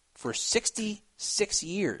working for 66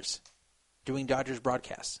 years doing Dodgers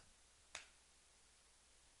broadcasts.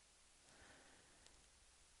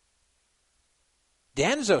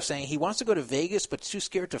 Danzo saying he wants to go to Vegas but too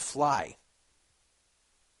scared to fly.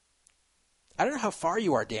 I don't know how far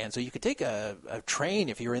you are, Danzo. You could take a train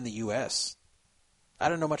if you're in the U.S. I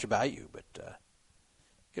don't know much about you, but you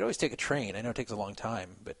could always take a train. I know it takes a long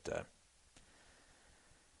time, but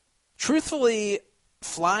truthfully,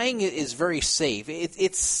 flying is very safe.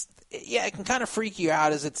 It can kind of freak you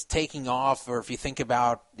out as it's taking off, or if you think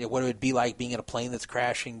about what it would be like being in a plane that's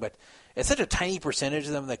crashing, but it's such a tiny percentage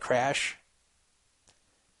of them that crash.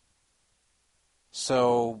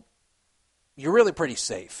 So you're really pretty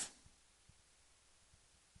safe.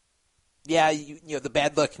 Yeah, the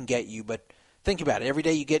bad luck can get you, but think about it. Every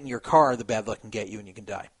day you get in your car, the bad luck can get you and you can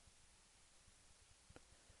die.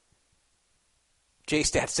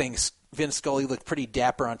 J-Stat saying Vince Scully looked pretty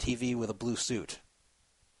dapper on TV with a blue suit.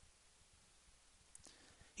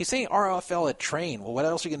 He's saying RFL at train. Well, what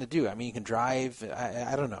else are you going to do? I mean, you can drive.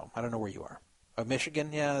 I don't know. I don't know where you are.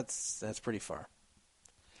 Michigan? Yeah, that's pretty far.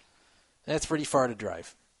 That's pretty far to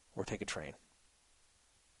drive or take a train.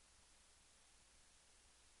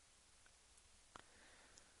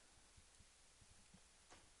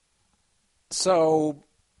 So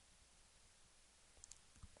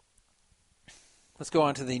let's go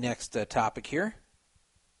on to the next topic here.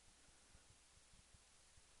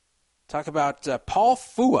 Talk about Paul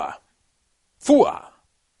Fua,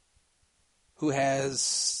 who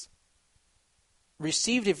has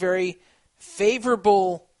received a very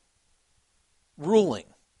favorable ruling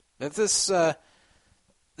that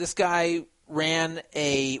this guy ran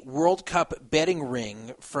a World Cup betting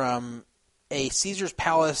ring from a Caesars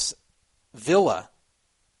Palace villa.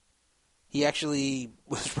 He actually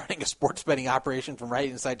was running a sports betting operation from right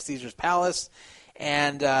inside Caesars Palace,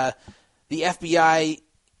 and the FBI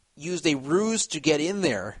used a ruse to get in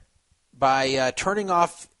there by turning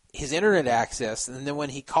off his internet access, and then when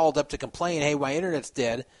he called up to complain, hey, my internet's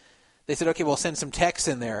dead, they said, okay, we'll send some techs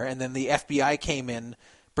in there. And then the FBI came in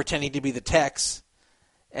pretending to be the techs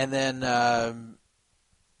and then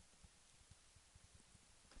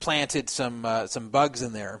planted some bugs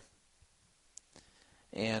in there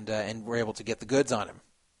and were able to get the goods on him.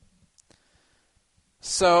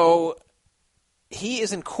 So he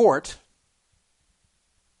is in court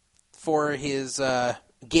for his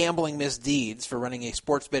gambling misdeeds for running a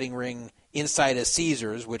sports betting ring inside a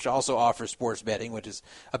Caesars, which also offers sports betting, which is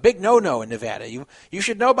a big no-no in Nevada. You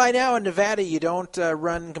should know by now in Nevada you don't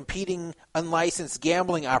run competing unlicensed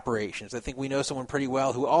gambling operations. I think we know someone pretty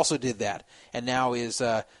well who also did that and now is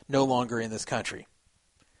no longer in this country.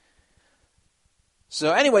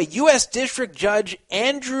 So anyway, U.S. District Judge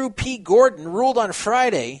Andrew P. Gordon ruled on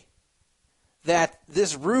Friday that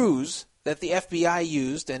this ruse that the FBI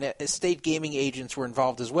used, and state gaming agents were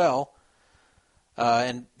involved as well,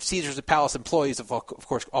 and Caesars Palace employees of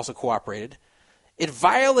course also cooperated, it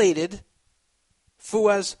violated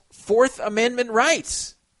FUA's Fourth Amendment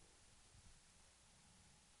rights.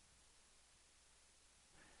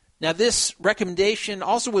 Now this recommendation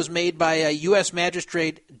also was made by a U.S.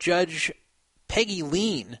 Magistrate Judge Peggy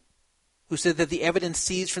Lean, who said that the evidence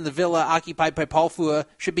seized from the villa occupied by Paul Fua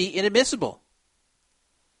should be inadmissible.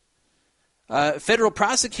 Federal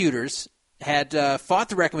prosecutors had fought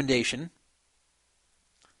the recommendation,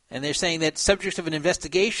 and they're saying that subjects of an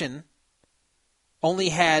investigation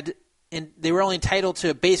they were only entitled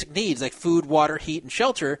to basic needs like food, water, heat, and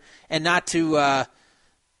shelter, and not to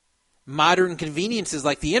modern conveniences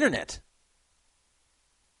like the internet.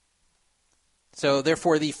 So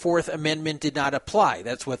therefore, the Fourth Amendment did not apply.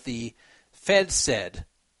 That's what the Fed said.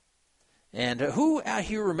 And who out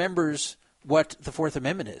here remembers what the Fourth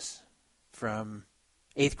Amendment is from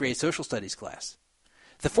 8th grade social studies class?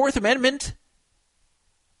 The Fourth Amendment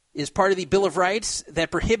is part of the Bill of Rights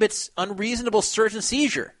that prohibits unreasonable search and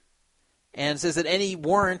seizure and says that any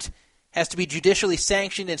warrant has to be judicially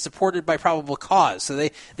sanctioned and supported by probable cause. So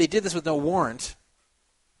they did this with no warrant.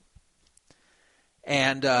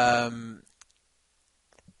 And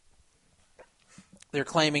they're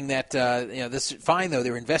claiming that this is fine, though.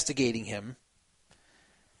 They were investigating him,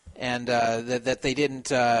 and that they didn't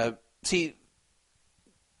see.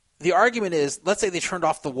 The argument is, let's say they turned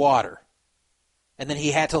off the water, and then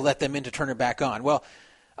he had to let them in to turn it back on. Well,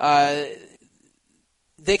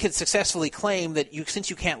 they could successfully claim that since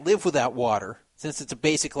you can't live without water, since it's a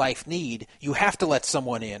basic life need, you have to let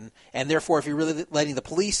someone in, and therefore, if you're really letting the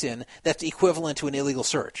police in, that's equivalent to an illegal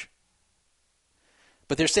search.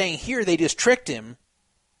 But they're saying here they just tricked him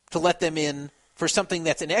to let them in for something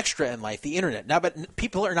that's an extra in life, the internet. Now, but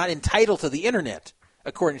people are not entitled to the internet,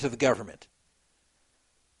 according to the government.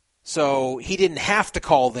 So he didn't have to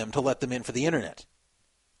call them to let them in for the internet.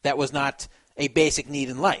 That was not a basic need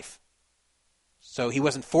in life. So he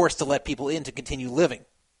wasn't forced to let people in to continue living.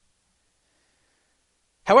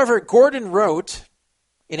 However, Gordon wrote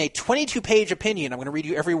in a 22-page opinion, I'm going to read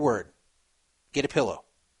you every word. Get a pillow.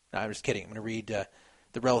 No, I'm just kidding. I'm going to read the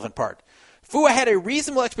relevant part. Fua had a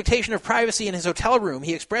reasonable expectation of privacy in his hotel room.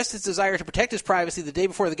 He expressed his desire to protect his privacy the day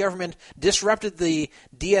before the government disrupted the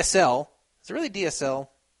DSL. Is it really DSL?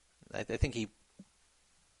 I think he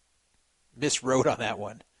miswrote on that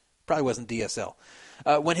one. Probably wasn't DSL.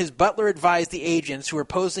 When his butler advised the agents who were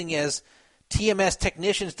posing as TMS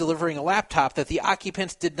technicians delivering a laptop that the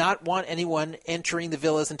occupants did not want anyone entering the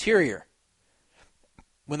villa's interior.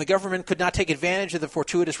 When the government could not take advantage of the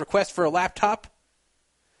fortuitous request for a laptop,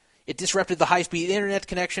 it disrupted the high-speed internet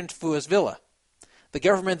connection to Fua's villa. The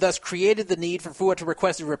government thus created the need for Fua to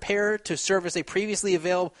request a repair to a service previously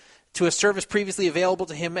available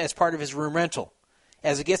to him as part of his room rental.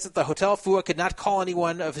 As a guest at the hotel, Fua could not call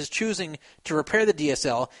anyone of his choosing to repair the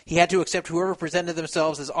DSL. He had to accept whoever presented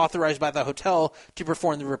themselves as authorized by the hotel to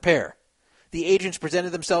perform the repair. The agents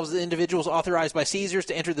presented themselves as individuals authorized by Caesars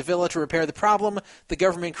to enter the villa to repair the problem the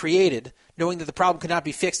government created, knowing that the problem could not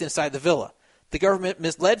be fixed inside the villa. The government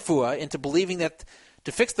misled Fua into believing that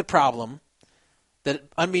to fix the problem that,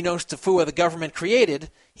 unbeknownst to Fua, the government created,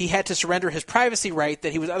 he had to surrender his privacy right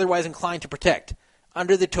that he was otherwise inclined to protect.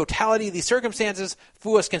 Under the totality of these circumstances,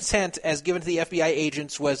 Fua's consent as given to the FBI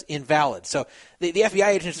agents was invalid. So the FBI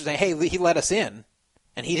agents were saying, hey, he let us in,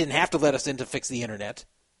 and he didn't have to let us in to fix the internet.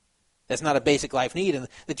 That's not a basic life need. And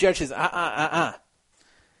the judge says,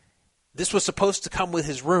 This was supposed to come with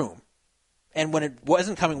his room. And when it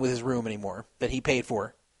wasn't coming with his room anymore, that he paid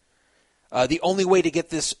for, the only way to get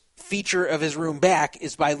this feature of his room back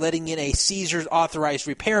is by letting in a Caesars authorized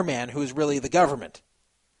repairman who is really the government.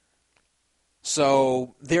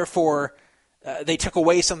 So, therefore, they took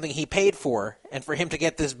away something he paid for, and for him to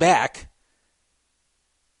get this back,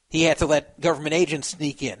 he had to let government agents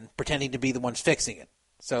sneak in, pretending to be the ones fixing it.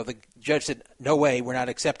 So the judge said, no way, we're not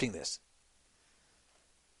accepting this.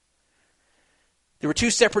 There were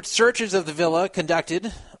 2 separate searches of the villa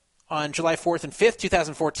conducted on July 4th and 5th,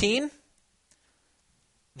 2014.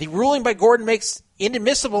 The ruling by Gordon makes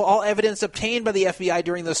inadmissible all evidence obtained by the FBI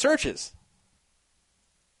during those searches.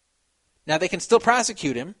 Now, they can still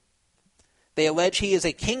prosecute him. They allege he is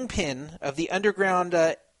a kingpin of the underground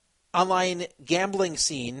online gambling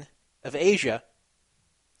scene of Asia.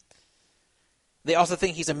 They also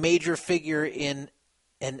think he's a major figure in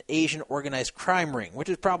an Asian organized crime ring, which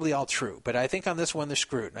is probably all true. But I think on this one they're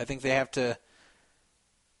screwed. I think they have to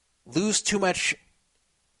lose too much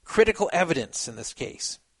critical evidence in this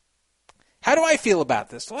case. How do I feel about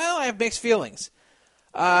this? Well, I have mixed feelings.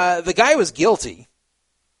 The guy was guilty.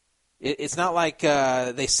 It's not like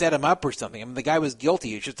they set him up or something. I mean, the guy was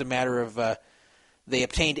guilty. It's just a matter of they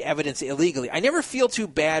obtained evidence illegally. I never feel too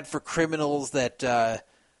bad for criminals that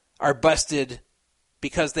are busted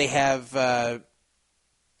because they have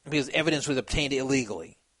because evidence was obtained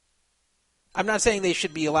illegally. I'm not saying they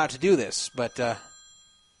should be allowed to do this, but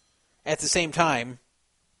at the same time,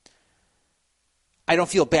 I don't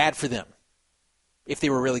feel bad for them if they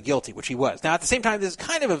were really guilty, which he was. Now, at the same time, this is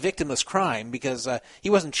kind of a victimless crime because he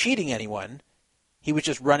wasn't cheating anyone. He was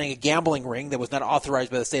just running a gambling ring that was not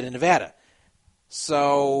authorized by the state of Nevada.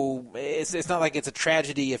 So it's not like it's a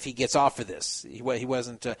tragedy if he gets off for this. He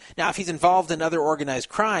wasn't. Now, if he's involved in other organized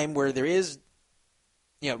crime where there is,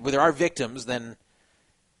 where there are victims, then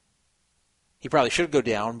he probably should go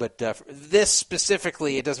down. But this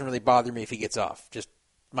specifically, it doesn't really bother me if he gets off. Just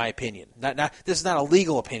my opinion. This is not a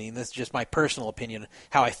legal opinion. This is just my personal opinion,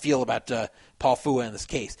 how I feel about Paul Fua in this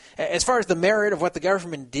case. As far as the merit of what the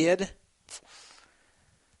government did,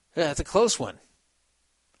 it's a close one.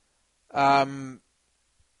 I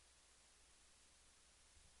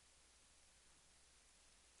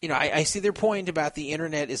see their point about the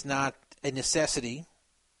internet is not a necessity,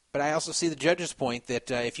 but I also see the judge's point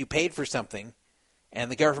that if you paid for something and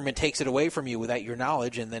the government takes it away from you without your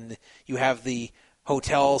knowledge, and then you have the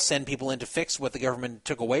hotel send people in to fix what the government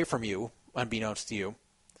took away from you, unbeknownst to you,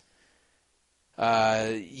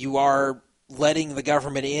 you are letting the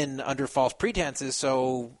government in under false pretenses,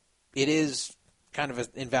 so it is kind of an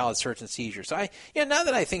invalid search and seizure. So now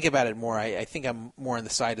that I think about it more, I think I'm more on the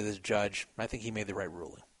side of this judge. I think he made the right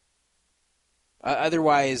ruling.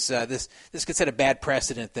 Otherwise, this could set a bad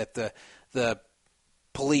precedent that the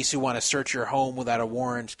police who want to search your home without a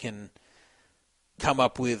warrant can come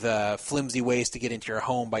up with flimsy ways to get into your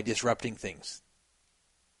home by disrupting things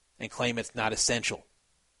and claim it's not essential.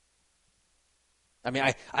 I mean,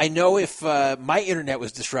 I know if my internet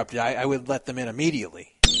was disrupted, I would let them in immediately.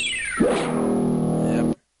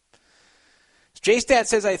 Yep. JStat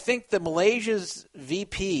says, I think the Malaysia's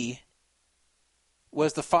VP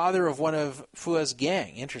was the father of one of Fua's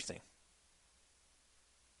gang. Interesting.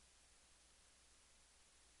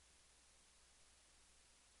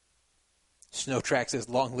 Snowtrack says,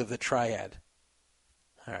 long live the triad.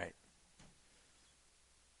 All right.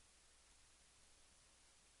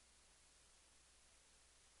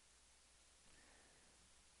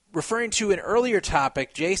 Referring to an earlier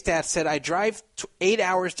topic, JStat said, I drive 8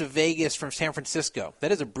 hours to Vegas from San Francisco.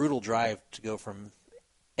 That is a brutal drive to go from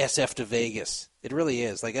SF to Vegas. It really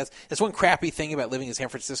is. Like that's one crappy thing about living in San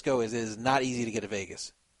Francisco is it is not easy to get to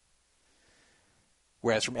Vegas.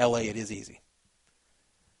 Whereas from LA it is easy.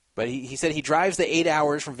 But he said he drives the 8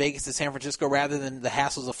 hours from Vegas to San Francisco rather than the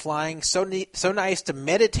hassles of flying. So nice to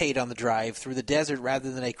meditate on the drive through the desert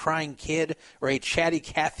rather than a crying kid or a chatty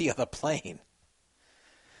Cathy on the plane.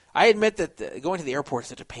 I admit that going to the airport is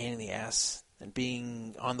such a pain in the ass, and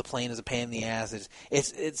being on the plane is a pain in the ass.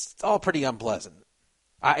 It's all pretty unpleasant.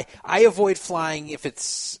 I avoid flying if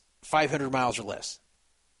it's 500 miles or less.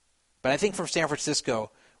 But I think from San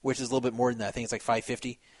Francisco, which is a little bit more than that, I think it's like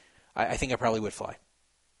 550, I think I probably would fly.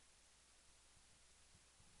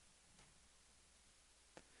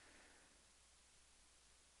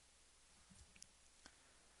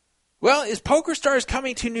 Well, is PokerStars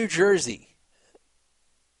coming to New Jersey?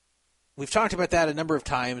 We've talked about that a number of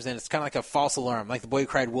times, and it's kind of like a false alarm, like the boy who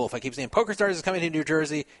cried wolf. I keep saying PokerStars is coming to New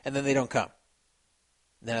Jersey, and then they don't come.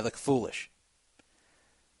 And then I look foolish.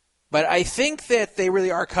 But I think that they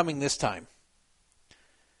really are coming this time.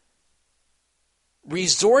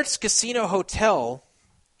 Resorts Casino Hotel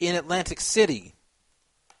in Atlantic City,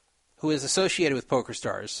 who is associated with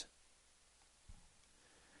PokerStars,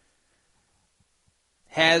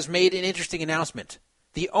 has made an interesting announcement.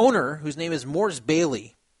 The owner, whose name is Morris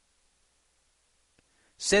Bailey,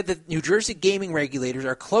 said that New Jersey gaming regulators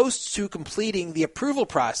are close to completing the approval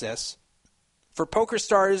process for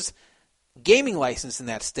PokerStars' gaming license in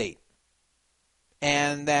that state,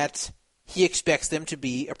 and that he expects them to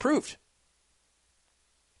be approved.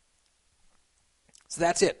 So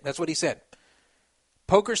that's it. That's what he said.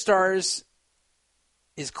 PokerStars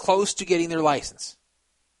is close to getting their license.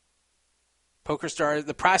 PokerStars,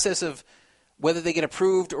 the process of whether they get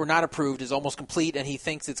approved or not approved is almost complete, and he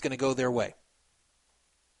thinks it's going to go their way.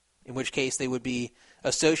 In which case they would be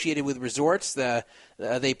associated with resorts.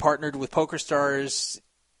 They partnered with PokerStars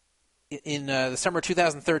in the summer of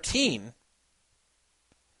 2013.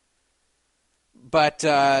 But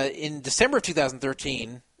in December of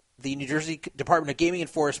 2013, the New Jersey Department of Gaming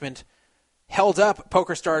Enforcement held up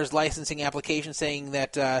PokerStars' licensing application, saying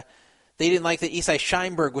that they didn't like that Isai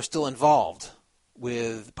Scheinberg was still involved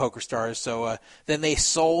with PokerStars. So then they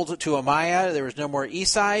sold to Amaya. There was no more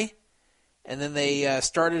Isai. And then they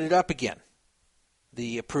started it up again,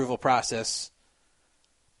 the approval process,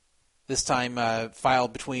 this time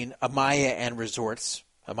filed between Amaya and Resorts,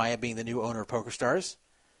 Amaya being the new owner of PokerStars.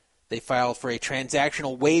 They filed for a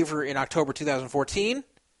transactional waiver in October 2014.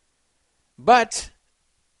 But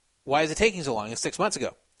why is it taking so long? It's 6 months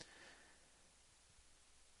ago.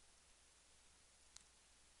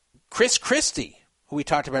 Chris Christie, who we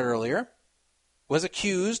talked about earlier, was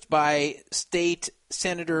accused by State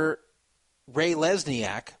Senator Ray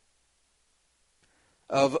Lesniak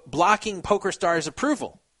of blocking PokerStars'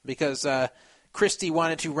 approval because Christie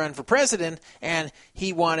wanted to run for president and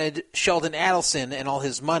he wanted Sheldon Adelson and all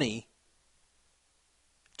his money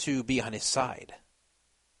to be on his side.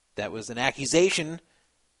 That was an accusation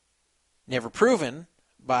never proven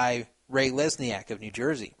by Ray Lesniak of New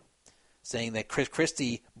Jersey, saying that Chris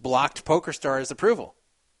Christie blocked PokerStars' approval.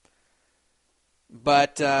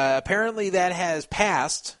 But apparently that has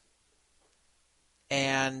passed,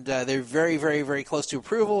 and they're very, very, very close to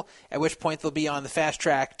approval, at which point they'll be on the fast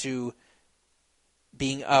track to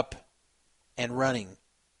being up and running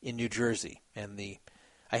in New Jersey. And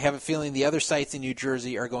I have a feeling the other sites in New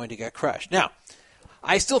Jersey are going to get crushed. Now,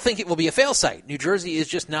 I still think it will be a fail site. New Jersey is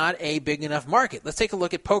just not a big enough market. Let's take a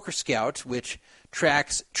look at Poker Scout, which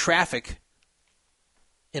tracks traffic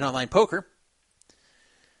in online poker.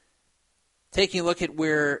 Taking a look at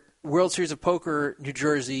where World Series of Poker New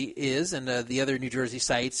Jersey is and the other New Jersey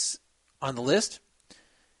sites on the list.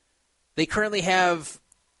 They currently have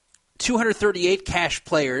 238 cash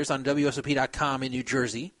players on WSOP.com in New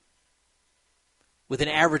Jersey with an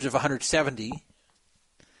average of 170.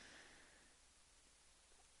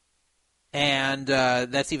 And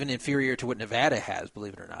that's even inferior to what Nevada has,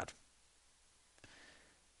 believe it or not.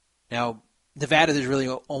 Now, Nevada, there's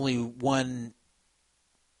really only one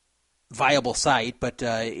viable site, but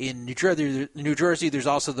in New Jersey, there's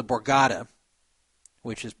also the Borgata,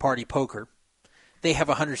 which is Party Poker. They have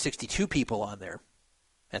 162 people on there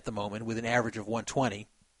at the moment with an average of 120.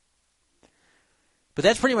 But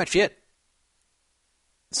that's pretty much it.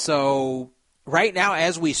 So right now,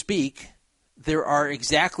 as we speak, there are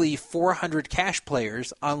exactly 400 cash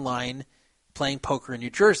players online playing poker in New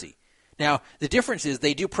Jersey. Now, the difference is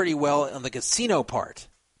they do pretty well on the casino part.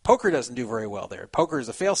 Poker doesn't do very well there. Poker is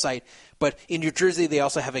a fail site, but in New Jersey they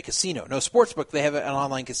also have a casino. No sportsbook, they have an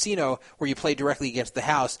online casino where you play directly against the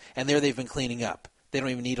house, and there they've been cleaning up. They don't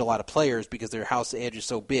even need a lot of players because their house edge is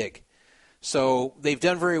so big. So they've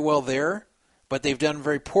done very well there, but they've done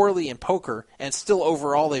very poorly in poker, and still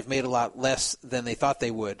overall they've made a lot less than they thought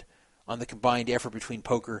they would on the combined effort between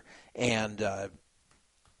poker and the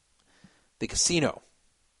casino.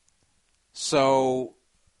 So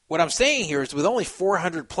what I'm saying here is with only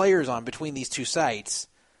 400 players on between these two sites,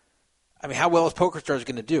 I mean, how well is PokerStars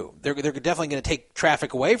going to do? They're definitely going to take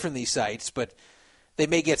traffic away from these sites, but they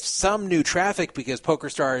may get some new traffic because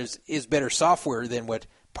PokerStars is better software than what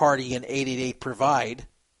Party and 888 provide.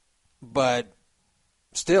 But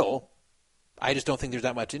still, I just don't think there's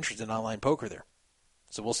that much interest in online poker there.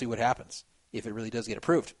 So we'll see what happens if it really does get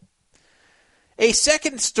approved. A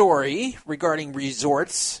second story regarding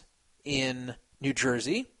resorts in New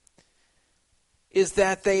Jersey is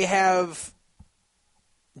that they have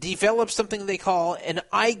developed something they call an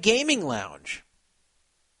iGaming lounge.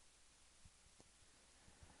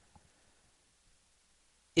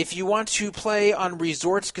 If you want to play on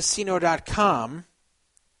resortscasino.com,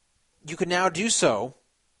 you can now do so,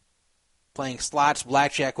 playing slots,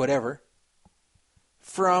 blackjack, whatever,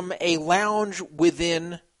 from a lounge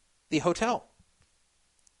within the hotel,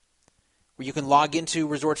 where you can log into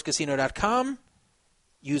resortscasino.com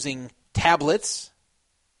using tablets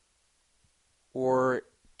or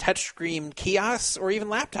touchscreen kiosks or even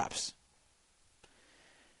laptops.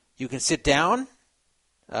 You can sit down.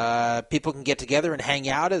 People can get together and hang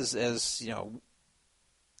out as you know,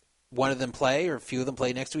 one of them play or a few of them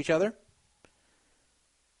play next to each other.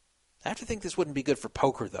 I have to think this wouldn't be good for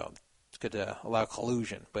poker, though. It could allow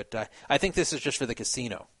collusion. But I think this is just for the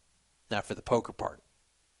casino, not for the poker part.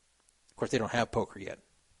 Of course, they don't have poker yet.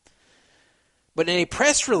 But in a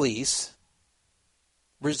press release,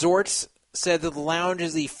 Resorts said that the lounge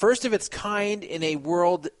is the first of its kind in the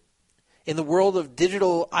world of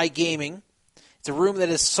digital iGaming. It's a room that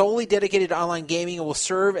is solely dedicated to online gaming and will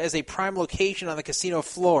serve as a prime location on the casino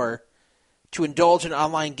floor to indulge in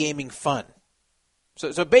online gaming fun.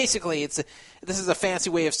 So basically, this is a fancy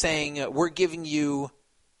way of saying we're giving you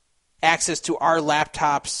access to our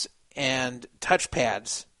laptops and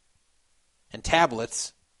touchpads and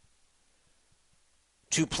tablets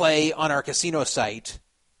to play on our casino site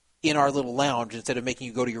in our little lounge instead of making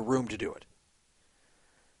you go to your room to do it.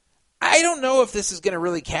 I don't know if this is going to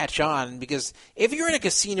really catch on, because if you're in a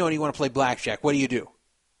casino and you want to play blackjack, what do?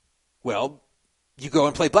 Well, you go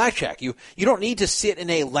and play blackjack. You don't need to sit in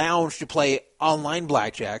a lounge to play online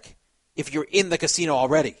blackjack if you're in the casino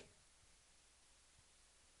already.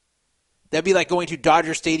 That'd be like going to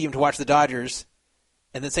Dodger Stadium to watch the Dodgers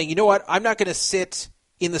and then saying, you know what, I'm not going to sit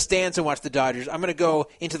in the stands and watch the Dodgers. I'm going to go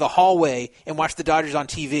into the hallway and watch the Dodgers on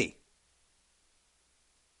TV.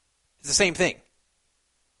 It's the same thing.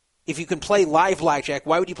 If you can play live blackjack,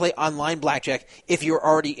 why would you play online blackjack if you're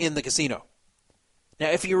already in the casino?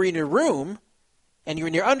 Now, if you're in your room and you're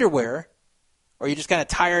in your underwear, or you're just kind of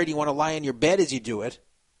tired, you want to lie in your bed as you do it,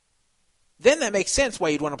 then that makes sense why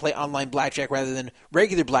you'd want to play online blackjack rather than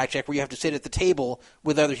regular blackjack where you have to sit at the table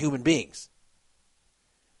with other human beings.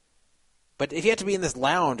 But if you have to be in this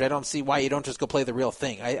lounge, I don't see why you don't just go play the real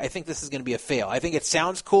thing. I think this is going to be a fail. I think it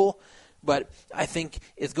sounds cool, but I think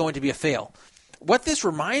it's going to be a fail. What this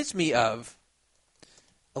reminds me of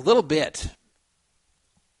a little bit,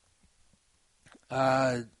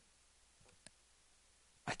 I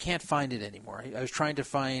can't find it anymore. I was trying to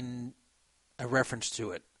find a reference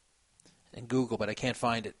to it in Google, but I can't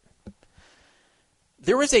find it.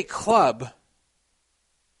 There was a club,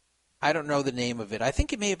 I don't know the name of it. I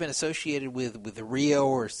think it may have been associated with the Rio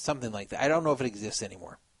or something like that. I don't know if it exists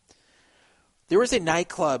anymore. There was a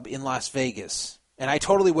nightclub in Las Vegas, and I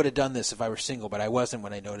totally would have done this if I were single, but I wasn't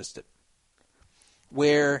when I noticed it,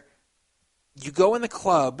 where you go in the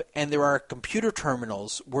club and there are computer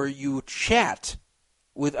terminals where you chat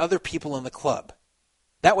with other people in the club.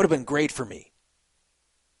 That would have been great for me.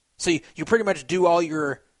 So you pretty much do all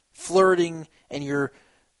your flirting and your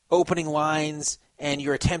opening lines and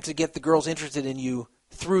your attempt to get the girls interested in you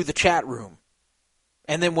through the chat room.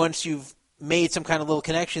 And then once you've made some kind of little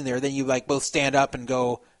connection there, then you like both stand up and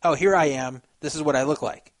go, oh, here I am. This is what I look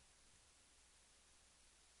like.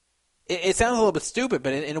 It sounds a little bit stupid,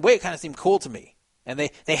 but in a way it kind of seemed cool to me. And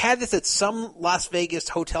they had this at some Las Vegas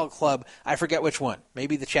hotel club. I forget which one.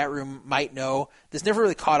 Maybe the chat room might know. This never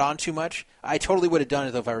really caught on too much. I totally would have done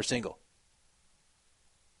it if I were single.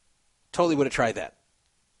 Totally would have tried that.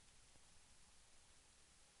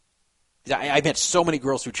 I met so many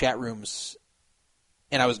girls through chat rooms,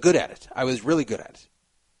 and I was good at it. I was really good at it.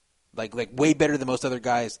 Like way better than most other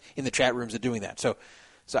guys in the chat rooms at doing that. So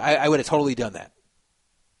I would have totally done that.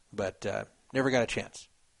 But never got a chance.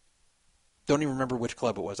 Don't even remember which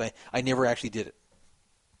club it was. I never actually did it.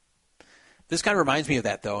 This kind of reminds me of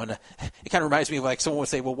that, though, and it kind of reminds me of like someone would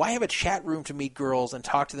say, well, why have a chat room to meet girls and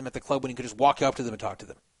talk to them at the club when you could just walk up to them and talk to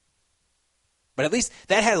them? But at least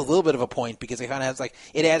that has a little bit of a point, because it kind of has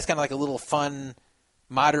it adds kind of like a little fun,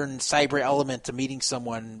 modern cyber element to meeting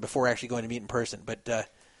someone before actually going to meet in person. But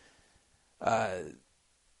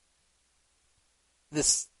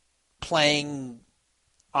this playing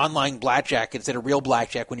online blackjack instead of real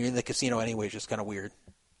blackjack when you're in the casino anyway is just kind of weird.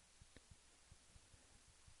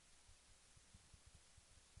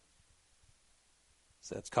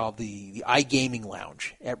 So it's called the iGaming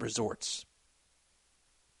Lounge at Resorts.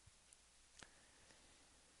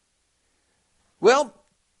 Well,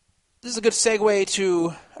 this is a good segue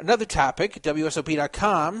to another topic,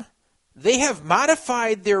 WSOP.com. They have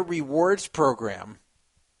modified their rewards program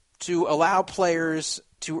to allow players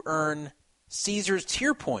to earn Caesars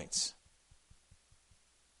tier points.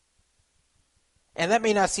 And that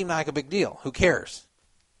may not seem like a big deal. Who cares?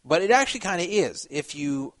 But it actually kind of is if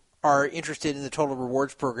you are interested in the total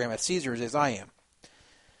rewards program at Caesars, as I am.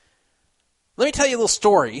 Let me tell you a little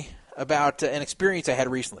story about an experience I had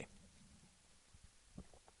recently.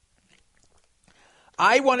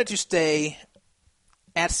 I wanted to stay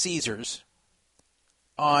at Caesars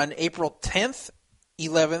on April 10th,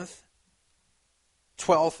 11th,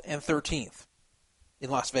 12th, and 13th in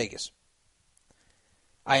Las Vegas.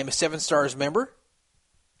 I am a 7 Stars member.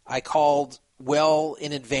 I called well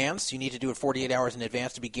in advance. You need to do it 48 hours in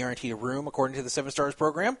advance to be guaranteed a room, according to the 7 Stars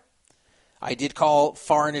program. I did call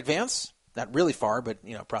far in advance. Not really far, but,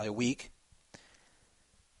 probably a week.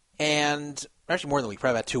 And actually more than a week,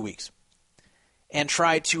 probably about 2 weeks. And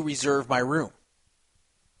tried to reserve my room.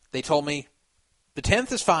 They told me the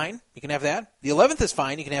 10th is fine. You can have that. The 11th is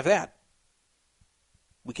fine. You can have that.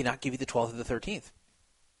 We cannot give you the 12th or the 13th.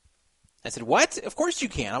 I said, what? Of course you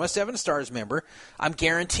can. I'm a 7 Stars member. I'm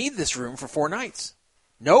guaranteed this room for 4 nights.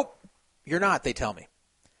 Nope, you're not, they tell me.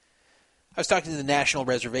 I was talking to the National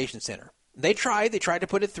Reservation Center. They tried to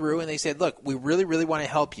put it through, and they said, look, we really, really want to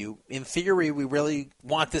help you. In theory, we really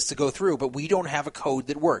want this to go through, but we don't have a code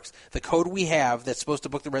that works. The code we have that's supposed to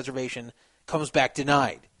book the reservation comes back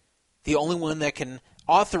denied. The only one that can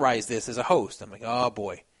authorize this is a host. I'm like, oh,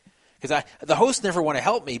 boy. Because the hosts never want to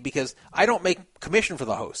help me because I don't make commission for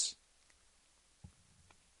the hosts.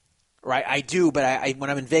 Right, I do, but I when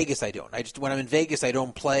I'm in Vegas, I don't. When I'm in Vegas, I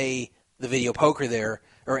don't play the video poker there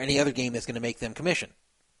or any other game that's going to make them commission.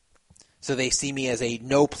 So they see me as a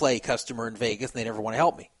no-play customer in Vegas, and they never want to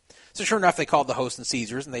help me. So sure enough, they called the host in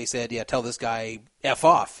Caesars, and they said, yeah, tell this guy F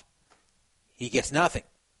off. He gets nothing.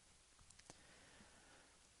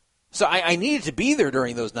 So I needed to be there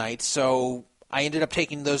during those nights, so I ended up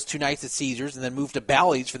taking those 2 nights at Caesars and then moved to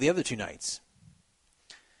Bally's for the other 2 nights.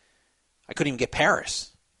 I couldn't even get Paris.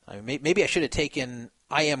 Maybe I should have taken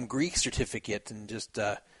I Am Greek certificate and just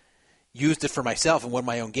used it for myself and won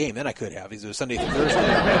my own game. Then I could have, because it was Sunday through Thursday.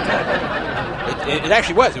 It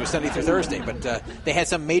actually was. It was Sunday through Thursday. But they had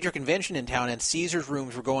some major convention in town, and Caesars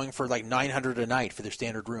rooms were going for like $900 a night for their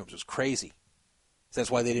standard rooms. It was crazy. So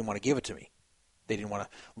that's why they didn't want to give it to me. They didn't want to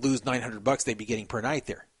lose $900 they'd be getting per night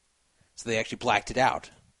there. So they actually blacked it out.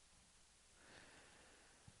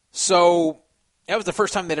 So that was the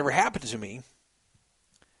first time that ever happened to me.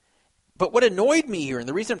 But what annoyed me here, and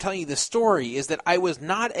the reason I'm telling you this story, is that I was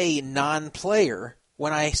not a non-player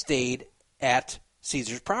when I stayed at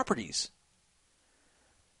Caesars Properties.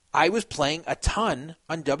 I was playing a ton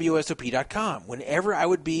on WSOP.com. Whenever I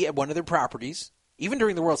would be at one of their properties, even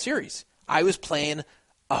during the World Series, I was playing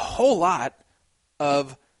a whole lot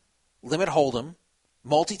of Limit Hold'em,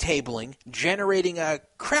 multi-tabling, generating a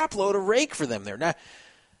crap load of rake for them there. Now,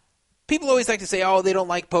 people always like to say, oh, they don't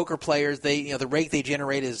like poker players. The rake they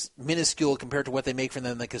generate is minuscule compared to what they make from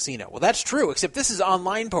them in the casino. Well, that's true, except this is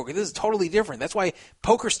online poker. This is totally different. That's why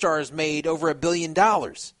PokerStars made over $1 billion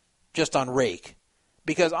just on rake.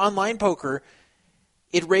 Because online poker,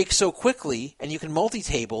 it rakes so quickly, and you can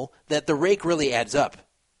multi-table, that the rake really adds up.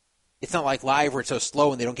 It's not like live where it's so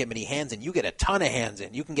slow and they don't get many hands in. You get a ton of hands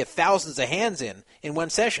in. You can get thousands of hands in one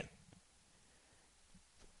session.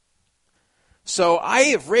 So I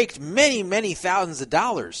have raked many, many thousands of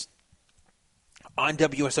dollars on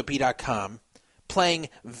WSOP.com, playing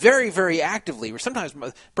very, very actively. Or sometimes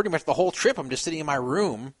pretty much the whole trip I'm just sitting in my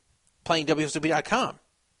room playing WSOP.com.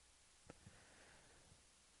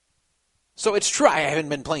 So it's true I haven't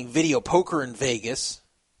been playing video poker in Vegas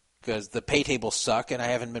because the pay tables suck, and I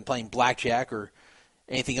haven't been playing blackjack or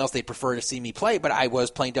anything else they'd prefer to see me play, but I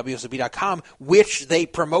was playing WSOP.com, which they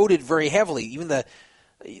promoted very heavily. Even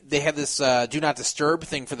they have this do not disturb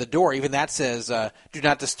thing for the door. Even that says do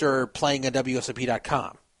not disturb playing on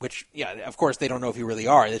WSOP.com, which, yeah, of course, they don't know if you really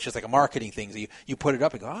are. It's just like a marketing thing. So you put it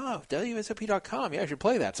up and go, oh, WSOP.com, yeah, I should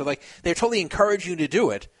play that. So like they totally encourage you to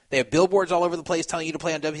do it. They have billboards all over the place telling you to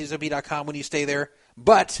play on WSOP.com when you stay there.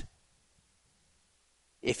 But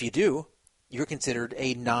if you do, you're considered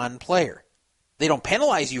a non-player. They don't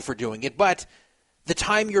penalize you for doing it, but the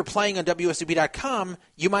time you're playing on WSOP.com,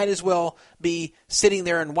 you might as well be sitting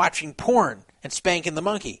there and watching porn and spanking the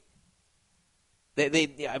monkey.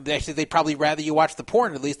 They'd probably rather you watch the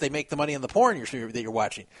porn. At least they make the money on the porn that you're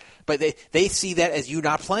watching. But they see that as you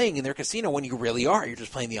not playing in their casino when you really are. You're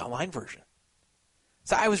just playing the online version.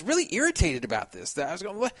 So I was really irritated about this. I was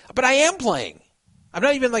going, but I am playing. I'm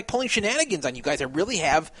not even like pulling shenanigans on you guys. I really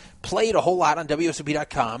have played a whole lot on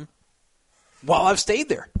WSOP.com while I've stayed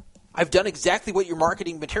there. I've done exactly what your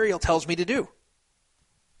marketing material tells me to do.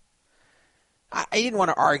 I didn't want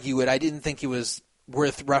to argue it. I didn't think it was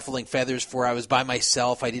worth ruffling feathers for. I was by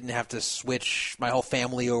myself. I didn't have to switch my whole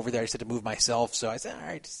family over there. I just had to move myself. So I said, all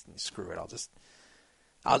right, just screw it.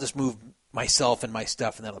 I'll just move myself and my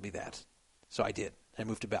stuff, and that'll be that. So I did. I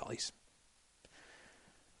moved to Bally's.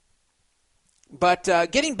 But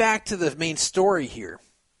getting back to the main story here,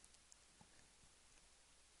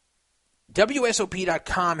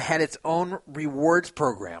 WSOP.com had its own rewards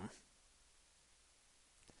program.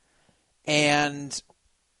 And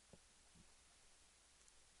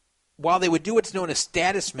while they would do what's known as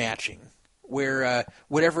status matching, where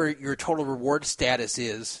whatever your total reward status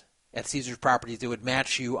is at Caesars Properties, they would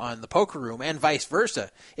match you on the poker room, and vice versa.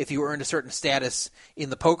 If you earned a certain status in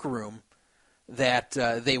the poker room, that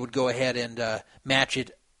they would go ahead and match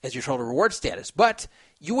it as your total reward status. But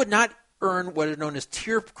you would not earn what are known as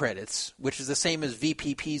tier credits, which is the same as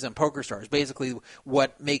VPPs on PokerStars, basically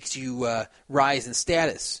what makes you rise in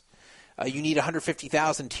status. You need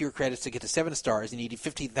 150,000 tier credits to get to 7 stars. You need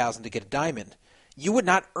 15,000 to get a diamond. You would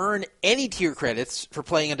not earn any tier credits for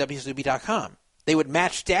playing on WSOP.com. They would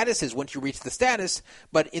match statuses once you reach the status,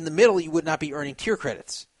 but in the middle you would not be earning tier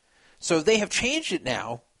credits. So they have changed it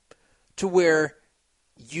now to where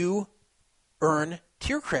you earn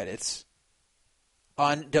tier credits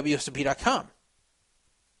on WSOP.com,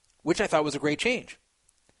 which I thought was a great change.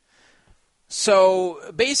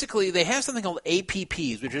 So basically they have something called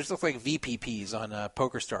APPs, which just look like VPPs on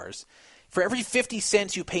PokerStars. For every 50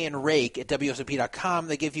 cents you pay in rake at WSOP.com,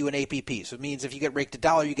 they give you an APP. So it means if you get raked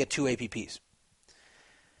 $1, you get 2 APPs.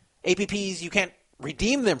 APPs, you can't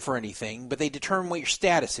redeem them for anything, but they determine what your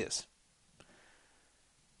status is.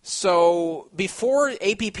 So before,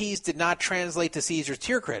 APPs did not translate to Caesars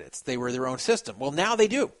tier credits. They were their own system. Well, now they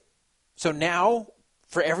do. So now,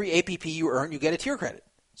 for every APP you earn, you get a tier credit.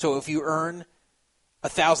 So if you earn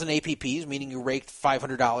 1,000 APPs, meaning you raked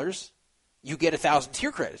 $500, you get 1,000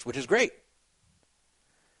 tier credits, which is great.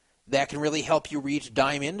 That can really help you reach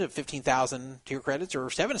diamond of 15,000 tier credits or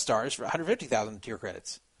 7 stars for 150,000 tier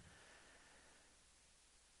credits.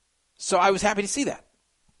 So I was happy to see that.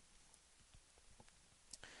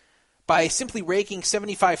 By simply raking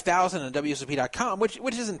 75,000 on WSOP.com, which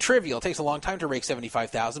isn't trivial. It takes a long time to rake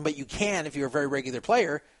 75,000, but you can, if you're a very regular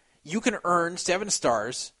player, you can earn 7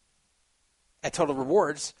 stars at Total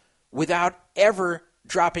Rewards without ever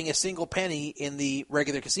dropping a single penny in the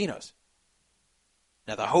regular casinos.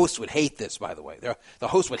 Now, the host would hate this, by the way. The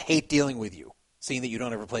host would hate dealing with you, seeing that you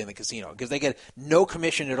don't ever play in the casino, because they get no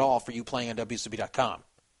commission at all for you playing on WSOP.com.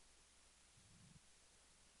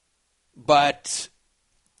 But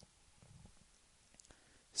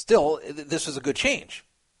still, this was a good change.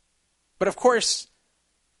 But of course,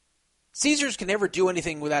 Caesars can never do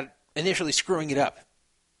anything without initially screwing it up.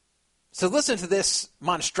 So listen to this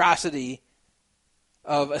monstrosity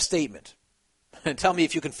of a statement and tell me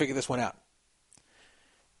if you can figure this one out.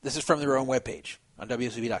 This is from their own webpage on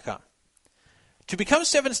WSOP.com. To become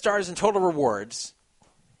 7 stars in Total Rewards,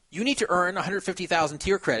 you need to earn 150,000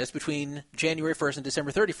 tier credits between January 1st and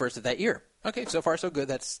December 31st of that year. Okay, so far so good.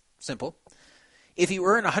 That's simple. If you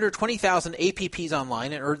earn 120,000 APPs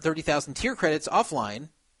online and earn 30,000 tier credits offline,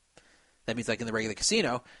 that means like in the regular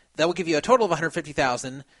casino, that will give you a total of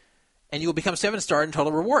 150,000, and you will become 7-star in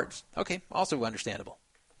Total Rewards. Okay, also understandable.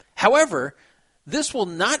 However, this will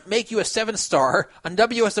not make you a 7-star on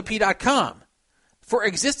WSOP.com. For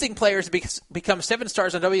existing players to become 7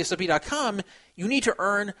 stars on WSOP.com, you need to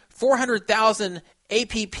earn 400,000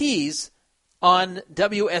 APPs on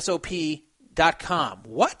WSOP.com.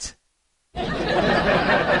 What?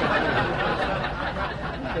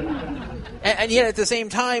 And yet at the same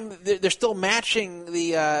time, they're still matching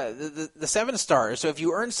the 7 stars. So if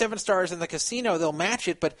you earn 7 stars in the casino, they'll match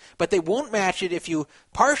it, but they won't match it if you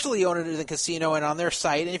partially own it in the casino and on their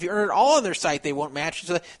site. And if you earn it all on their site, they won't match it.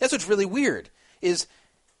 So that's what's really weird, is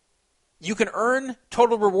you can earn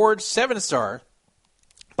Total Rewards 7-star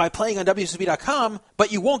by playing on WSOP.com,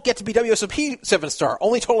 but you won't get to be WSOP 7-star,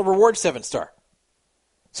 only Total Rewards 7-star.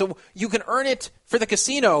 So you can earn it for the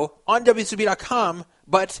casino on WSOP.com,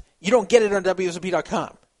 but you don't get it on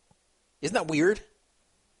WSOP.com. Isn't that weird?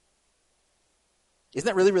 Isn't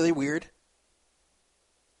that really, really weird?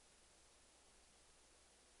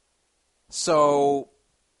 So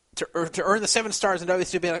to earn the 7 stars on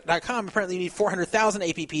WSOP.com, apparently you need 400,000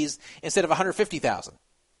 APPs instead of 150,000.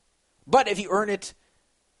 But if you earn it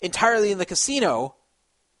entirely in the casino,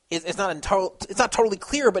 it's not totally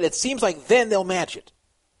clear, but it seems like then they'll match it.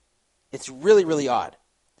 It's really, really odd.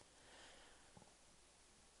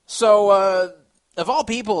 So, of all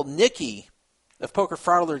people, Nikki of Poker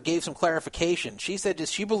Fraud Alert gave some clarification. She said that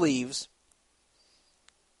she believes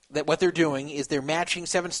that what they're doing is they're matching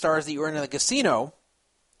 7 stars that you earn in the casino,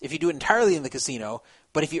 if you do it entirely in the casino,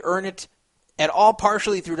 but if you earn it at all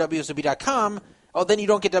partially through WSOP.com, then you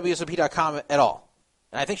don't get WSOP.com at all.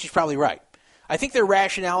 And I think she's probably right. I think their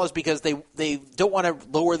rationale is because they don't want to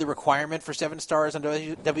lower the requirement for 7 stars on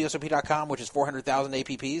WSOP.com, which is 400,000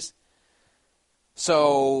 APPs.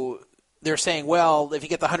 So they're saying, well, if you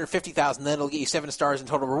get the 150,000, then it'll get you 7 stars in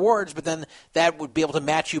Total Rewards, but then that would be able to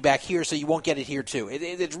match you back here, so you won't get it here too.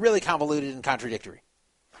 It's really convoluted and contradictory.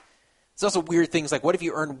 It's also weird things like, what if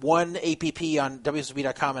you earn 1 APP on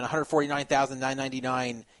WSOP.com and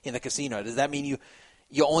 149,999 in the casino? Does that mean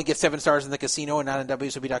you only get 7 stars in the casino and not on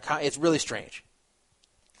WSOP.com. It's really strange.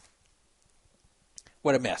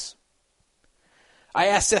 What a mess. I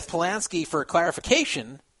asked Seth Polanski for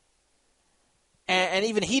clarification, and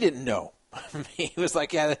even he didn't know. He was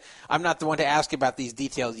like, yeah, I'm not the one to ask about these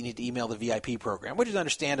details. You need to email the VIP program, which is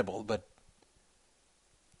understandable, but,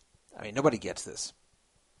 I mean, nobody gets this.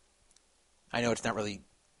 I know it's not really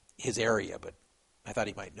his area, but I thought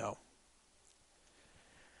he might know.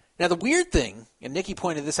 Now, the weird thing, and Nikki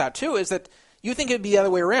pointed this out too, is that you think it would be the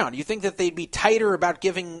other way around. You think that they'd be tighter about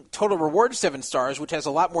giving Total Rewards 7 stars, which has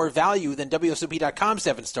a lot more value than WSOP.com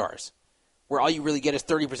 7 stars, where all you really get is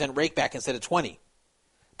 30% rake back instead of 20.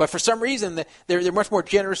 But for some reason, they're much more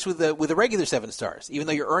generous with the regular 7 stars, even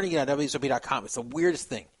though you're earning it on WSOP.com. It's the weirdest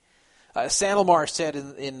thing. Sandelmar said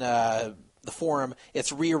in the forum,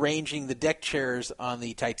 it's rearranging the deck chairs on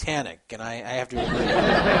the Titanic, and I have to agree.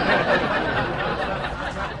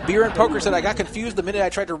 Beer and Poker said, I got confused the minute I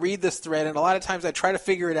tried to read this thread, and a lot of times I try to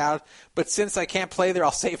figure it out, but since I can't play there,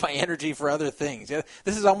 I'll save my energy for other things.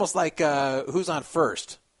 This is almost like Who's on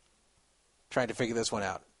First, trying to figure this one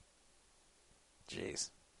out. Jeez.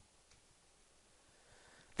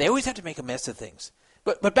 They always have to make a mess of things.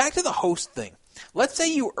 But back to the host thing. Let's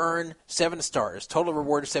say you earn 7 stars, total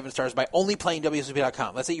reward of 7 stars, by only playing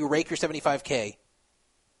WSOP.com. Let's say you rake your $75K,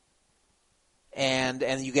 and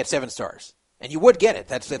you get 7 stars. And you would get it.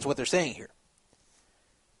 That's what they're saying here.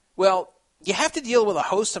 Well, you have to deal with a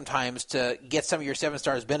host sometimes to get some of your 7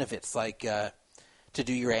 stars benefits, like to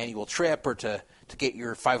do your annual trip or to get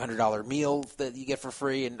your $500 meal that you get for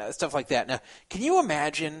free and stuff like that. Now, can you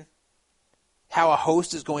imagine how a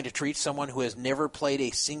host is going to treat someone who has never played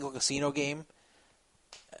a single casino game?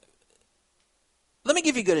 Let me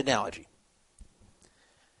give you a good analogy.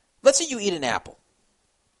 Let's say you eat an apple.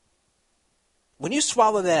 When you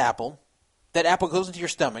swallow that apple goes into your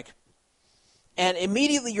stomach, and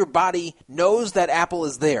immediately your body knows that apple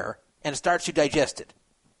is there and starts to digest it.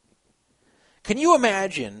 Can you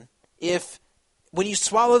imagine if when you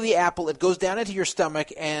swallow the apple, it goes down into your stomach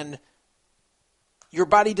and your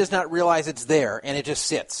body does not realize it's there and it just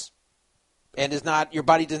sits and your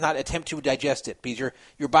body does not attempt to digest it because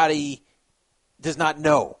your body does not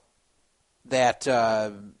know that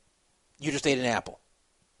you just ate an apple.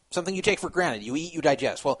 Something you take for granted. You eat, you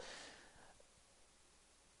digest. Well,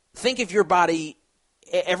 think if your body,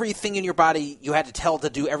 everything in your body, you had to tell to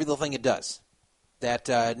do every little thing it does. That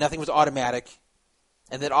nothing was automatic,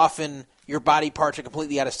 and that often your body parts are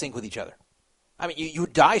completely out of sync with each other. I mean, you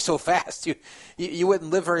would die so fast, you wouldn't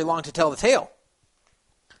live very long to tell the tale.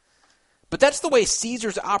 But that's the way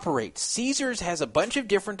Caesars operates. Caesars has a bunch of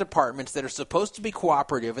different departments that are supposed to be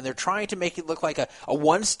cooperative, and they're trying to make it look like a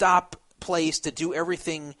one-stop place to do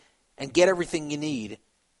everything and get everything you need.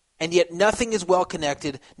 And yet nothing is well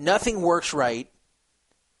connected. Nothing works right.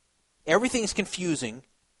 Everything's confusing.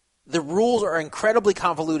 The rules are incredibly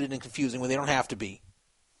convoluted and confusing when they don't have to be.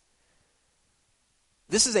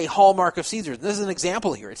 This is a hallmark of Caesars. This is an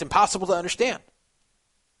example here. It's impossible to understand.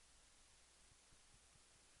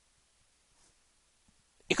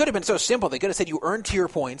 It could have been so simple. They could have said you earn tier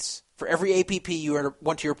points. For every APP, you earn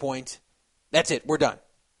 1 tier point. That's it. We're done.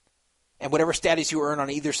 And whatever status you earn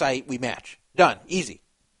on either site, we match. Done. Easy.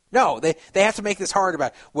 No, they have to make this hard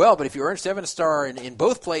about, well, but if you earn 7-star in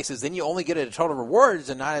both places, then you only get it at Total Rewards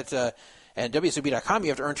and not at WSOP.com. You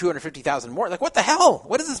have to earn 250,000 more. Like, what the hell?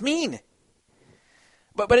 What does this mean?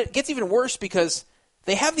 But it gets even worse because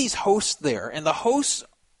they have these hosts there, and the hosts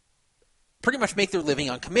pretty much make their living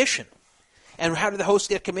on commission. And how do the hosts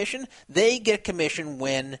get commission? They get commission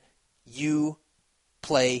when you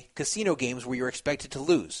play casino games where you're expected to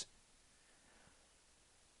lose.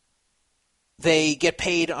 They get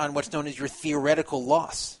paid on what's known as your theoretical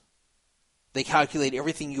loss. They calculate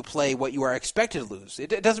everything you play, what you are expected to lose.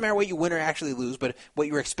 It doesn't matter what you win or actually lose, but what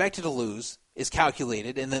you're expected to lose is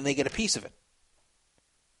calculated, and then they get a piece of it.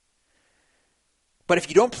 But if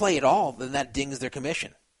you don't play at all, then that dings their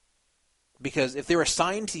commission. Because if they're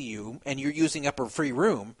assigned to you and you're using up a free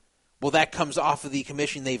room, well, that comes off of the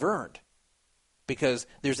commission they've earned. Because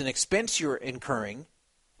there's an expense you're incurring,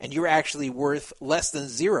 and you're actually worth less than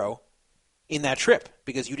 0 in that trip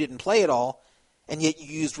because you didn't play at all, and yet you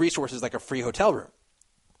used resources like a free hotel room.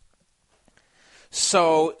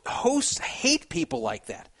 So hosts hate people like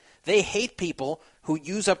that. They hate people who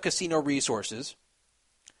use up casino resources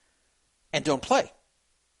and don't play,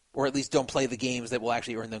 or at least don't play the games that will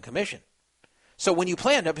actually earn them commission. So when you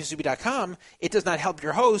play on WSOP.com, it does not help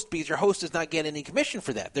your host because your host does not get any commission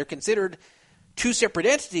for that. They're considered 2 separate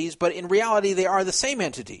entities, but in reality they are the same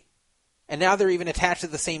entity. And now they're even attached to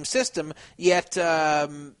the same system, yet,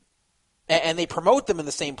 and and they promote them in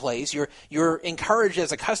the same place. You're encouraged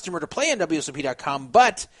as a customer to play on WSOP.com,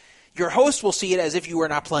 but your host will see it as if you were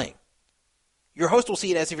not playing. Your host will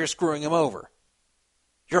see it as if you're screwing him over.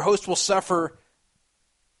 Your host will suffer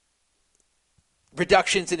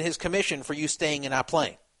reductions in his commission for you staying and not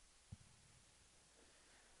playing.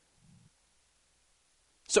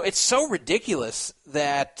 So it's so ridiculous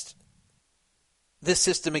that this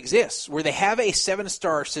system exists, where they have a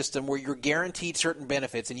 7-star system where you're guaranteed certain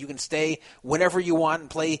benefits and you can stay whenever you want and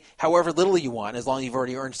play however little you want. As long as you've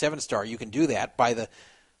already earned 7-star, you can do that by the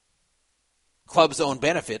club's own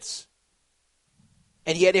benefits.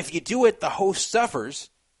 And yet if you do it, the host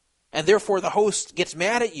suffers, and therefore the host gets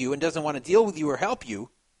mad at you and doesn't want to deal with you or help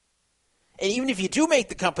you. And even if you do make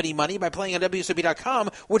the company money by playing on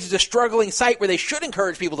WSOP.com, which is a struggling site where they should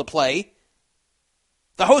encourage people to play,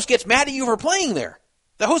 the host gets mad at you for playing there.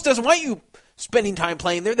 The host doesn't want you spending time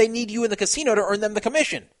playing there. They need you in the casino to earn them the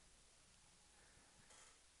commission.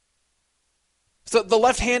 So the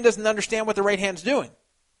left hand doesn't understand what the right hand's doing.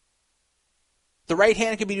 The right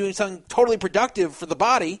hand could be doing something totally productive for the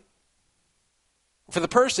body, for the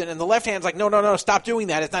person, and the left hand's like, no, stop doing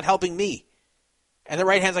that. It's not helping me. And the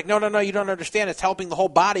right hand's like, no, you don't understand. It's helping the whole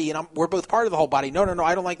body, and we're both part of the whole body. No,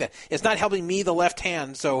 I don't like that. It's not helping me, the left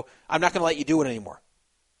hand, so I'm not going to let you do it anymore.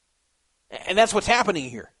 And that's what's happening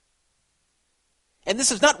here. And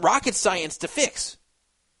this is not rocket science to fix.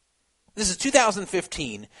 This is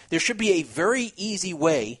 2015. There should be a very easy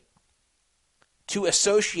way to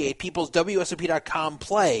associate people's WSOP.com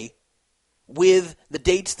play with the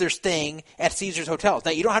dates they're staying at Caesars hotels.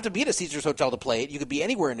 Now, you don't have to be at a Caesars hotel to play it. You could be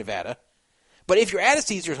anywhere in Nevada. But if you're at a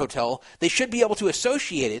Caesars hotel, they should be able to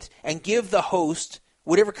associate it and give the host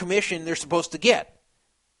whatever commission they're supposed to get.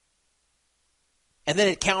 And then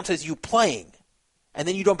it counts as you playing. And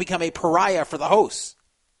then you don't become a pariah for the hosts.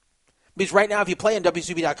 Because right now, if you play on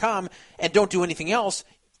WSOP.com and don't do anything else,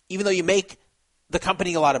 even though you make the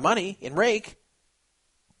company a lot of money in rake,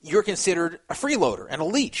 you're considered a freeloader and a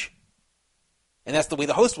leech. And that's the way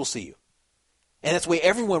the host will see you. And that's the way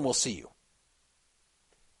everyone will see you.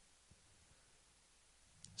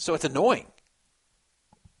 So it's annoying.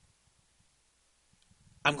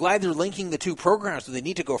 I'm glad they're linking the two programs, so they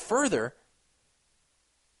need to go further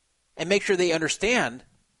and make sure they understand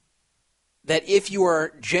that if you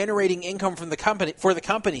are generating income from the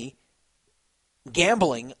company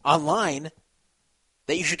gambling online,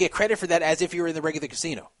 that you should get credit for that as if you were in the regular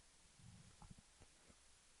casino.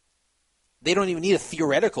 They don't even need a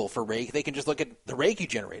theoretical for rake. They can just look at the rake you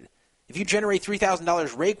generated. If you generate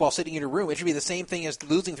 $3,000 rake while sitting in your room, it should be the same thing as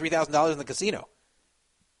losing $3,000 in the casino.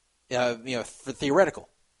 For theoretical.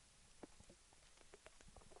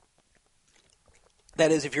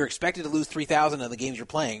 That is, if you're expected to lose $3,000 in the games you're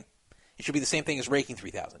playing, it should be the same thing as raking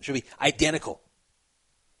 $3,000. It should be identical.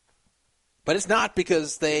 But it's not,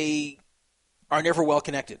 because they are never well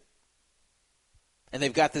connected. And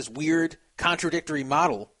they've got this weird contradictory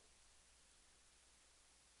model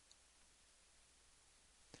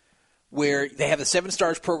where they have the 7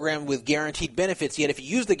 stars program with guaranteed benefits, yet if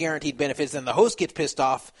you use the guaranteed benefits, then the host gets pissed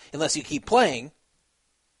off unless you keep playing.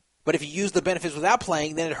 But if you use the benefits without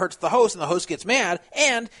playing, then it hurts the host, and the host gets mad.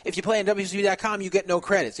 And if you play on WSOP.com, you get no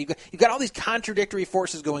credit. So you've got all these contradictory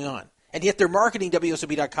forces going on. And yet they're marketing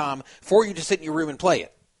WSOP.com for you to sit in your room and play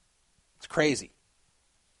it. It's crazy.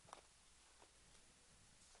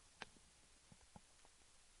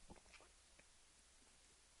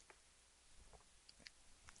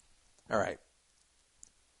 All right.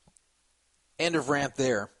 End of rant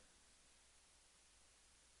there.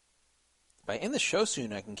 If I end the show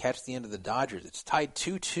soon, I can catch the end of the Dodgers. It's tied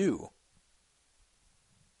 2-2.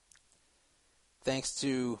 Thanks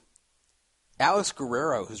to Alex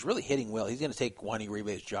Guerrero, who's really hitting well. He's going to take Juan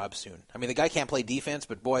Uribe's job soon. I mean, the guy can't play defense,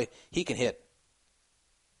 but boy, he can hit.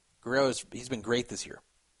 He's been great this year.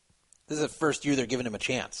 This is the first year they're giving him a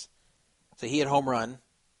chance. So he hit home run.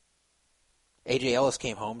 A.J. Ellis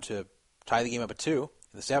came home to tie the game up at 2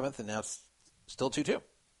 in the 7th, and now it's still 2-2.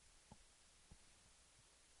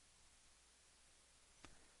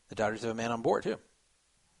 The Dodgers have a man on board, too.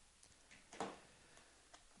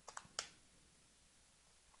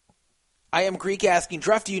 I am Greek asking,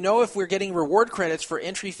 Druff, do you know if we're getting reward credits for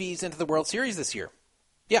entry fees into the World Series this year?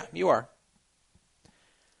 Yeah, you are.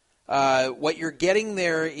 What you're getting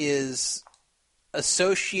there is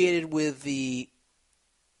associated with the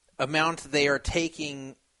amount they are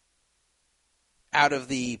taking out of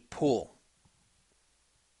the pool.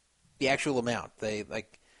 The actual amount.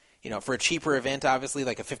 For a cheaper event, obviously,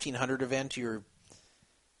 like a $1,500 event,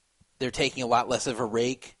 they're taking a lot less of a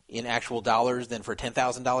rake in actual dollars than for a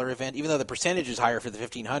 $10,000 event. Even though the percentage is higher for the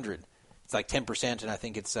 $1,500, It's like 10%, and I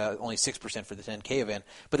think it's only 6% for the 10K event.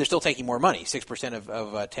 But they're still taking more money. 6% of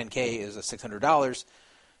 10K is $600.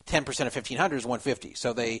 10% of 1,500 is $150.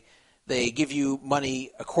 So they give you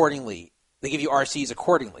money accordingly. They give you RCs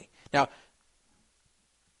accordingly. Now,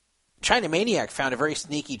 China Maniac found a very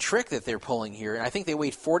sneaky trick that they're pulling here, and I think they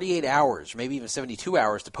wait 48 hours, maybe even 72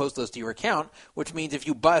 hours to post those to your account, which means if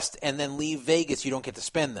you bust and then leave Vegas, you don't get to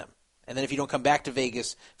spend them. And then if you don't come back to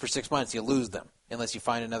Vegas for 6 months, you lose them, unless you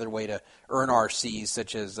find another way to earn RCs,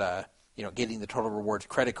 such as getting the Total Rewards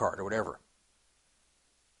credit card or whatever.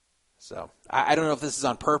 So I don't know if this is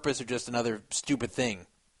on purpose or just another stupid thing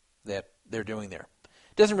that they're doing there.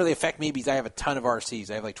 It doesn't really affect me because I have a ton of RCs.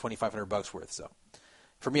 I have like $2,500 worth, so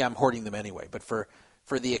for me, I'm hoarding them anyway. But for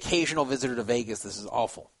the occasional visitor to Vegas, this is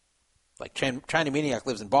awful. Like China Maniac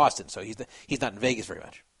lives in Boston, so he's not in Vegas very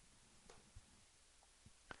much.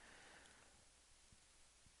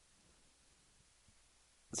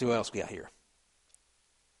 Let's see what else we got here.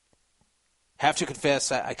 Have to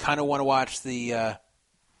confess, I kind of want to watch the end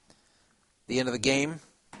of the game,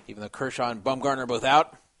 even though Kershaw and Bumgarner are both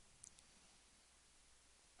out.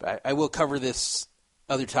 But I will cover this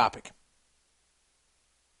other topic.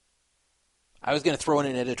 I was going to throw in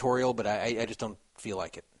an editorial, but I just don't feel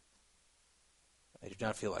like it. I do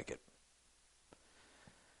not feel like it.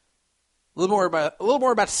 A little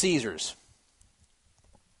more about Caesars.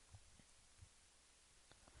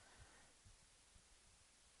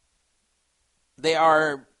 They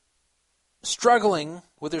are struggling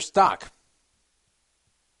with their stock.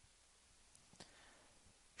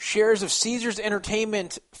 Shares of Caesars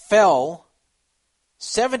Entertainment fell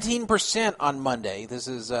 17% on Monday. This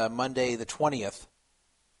is Monday the 20th.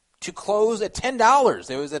 To close at $10.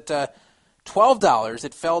 It was at $12.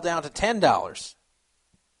 It fell down to $10.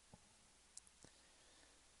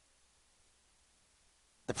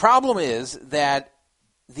 The problem is that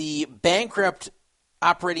the bankrupt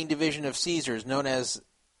operating division of Caesars, known as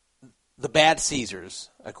the Bad Caesars,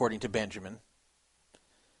 according to Benjamin,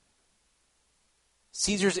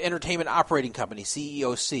 Caesars Entertainment Operating Company,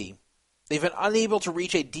 CEOC, they've been unable to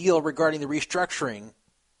reach a deal regarding the restructuring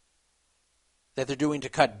that they're doing to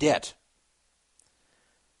cut debt.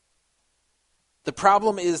 The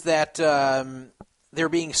problem is that they're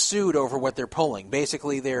being sued over what they're pulling.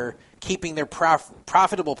 Basically, they're keeping their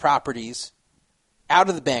profitable properties out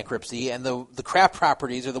of the bankruptcy, and the crap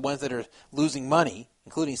properties are the ones that are losing money,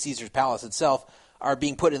 including Caesars Palace itself, are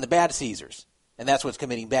being put in the Bad Caesars. And that's what's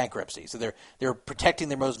committing bankruptcy. So they're protecting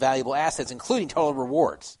their most valuable assets, including Total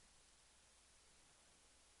Rewards.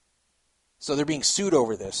 So they're being sued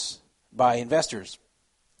over this by investors.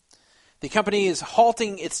 The company is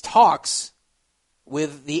halting its talks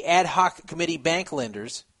with the ad hoc committee bank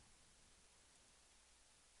lenders.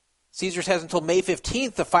 Caesars has until May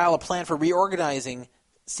 15th to file a plan for reorganizing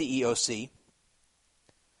CEOC.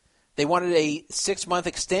 They wanted a 6-month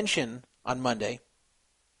extension on Monday.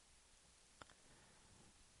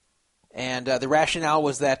 And the rationale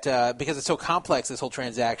was that because it's so complex, this whole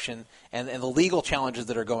transaction, and the legal challenges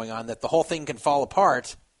that are going on, that the whole thing can fall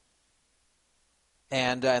apart.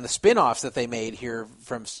 And the spin-offs that they made here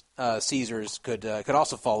from Caesars could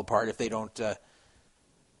also fall apart if they don't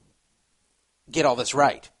get all this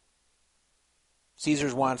right.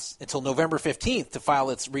 Caesars wants until November 15th to file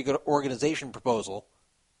its reorganization proposal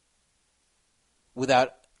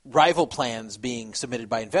without rival plans being submitted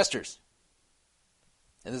by investors.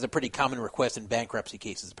 And this is a pretty common request in bankruptcy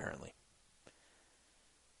cases, apparently.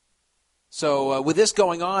 So with this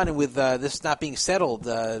going on and with this not being settled,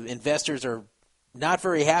 investors are not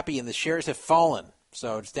very happy, and the shares have fallen.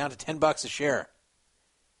 So it's down to $10 a share.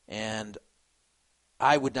 And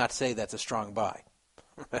I would not say that's a strong buy.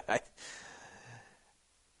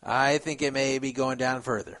 I think it may be going down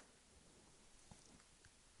further.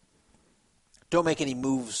 Don't make any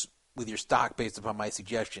moves with your stock based upon my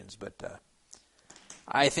suggestions, but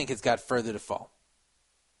I think it's got further to fall.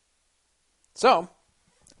 So,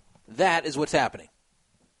 that is what's happening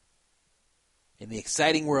in the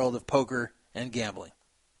exciting world of poker and gambling.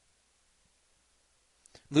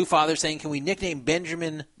 Lou Father saying, can we nickname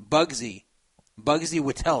Benjamin Bugsy? Bugsy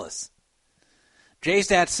Wittelis.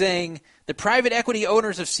 J-Stat saying, the private equity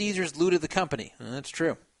owners of Caesars looted the company. That's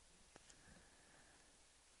true.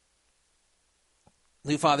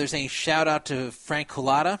 Lou Father saying, shout out to Frank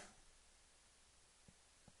Cullotta.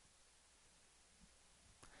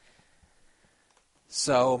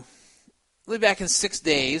 So, we'll be back in 6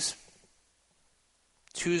 days.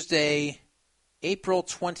 Tuesday, April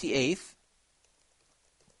 28th.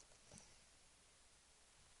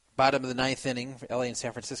 Bottom of the ninth inning for LA and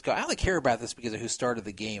San Francisco. I only care about this because of who started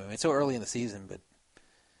the game. I mean, it's so early in the season, but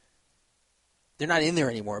they're not in there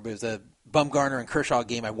anymore, but it was a Bumgarner and Kershaw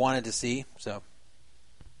game I wanted to see, so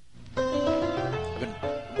I've been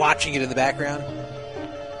watching it in the background.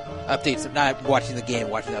 Updates, not watching the game,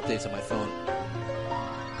 watching the updates on my phone.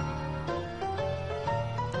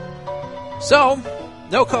 So,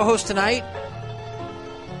 no co-host tonight.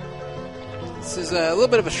 This is a little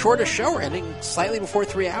bit of a shorter show. We're ending slightly before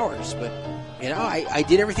 3 hours, but you know, I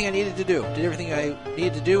did everything I needed to do. Did everything I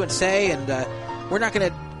needed to do and say, and we're not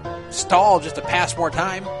going to stall just to pass more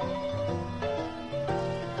time.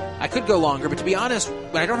 I could go longer, but to be honest,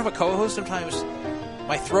 when I don't have a co-host, sometimes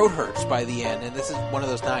my throat hurts by the end, and this is one of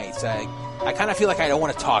those nights. I kind of feel like I don't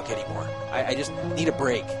want to talk anymore. I just need a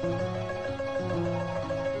break.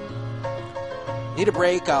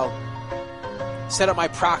 I'll set up my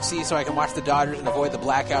proxy so I can watch the Dodgers and avoid the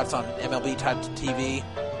blackouts on MLB TV.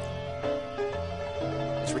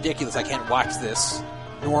 It's ridiculous I can't watch this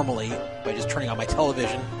normally by just turning on my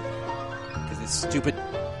television because this stupid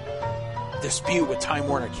dispute with Time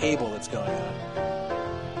Warner Cable that's going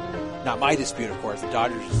on. Not my dispute, of course. The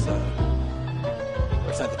Dodgers, or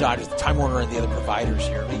it's not the Dodgers, the Time Warner and the other providers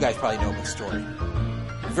here. You guys probably know the story.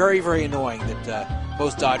 Very, very annoying that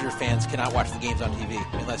most Dodger fans cannot watch the games on TV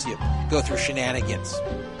unless you go through shenanigans.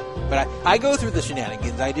 But I go through the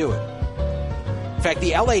shenanigans. I do it. In fact,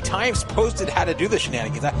 the LA Times posted how to do the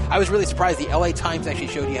shenanigans. I was really surprised the LA Times actually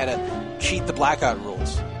showed you how to cheat the blackout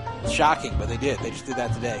rules. It's shocking, but they did. They just did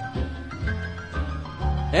that today.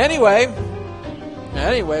 Anyway,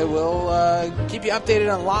 we'll keep you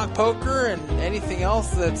updated on Lock Poker and anything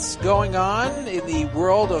else that's going on in the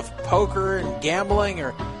world of poker and gambling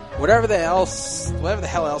or whatever the hell else I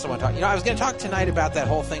want to talk. You know, I was going to talk tonight about that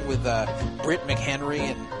whole thing with Britt McHenry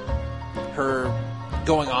and her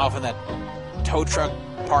going off on that tow truck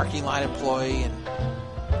parking lot employee, and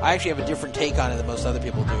I actually have a different take on it than most other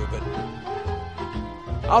people do, but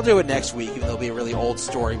I'll do it next week, even though it'll be a really old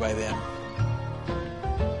story by then.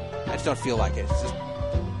 I just don't feel like it.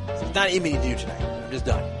 It's not in me to do tonight. I'm just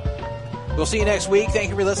done. We'll see you next week. Thank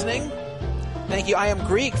you for listening. Thank you, I Am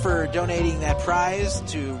Greek, for donating that prize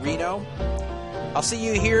to Reno. I'll see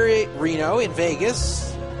you here at Reno in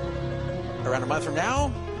Vegas around a month from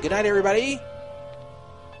now. Good night, everybody.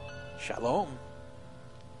 Shalom.